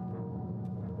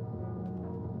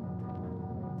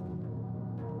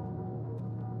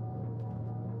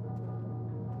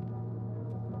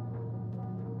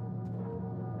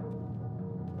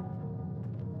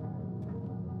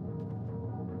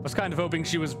 I was kind of hoping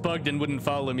she was bugged and wouldn't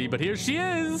follow me, but here she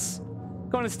is.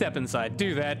 Going to step inside.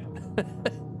 Do that.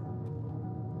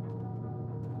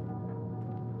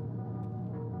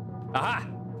 Aha!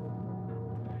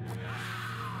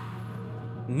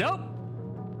 Nope.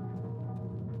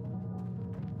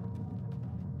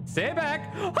 Stay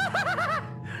back.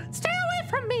 Stay away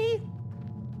from me.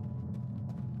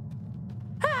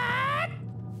 Ah!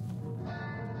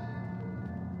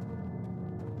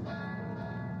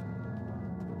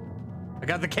 I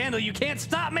got the candle. You can't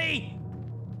stop me.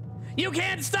 You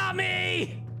can't stop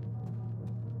me.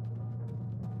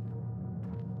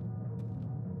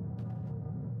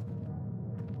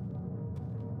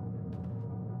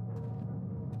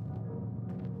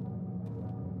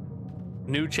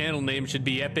 New channel name should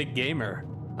be Epic Gamer.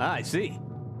 Ah, I see.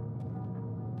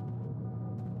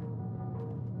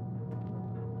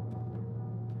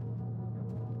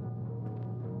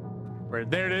 Where,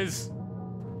 there it is.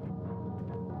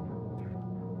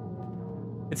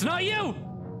 It's not you!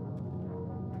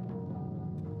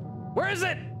 Where is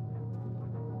it?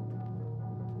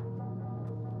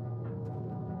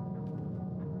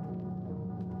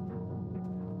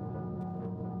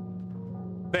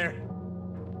 There.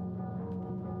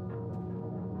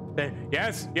 There.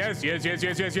 Yes, yes, yes, yes,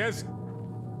 yes, yes, yes.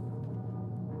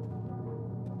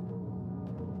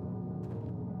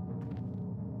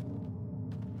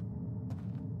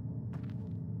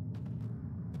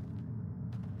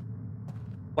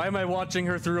 Why am I watching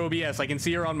her through OBS? I can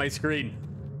see her on my screen.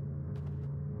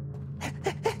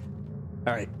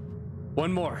 All right,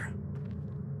 one more.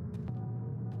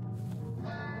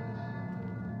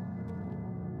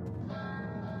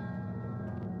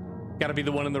 Gotta be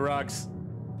the one in the rocks.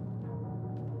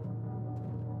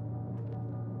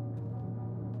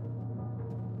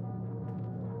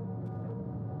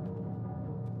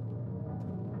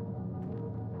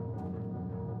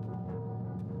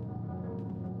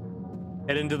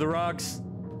 Head into the rocks.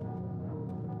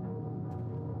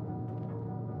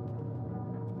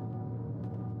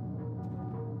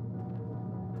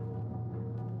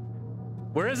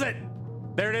 Where is it?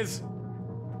 There it is.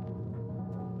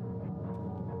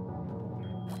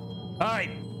 All right,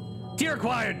 tier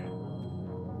acquired.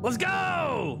 Let's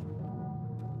go.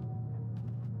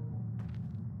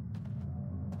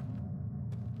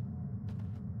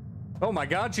 Oh my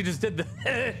God, she just did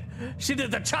the she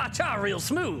did the cha-cha real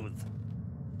smooth.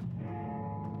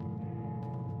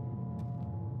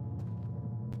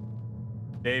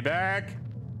 Stay back.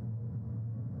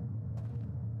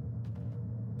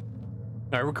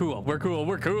 All right, we're cool. We're cool.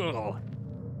 We're cool.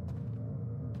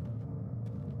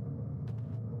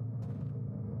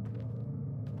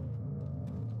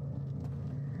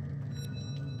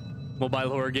 Mobile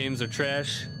horror games are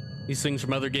trash. These things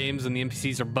from other games and the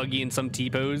NPCs are buggy and some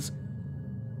T-pose.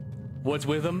 What's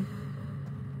with them?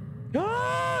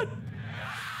 God!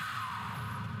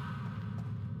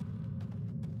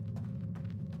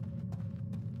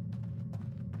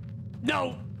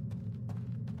 No!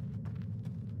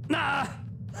 Nah!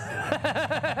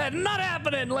 Not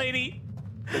happening, lady!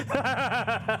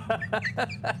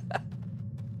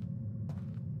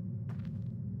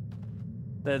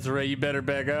 That's right, you better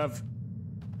back off.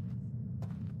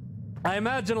 I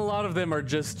imagine a lot of them are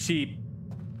just cheap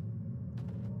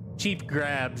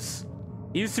grabs.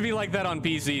 Used to be like that on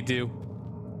PC too.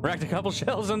 Racked a couple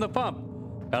shells in the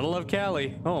pump. Gotta love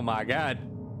Cali. Oh my God.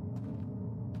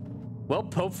 Well,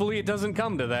 hopefully it doesn't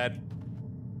come to that.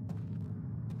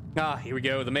 Ah, here we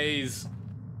go, the maze.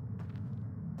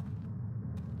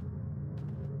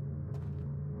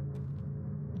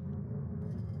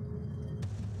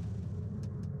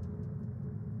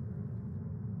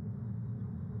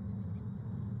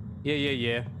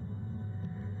 Yeah.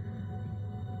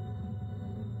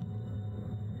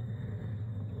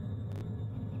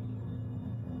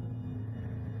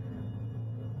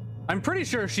 I'm pretty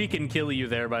sure she can kill you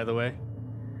there, by the way.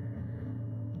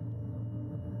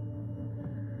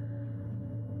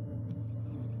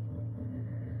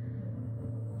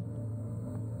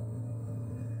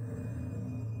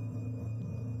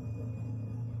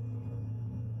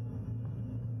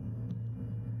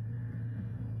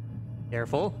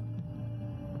 Careful.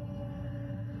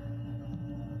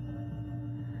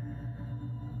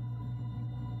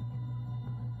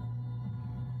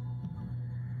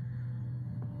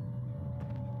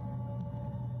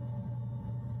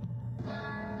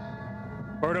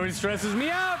 Or it always stresses me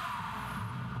out.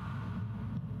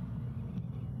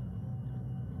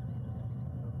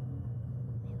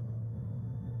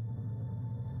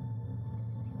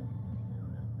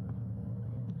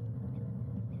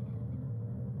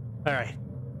 All right.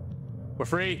 We're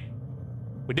free.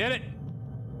 We did it.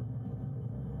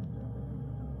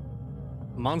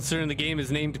 The monster in the game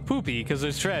is named Poopy because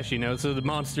there's trash, you know, so the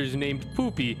monster's named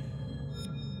Poopy.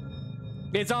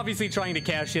 It's obviously trying to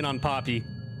cash in on Poppy.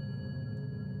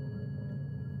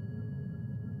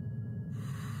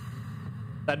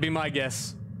 That'd be my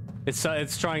guess.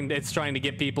 It's trying to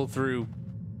get people through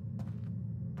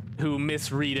who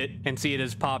misread it and see it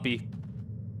as Poppy.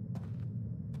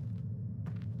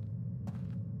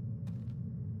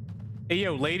 Hey,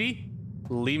 yo, lady,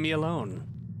 leave me alone.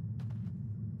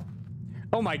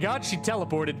 Oh my God, she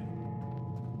teleported.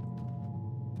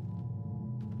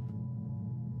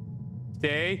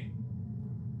 Stay.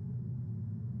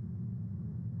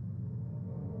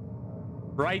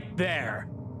 Right there.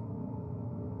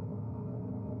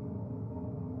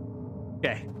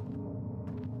 Okay.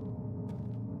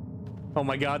 Oh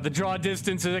my God, the draw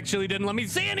distance actually didn't let me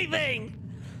see anything.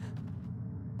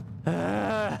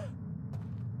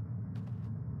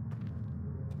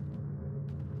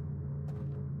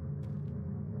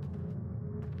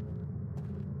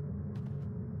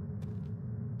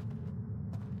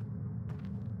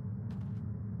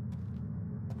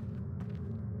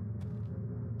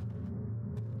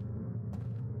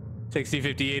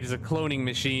 C58 is a cloning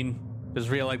machine. Just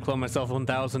real I'd clone myself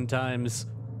 1,000 times.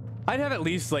 I'd have at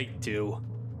least like 2.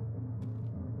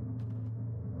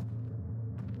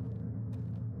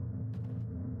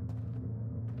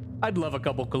 I'd love a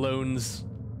couple clones.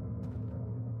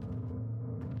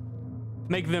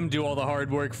 Make them do all the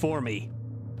hard work for me.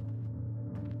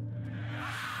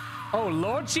 Oh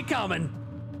Lord, she coming.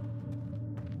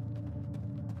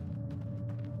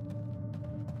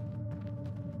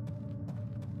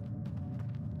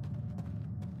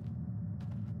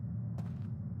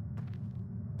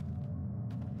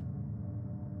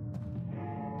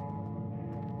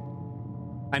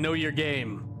 I know your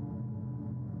game.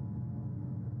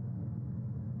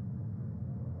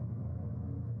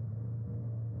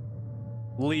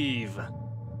 Leave.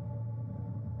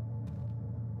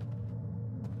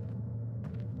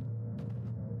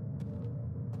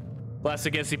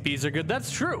 Plastic SCPs are good.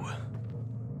 That's true.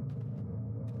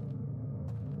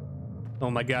 Oh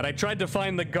my God, I tried to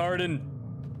find the garden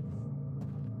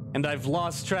and I've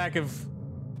lost track of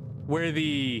where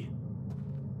the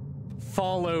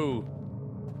follow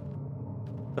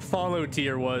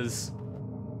tier was.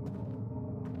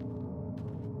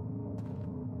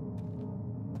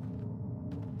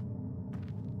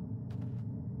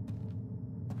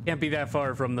 Can't be that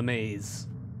far from the maze.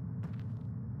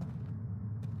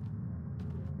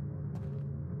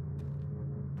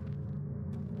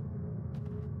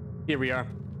 Here we are.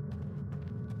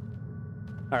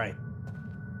 All right.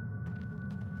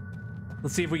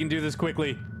 Let's see if we can do this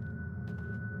quickly.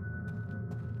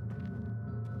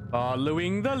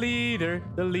 Following the leader,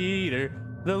 the leader,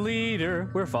 the leader.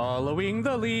 We're following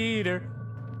the leader.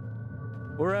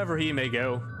 Wherever he may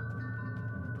go.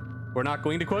 We're not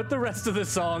going to quote the rest of the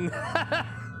song.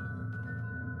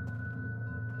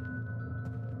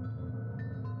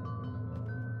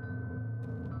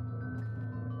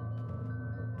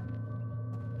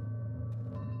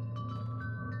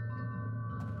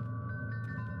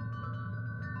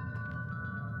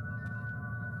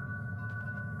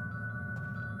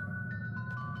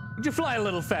 Would you fly a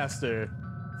little faster,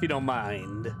 if you don't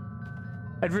mind?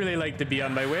 I'd really like to be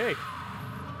on my way.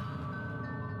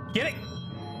 Get it?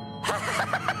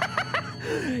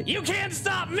 You can't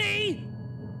stop me!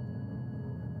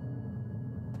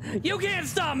 You can't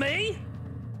stop me!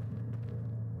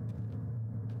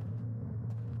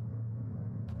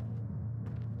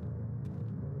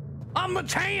 I'm the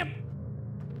champ!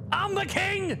 I'm the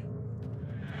king!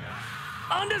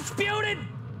 Undisputed!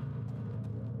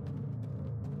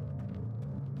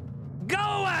 Go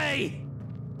away!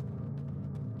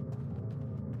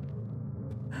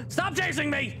 Stop chasing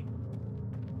me!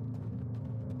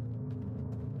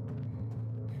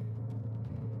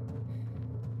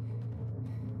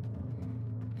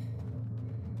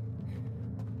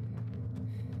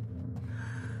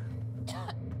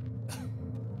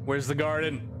 Where's the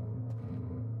garden?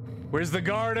 Where's the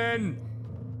garden?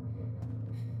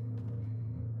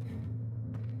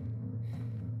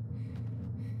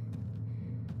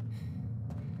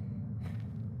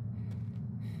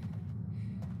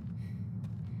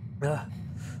 All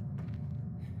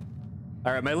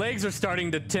right, my legs are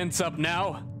starting to tense up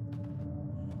now.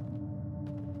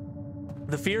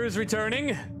 The fear is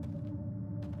returning.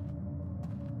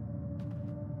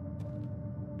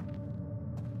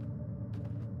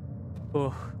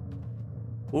 Oh.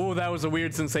 Oh, that was a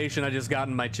weird sensation I just got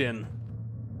in my chin.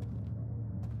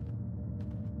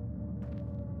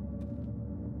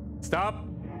 Stop.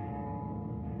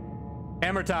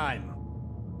 Hammer time.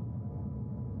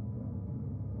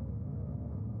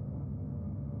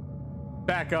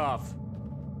 Back off.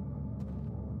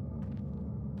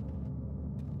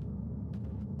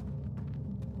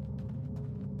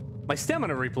 My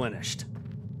stamina replenished.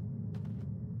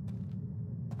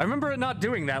 I remember it not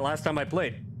doing that last time I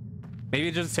played. Maybe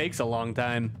it just takes a long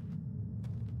time.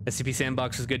 SCP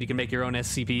Sandbox is good. You can make your own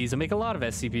SCPs. I make a lot of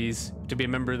SCPs to be a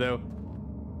member, though.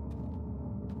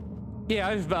 Yeah,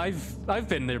 I've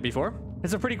been there before.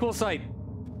 It's a pretty cool site.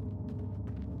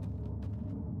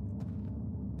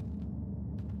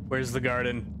 Where's the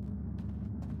garden?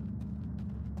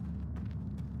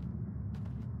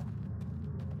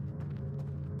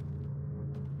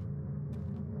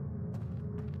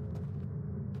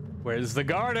 Where's the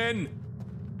garden?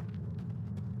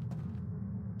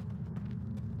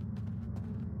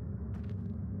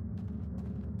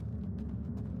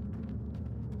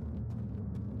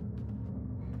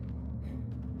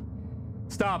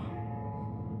 Stop.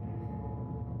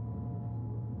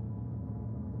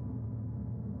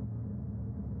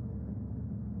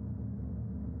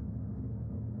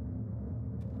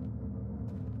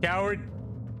 Coward.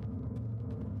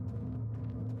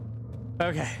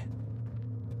 Okay.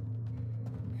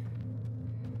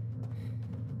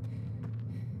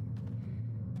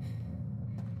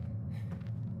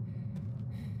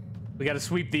 We gotta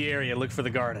sweep the area, look for the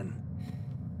garden.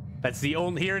 That's the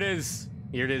only, here it is.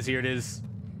 Here it is, here it is.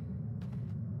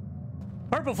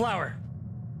 Purple flower.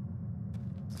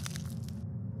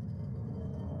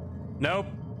 Nope.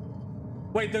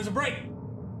 Wait, there's a break.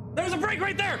 There's a break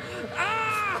right there.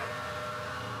 Ah!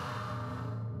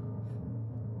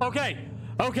 Okay,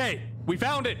 okay, we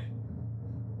found it.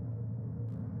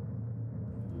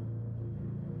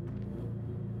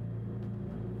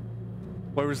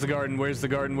 Where's the garden? Where's the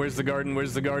garden? Where's the garden?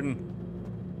 Where's the garden?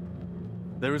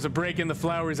 There was a break in the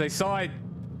flowers. I saw it.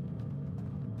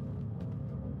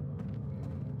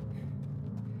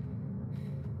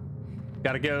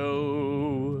 Gotta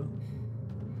go.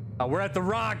 Oh, we're at the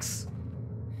rocks.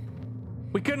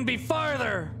 We couldn't be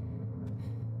farther.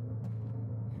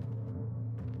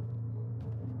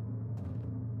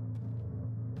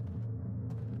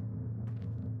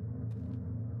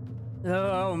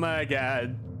 Oh my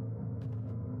God.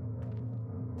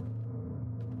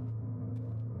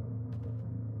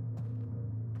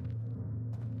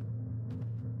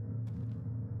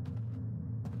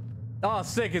 Oh,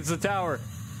 sick, it's the tower.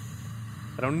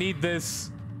 I don't need this.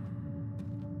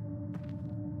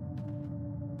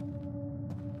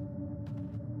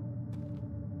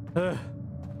 Ugh.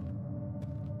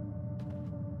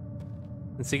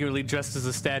 And secretly dressed as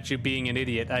a statue being an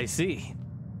idiot, I see.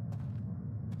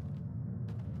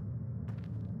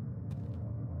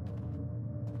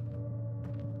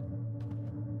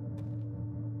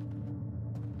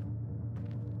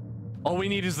 All we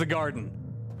need is the garden.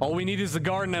 All we need is the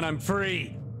garden and I'm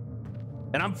free.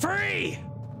 And I'm free!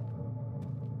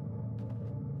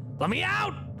 Let me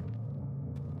out!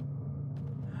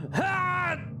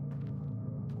 Ah!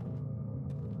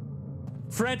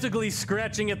 Frantically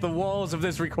scratching at the walls of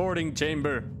this recording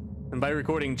chamber. And by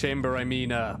recording chamber, I mean,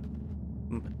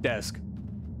 desk.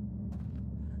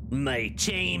 My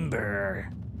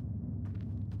chamber.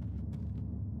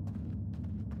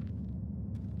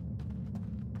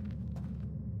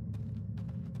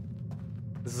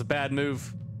 This is a bad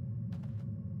move.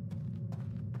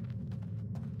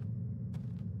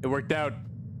 It worked out.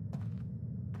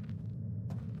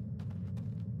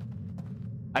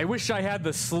 I wish I had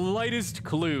the slightest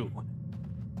clue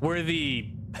where the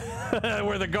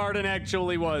where the garden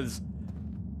actually was.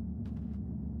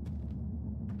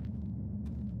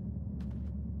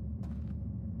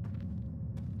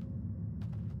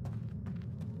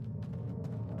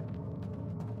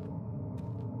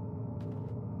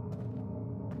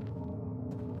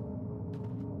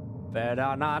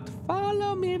 Better not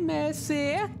follow me,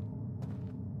 Missy.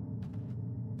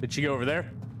 Did she go over there?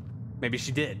 Maybe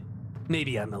she did.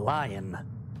 Maybe I'm a lion.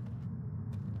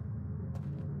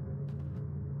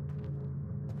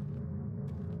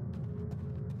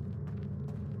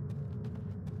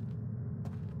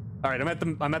 All right, I'm at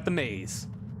the maze.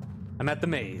 I'm at the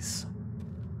maze.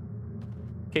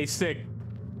 Okay, sick.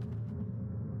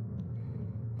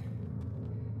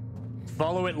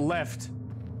 Follow it left.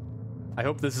 I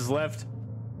hope this is left.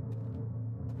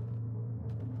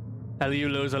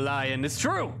 Aliulo's a lion. It's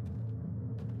true!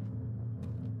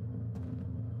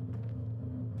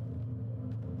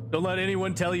 Don't let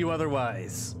anyone tell you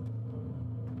otherwise.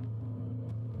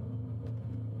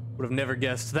 Would have never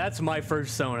guessed. That's my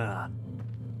persona.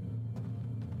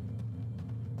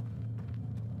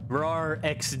 RAR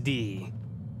XD.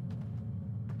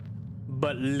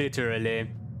 But literally.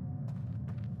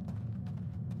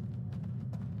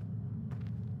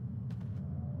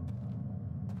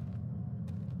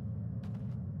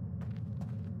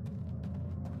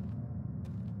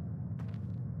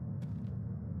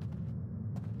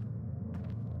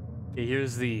 Okay,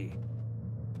 here's the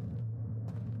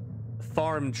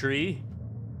farm tree.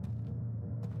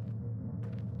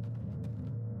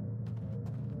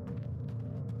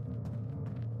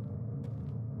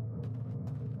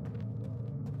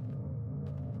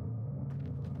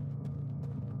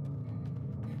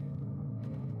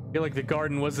 I feel like the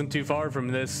garden wasn't too far from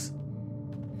this.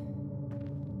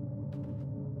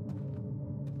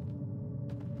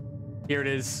 Here it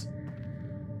is.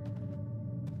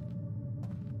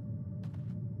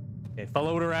 Okay,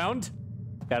 follow it around.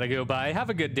 Gotta go by. Have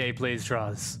a good day,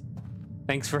 Playsstraws.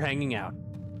 Thanks for hanging out.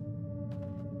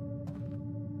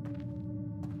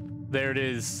 There it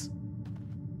is.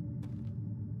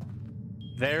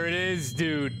 There it is,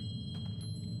 dude.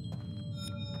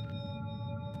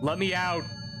 Let me out.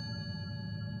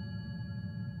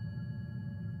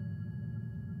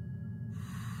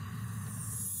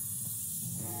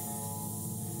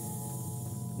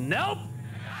 Nope.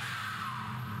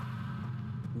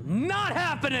 Not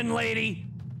happening, lady.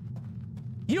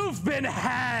 You've been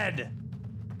had.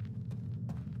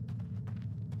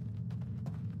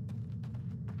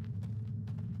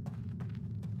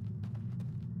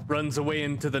 Runs away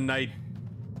into the night.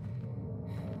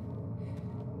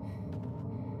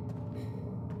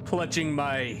 Clutching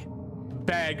my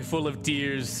bag full of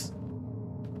tears.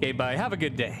 Okay, bye. Have a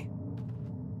good day.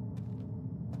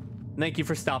 Thank you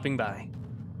for stopping by.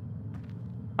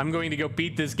 I'm going to go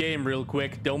beat this game real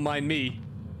quick. Don't mind me.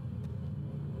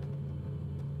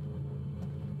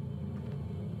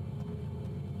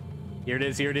 Here it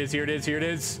is, here it is, here it is, here it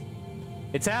is.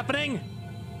 It's happening.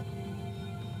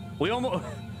 We almost...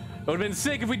 It would have been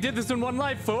sick if we did this in one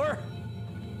life. 4,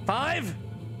 5,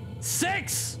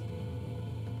 6.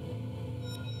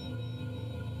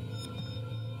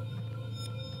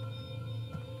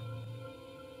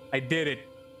 I did it.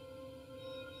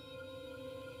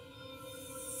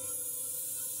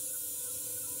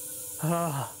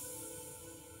 I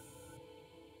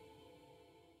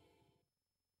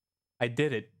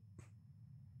did it.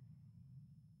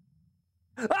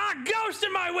 Ah, ghost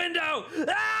in my window!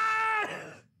 Ah!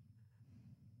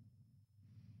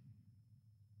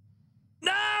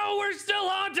 No, we're still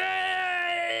haunted!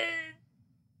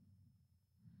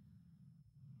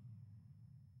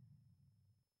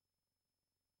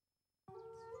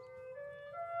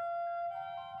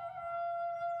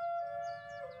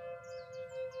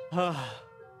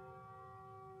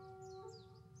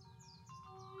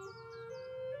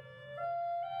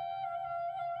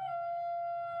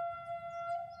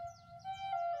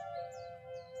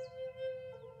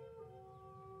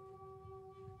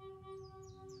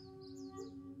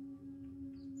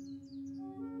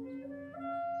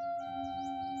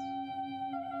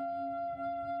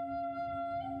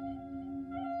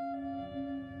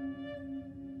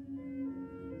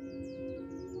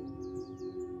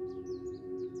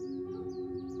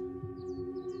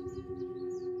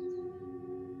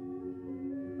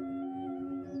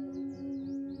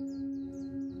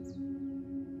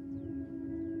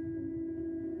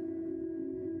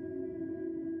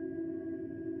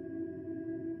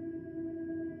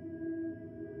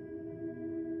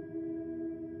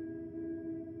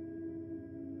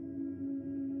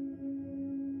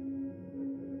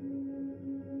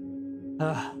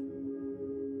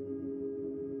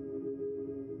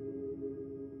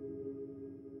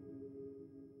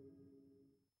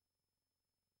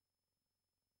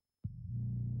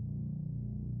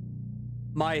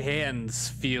 My hands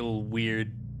feel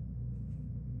weird.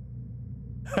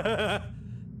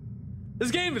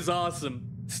 This game is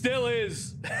awesome. Still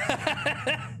is.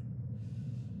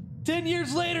 10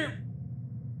 years later,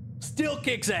 still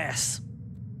kicks ass.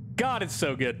 God, it's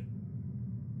so good.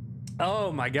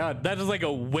 Oh my God, that is like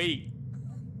a weight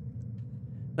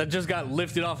that just got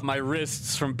lifted off my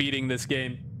wrists from beating this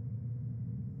game.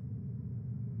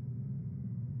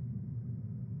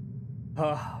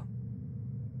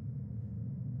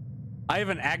 I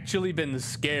haven't actually been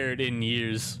scared in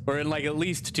years, or in like at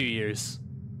least 2 years.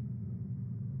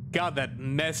 God, that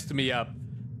messed me up.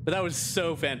 But that was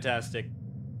so fantastic.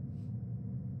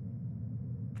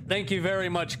 Thank you very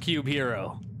much, Cube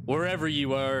Hero, wherever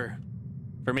you are,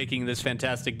 for making this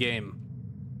fantastic game.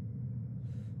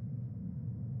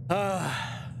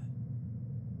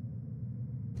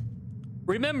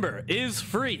 Remember, is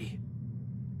free.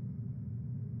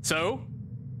 So,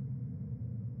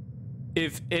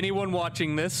 if anyone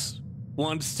watching this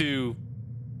wants to,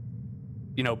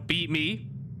 you know, beat me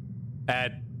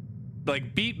at,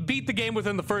 like, beat the game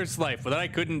within the first life that I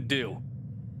couldn't do,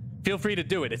 feel free to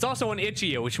do it. It's also on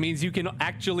itch.io, which means you can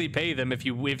actually pay them if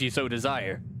you so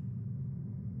desire.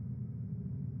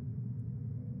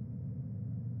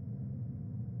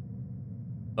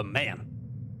 But man,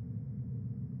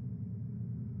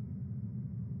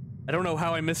 I don't know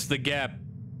how I missed the gap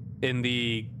in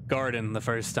the garden the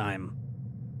first time.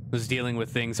 I was dealing with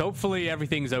things. Hopefully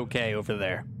everything's okay over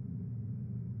there.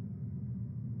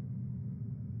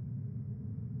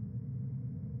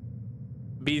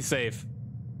 Be safe.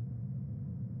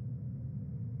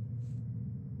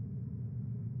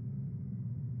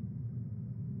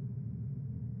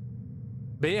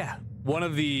 But yeah, one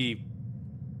of the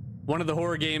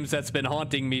horror games that's been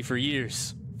haunting me for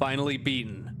years, finally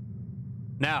beaten.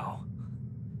 Now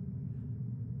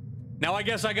I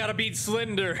guess I gotta beat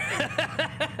Slender.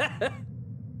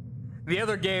 The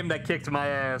other game that kicked my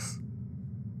ass.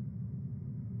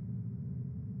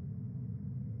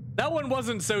 That one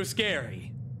wasn't so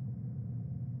scary,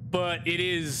 but it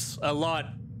is a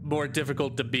lot more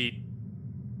difficult to beat.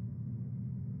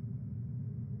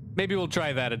 Maybe we'll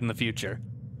try that in the future.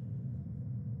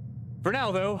 For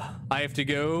now, though, I have to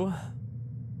go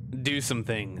do some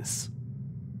things.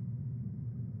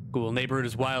 Cool, neighborhood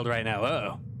is wild right now.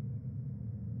 Uh-oh.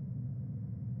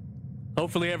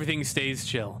 Hopefully everything stays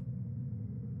chill.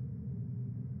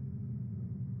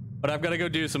 But I've got to go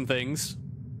do some things.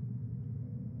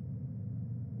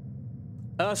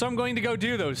 So I'm going to go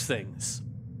do those things.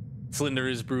 Slender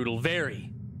is brutal.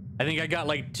 Very. I think I got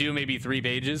like 2, maybe 3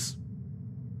 pages.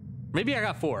 Maybe I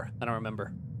got 4. I don't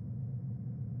remember.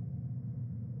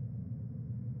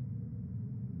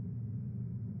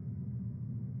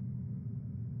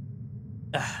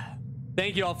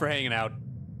 Thank you all for hanging out.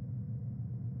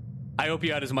 I hope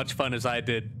you had as much fun as I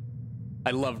did.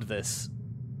 I loved this.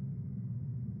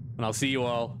 And I'll see you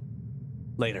all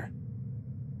later.